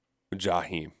with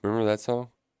Jaheim. Remember that song?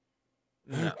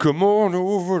 No. Come on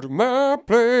over to my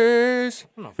place.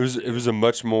 It was a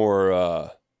much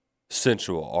more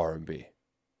sensual R&B.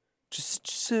 Just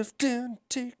yourself down,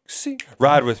 take a seat.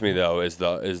 Ride With Me, though, is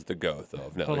the go, though,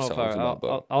 of Nelly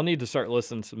songs. I'll need to start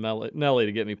listening to Nelly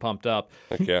to get me pumped up.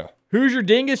 Heck yeah. Hoosier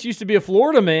Dingus used to be a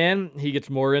Florida man. He gets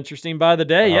more interesting by the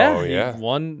day. Oh, yeah. He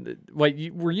won.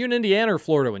 Wait, were you in Indiana or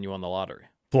Florida when you won the lottery?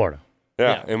 Florida.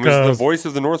 Yeah, and was the voice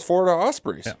of the North Florida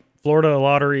Ospreys. Yeah. Florida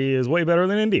lottery is way better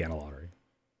than Indiana lottery.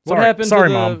 What happened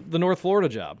to the North Florida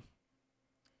job?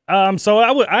 So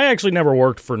I actually never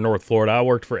worked for North Florida. I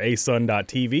worked for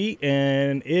asun.tv,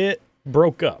 and it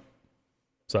broke up.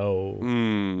 So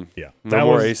yeah, no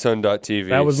more asun.tv.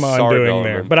 That was my undoing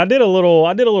there. But I did a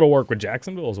little work with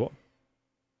Jacksonville as well.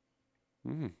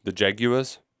 The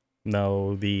Jaguars?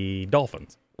 No, the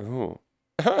Dolphins. Oh.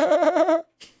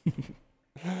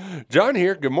 John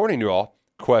here. Good morning to all.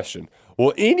 Question: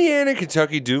 will Indiana and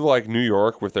Kentucky do like New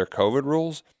York with their COVID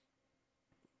rules?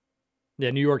 Yeah,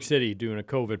 New York City doing a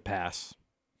COVID pass.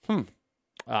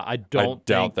 I doubt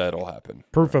that'll happen.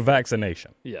 Proof of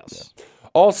vaccination. Yes. Yeah.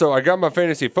 Also, I got my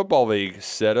fantasy football league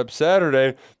set up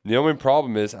Saturday. The only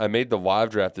problem is I made the live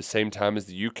draft the same time as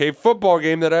the UK football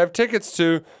game that I have tickets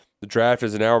to. The draft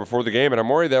is an hour before the game, and I'm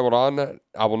worried that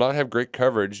I will not have great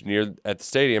coverage at the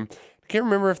stadium. I can't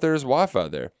remember if there's Wi-Fi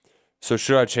there. So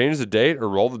should I change the date or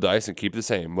roll the dice and keep it the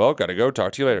same? Well, got to go.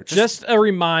 Talk to you later. Just a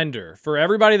reminder for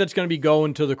everybody that's going to be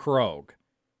going to the Krog.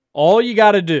 All you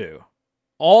got to do,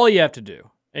 all you have to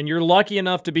do, and you're lucky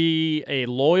enough to be a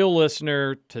loyal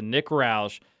listener to Nick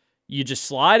Roush, you just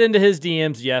slide into his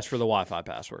DMs, you ask for the Wi-Fi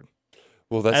password.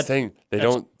 Well, that's the thing. They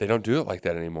don't do it like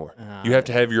that anymore. You have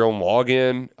to have your own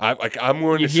login. I'm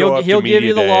going to show up. He'll give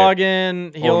you the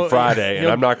login on Friday, and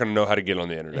I'm not going to know how to get on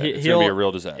the internet. It's going to be a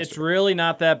real disaster. It's really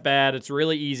not that bad. It's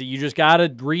really easy. You just got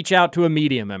to reach out to a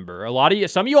media member.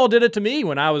 Some of you all did it to me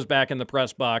when I was back in the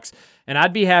press box, and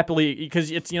I'd be happily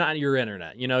because it's not your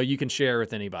internet. You can share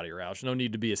with anybody, Roush. No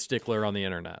need to be a stickler on the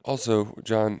internet. Also,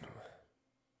 John,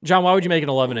 why would you make an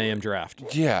 11 a.m. draft?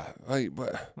 Yeah.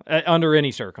 Under any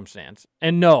circumstance.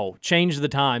 And no, change the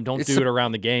time. Don't do it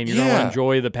around the game. You're going to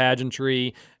enjoy the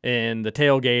pageantry and the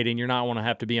tailgating. You're not going to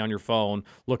have to be on your phone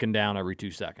looking down every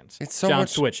 2 seconds. It's so John, much,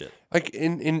 switch it.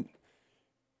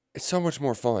 It's so much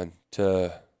more fun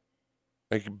to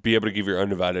be able to give your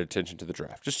undivided attention to the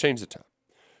draft. Just change the time.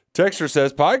 Texter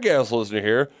says, podcast listener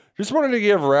here. Just wanted to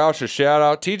give Roush a shout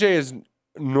out. TJ is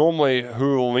normally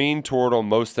who will lean toward on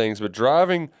most things, but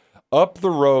driving up the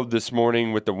road this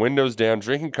morning with the windows down,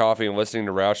 drinking coffee, and listening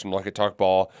to Roush and Lucky Talk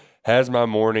Ball has my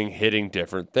morning hitting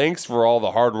different. Thanks for all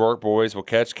the hard work, boys. We'll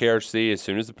catch KRC as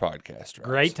soon as the podcast drops.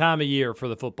 Great time of year for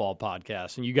the football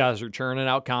podcast, and you guys are churning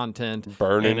out content,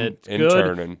 burning and it's and good.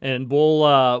 turning. And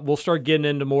we'll start getting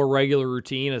into more regular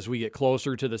routine as we get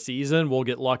closer to the season. We'll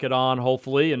get Luckett on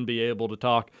hopefully and be able to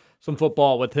talk some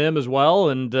football with him as well,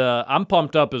 and I'm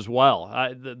pumped up as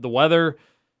well. The weather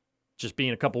just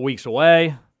being a couple weeks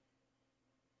away,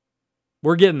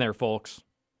 we're getting there, folks.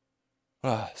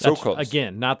 So close.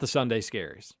 Again, not the Sunday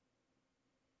scaries.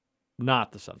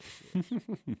 Not the Sunday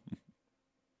scaries.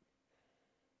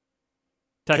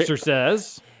 Texter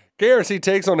says, KRC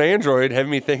takes on Android,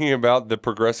 having me thinking about the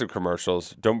Progressive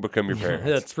commercials. Don't become your parents.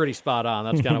 That's pretty spot on.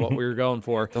 That's kind of what we were going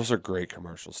for. Those are great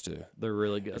commercials, too. They're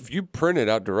really good. If you printed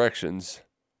out directions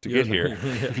to get here,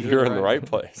 you're in the right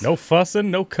place. No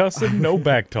fussing, no cussing, no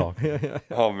back talk.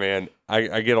 Oh, man.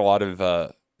 I get a lot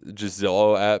of just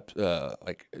Zillow apps,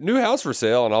 like new house for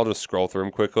sale, and I'll just scroll through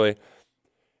them quickly.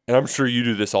 And I'm sure you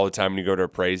do this all the time when you go to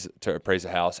appraise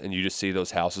a house, and you just see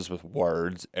those houses with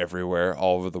words everywhere,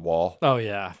 all over the wall. Oh,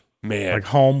 yeah. Man. Like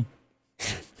home.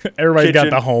 Everybody got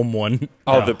the home one.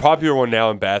 Oh, the popular one now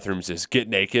in bathrooms is get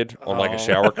naked on like a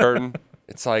shower curtain.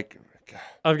 It's like,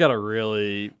 I've got a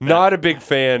really not a big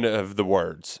fan of the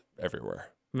words everywhere.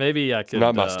 Maybe I could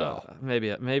not my style.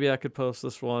 Maybe I could post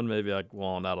this one. Maybe I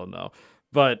won't. I don't know.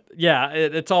 But yeah,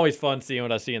 it's always fun seeing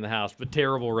what I see in the house. But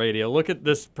terrible radio. Look at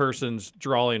this person's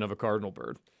drawing of a cardinal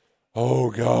bird.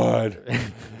 Oh, God.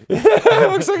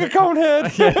 It looks like a cone head.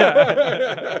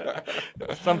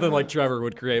 Something like Trevor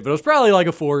would create. But it was probably like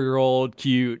a 4-year-old,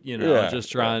 cute, just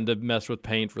trying to mess with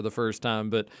paint for the first time.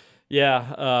 But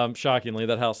yeah, shockingly,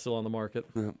 that house is still on the market.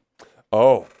 Yeah.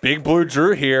 Oh, Big Blue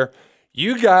Drew here.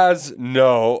 You guys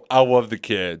know I love the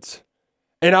kids.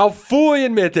 And I'll fully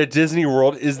admit that Disney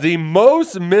World is the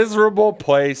most miserable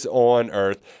place on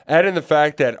earth. Add in the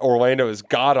fact that Orlando is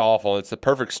god-awful. It's the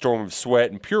perfect storm of sweat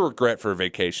and pure regret for a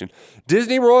vacation.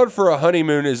 Disney World for a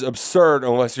honeymoon is absurd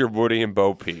unless you're Woody and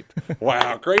Bo Peep.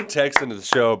 Wow, great text into the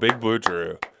show, Big Blue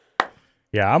Drew.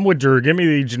 Yeah, I'm with Drew. Give me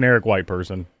the generic white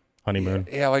person honeymoon.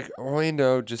 Yeah, like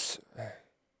Orlando just,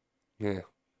 yeah,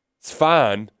 it's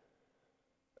fine.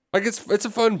 Like it's a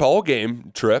fun ball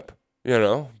game trip,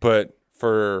 but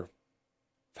for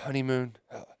honeymoon,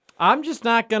 I'm just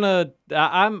not gonna.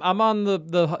 I'm on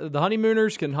the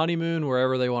honeymooners can honeymoon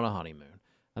wherever they want to honeymoon.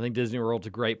 I think Disney World's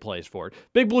a great place for it.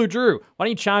 Big Blue Drew, why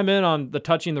don't you chime in on the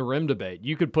touching the rim debate?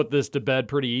 You could put this to bed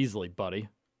pretty easily, buddy.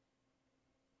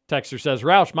 Texter says,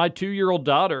 Roush, my 2-year-old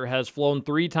daughter has flown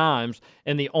 3 times,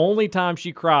 and the only time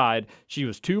she cried, she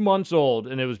was 2 months old,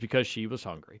 and it was because she was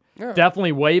hungry. Yeah.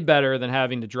 Definitely way better than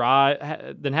having to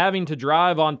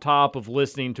drive on top of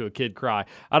listening to a kid cry.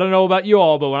 I don't know about you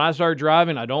all, but when I start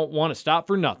driving, I don't want to stop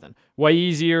for nothing. Way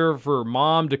easier for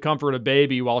mom to comfort a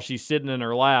baby while she's sitting in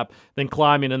her lap than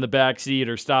climbing in the back seat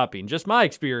or stopping. Just my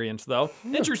experience, though.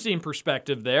 Yeah. Interesting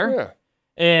perspective there. Yeah.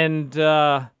 And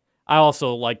I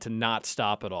also like to not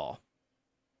stop at all.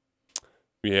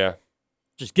 Yeah.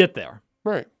 Just get there.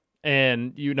 Right.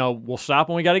 And, we'll stop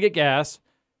when we got to get gas.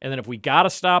 And then if we got to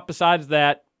stop besides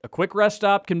that, a quick rest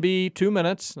stop can be 2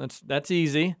 minutes. That's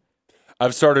easy.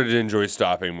 I've started to enjoy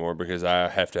stopping more because I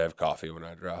have to have coffee when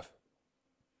I drive.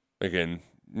 Again,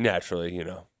 naturally, you're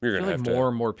going to have to. More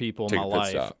and more people in my life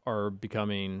stop. are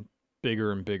becoming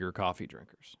bigger and bigger coffee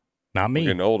drinkers. Not me. I'm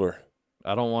getting older.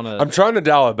 I don't want to. I'm trying to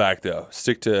dial it back, though.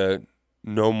 Stick to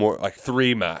no more, like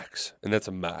 3 max, and that's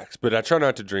a max. But I try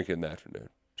not to drink it in the afternoon.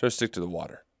 Try to stick to the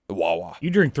water, the Wawa.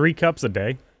 You drink 3 cups a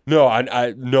day? No,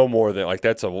 I no more than, like,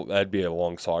 that'd be a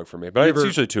long slog for me. But it's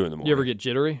usually 2 in the morning. You ever get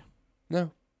jittery? No.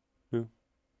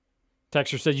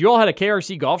 Texter says, you all had a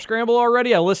KRC golf scramble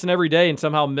already? I listen every day and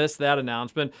somehow missed that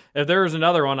announcement. If there was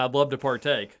another one, I'd love to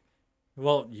partake.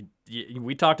 Well,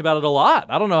 we talked about it a lot.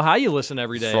 I don't know how you listen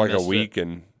every day. For like a week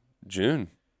in June,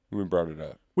 we brought it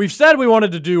up. We've said we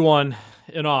wanted to do one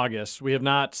in August. We have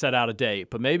not set out a date.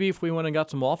 But maybe if we went and got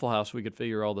some Waffle House, we could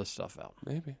figure all this stuff out.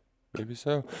 Maybe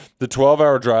so. The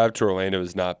 12-hour drive to Orlando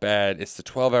is not bad. It's the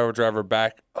 12-hour drive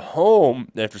back home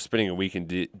after spending a week in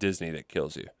Disney that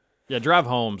kills you. Yeah, drive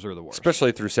homes are the worst.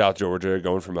 Especially through South Georgia,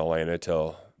 going from Atlanta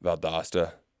till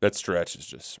Valdosta. That stretch is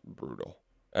just brutal.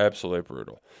 Absolutely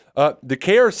brutal. The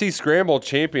KRC Scramble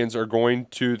champions are going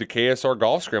to the KSR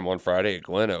Golf Scramble on Friday at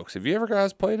Glen Oaks. Have you ever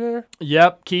guys played there?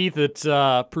 Yep, Keith. It's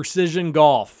precision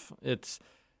golf. It's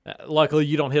luckily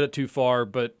you don't hit it too far,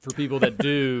 but for people that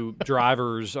do,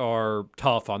 drivers are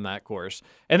tough on that course.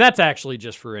 And that's actually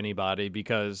just for anybody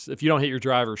because if you don't hit your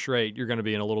driver straight, you're going to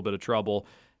be in a little bit of trouble.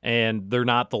 And they're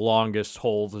not the longest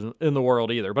holes in the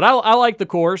world either. But I like the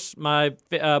course. My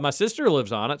sister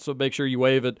lives on it, so make sure you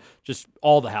wave at just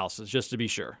all the houses, just to be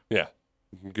sure. Yeah.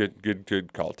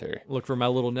 Good call, Terry. Look for my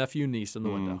little nephew and niece in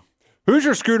the window.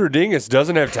 Hoosier Scooter Dingus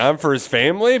doesn't have time for his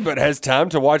family, but has time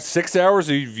to watch 6 hours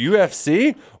of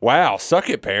UFC? Wow, suck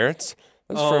it, parents.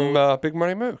 That's from Big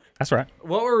Money Mook. That's right.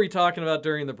 What were we talking about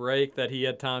during the break that he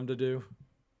had time to do?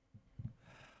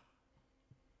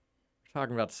 We're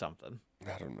talking about something.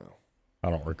 I don't know.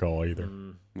 I don't recall either.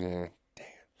 Yeah,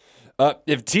 dang.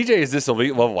 If TJ is this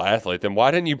elite level athlete, then why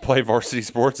didn't you play varsity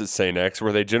sports at St. X,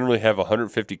 where they generally have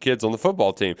 150 kids on the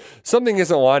football team? Something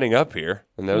isn't lining up here.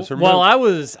 And those are well, I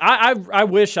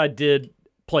wish I did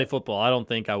play football. I don't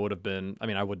think I would have been. I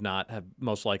mean, I would not have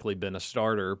most likely been a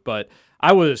starter, but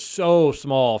I was so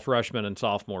small freshman and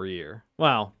sophomore year.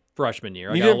 Well, freshman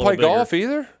year. You didn't play golf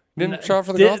either? Didn't try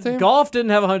for the golf team? Golf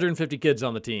didn't have 150 kids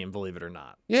on the team, believe it or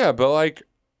not. Yeah, but like,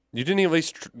 you didn't at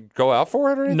least go out for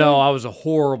it or anything? No, I was a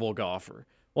horrible golfer.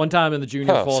 One time in the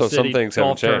Junior Fall City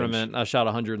golf tournament, I shot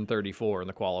 134 in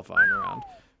the qualifying round,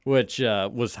 which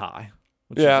was high.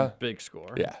 Which is a big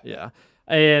score. Yeah.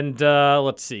 And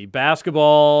let's see,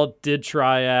 basketball did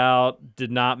try out,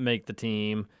 did not make the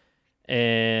team.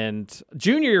 And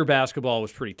junior year basketball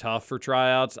was pretty tough for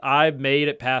tryouts. I made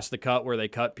it past the cut where they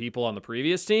cut people on the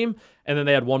previous team, and then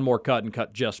they had one more cut and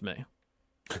cut just me.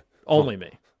 Only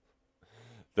me.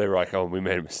 They were like, oh, we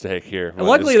made a mistake here. And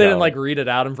luckily, they didn't read it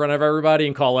out in front of everybody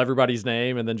and call everybody's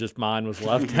name, and then just mine was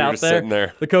left out there. Sitting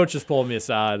there. The coach just pulled me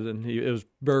aside, and it was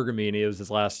Bergamini. It was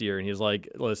his last year, and he was like,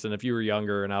 listen, if you were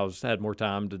younger and I had more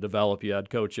time to develop you, I'd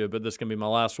coach you, but this is going to be my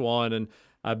last one, and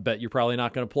I bet you're probably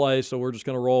not going to play, so we're just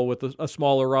going to roll with a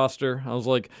smaller roster. I was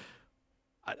like,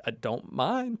 I don't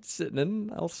mind sitting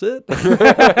in. I'll sit. No,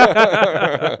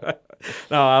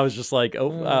 I was just like, I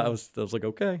was like,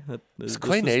 okay. Is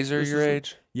Clay Nazer your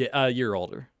age? Yeah, a year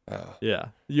older. Yeah.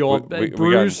 We got in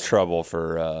Bruce. trouble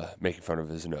for making fun of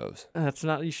his nose. That's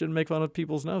not. You shouldn't make fun of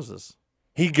people's noses.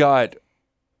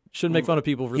 Shouldn't make fun of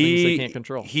people for things they can't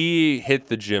control. He hit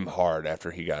the gym hard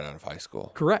after he got out of high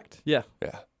school. Correct. Yeah.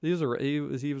 Yeah. He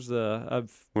was.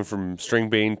 I've went from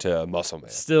string bean to muscle man.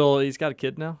 Still, he's got a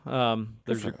kid now.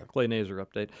 There's your Clay Nazer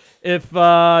update. If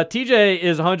TJ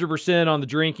is 100% on the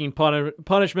drinking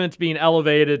punishments being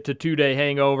elevated to 2-day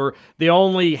hangover, the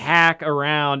only hack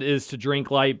around is to drink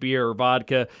light beer or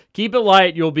vodka. Keep it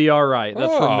light, you'll be all right.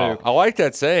 That's from Mook. I like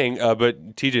that saying,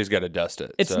 but TJ's got to dust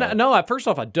it. It's not. No, first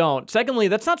off, I don't. Secondly,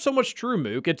 that's not so much true,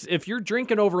 Mook. It's if you're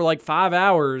drinking over like 5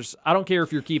 hours, I don't care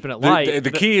if you're keeping it light.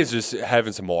 The key is just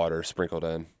having some water sprinkled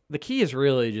in. The key is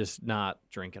really just not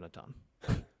drinking a ton.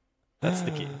 That's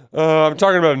the key. I'm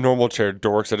talking about a normal chair,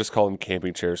 dorks. I just call them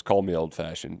camping chairs. Call me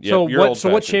old-fashioned. Yep, so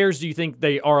what chairs do you think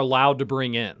they are allowed to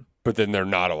bring in? But then they're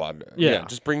not allowed to. Yeah.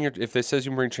 Just bring if they says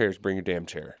you can bring chairs, bring your damn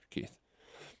chair, Keith.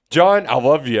 John, I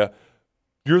love you.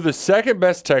 You're the second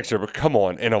best texter, but come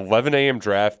on, an 11 a.m.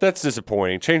 draft, that's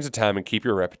disappointing. Change the time and keep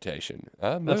your reputation.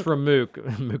 That's from Mook.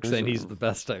 Mook saying he's the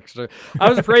best texter. I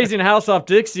was praising House Off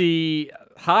Dixie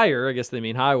higher. I guess they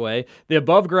mean highway. The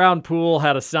above ground pool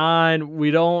had a sign, we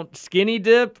don't skinny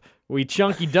dip, we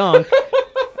chunky dunk.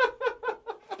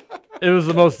 It was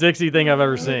the most Dixie thing I've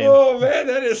ever seen. Oh, man,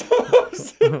 that is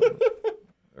awesome.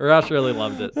 Roush really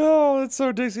loved it. Oh, that's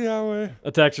so Dixie Highway.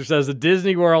 A texter says the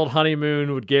Disney World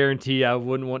honeymoon would guarantee I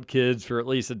wouldn't want kids for at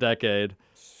least a decade.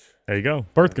 There you go.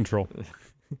 Birth control.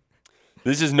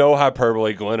 This is no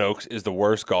hyperbole. Glen Oaks is the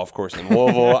worst golf course in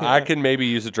Louisville. I can maybe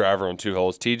use a driver on 2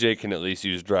 holes. TJ can at least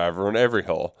use a driver on every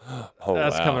hole. Oh,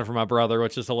 That's wow. coming from my brother,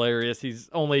 which is hilarious. He's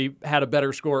only had a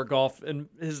better score at golf in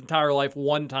his entire life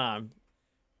one time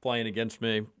playing against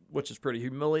me, which is pretty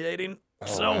humiliating.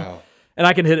 Wow. And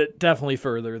I can hit it definitely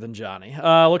further than Johnny.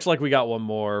 Looks like we got one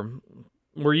more.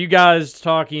 Were you guys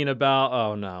talking about...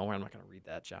 Oh, no, I'm not going to read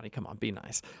that, Johnny. Come on, be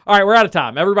nice. All right, we're out of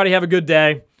time. Everybody have a good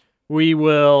day. We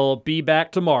will be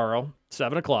back tomorrow,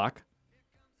 7 o'clock.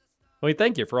 Well,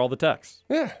 thank you for all the texts.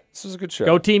 Yeah, this was a good show.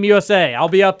 Go Team USA. I'll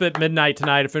be up at midnight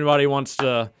tonight if anybody wants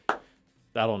to, I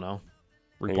don't know,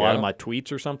 reply to my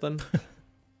tweets or something.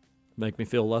 Make me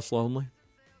feel less lonely.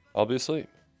 I'll be asleep.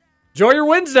 Enjoy your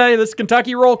Wednesday. This is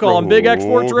Kentucky Roll Call on Big X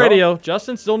Sports Radio.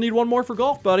 Justin, still need one more for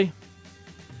golf, buddy.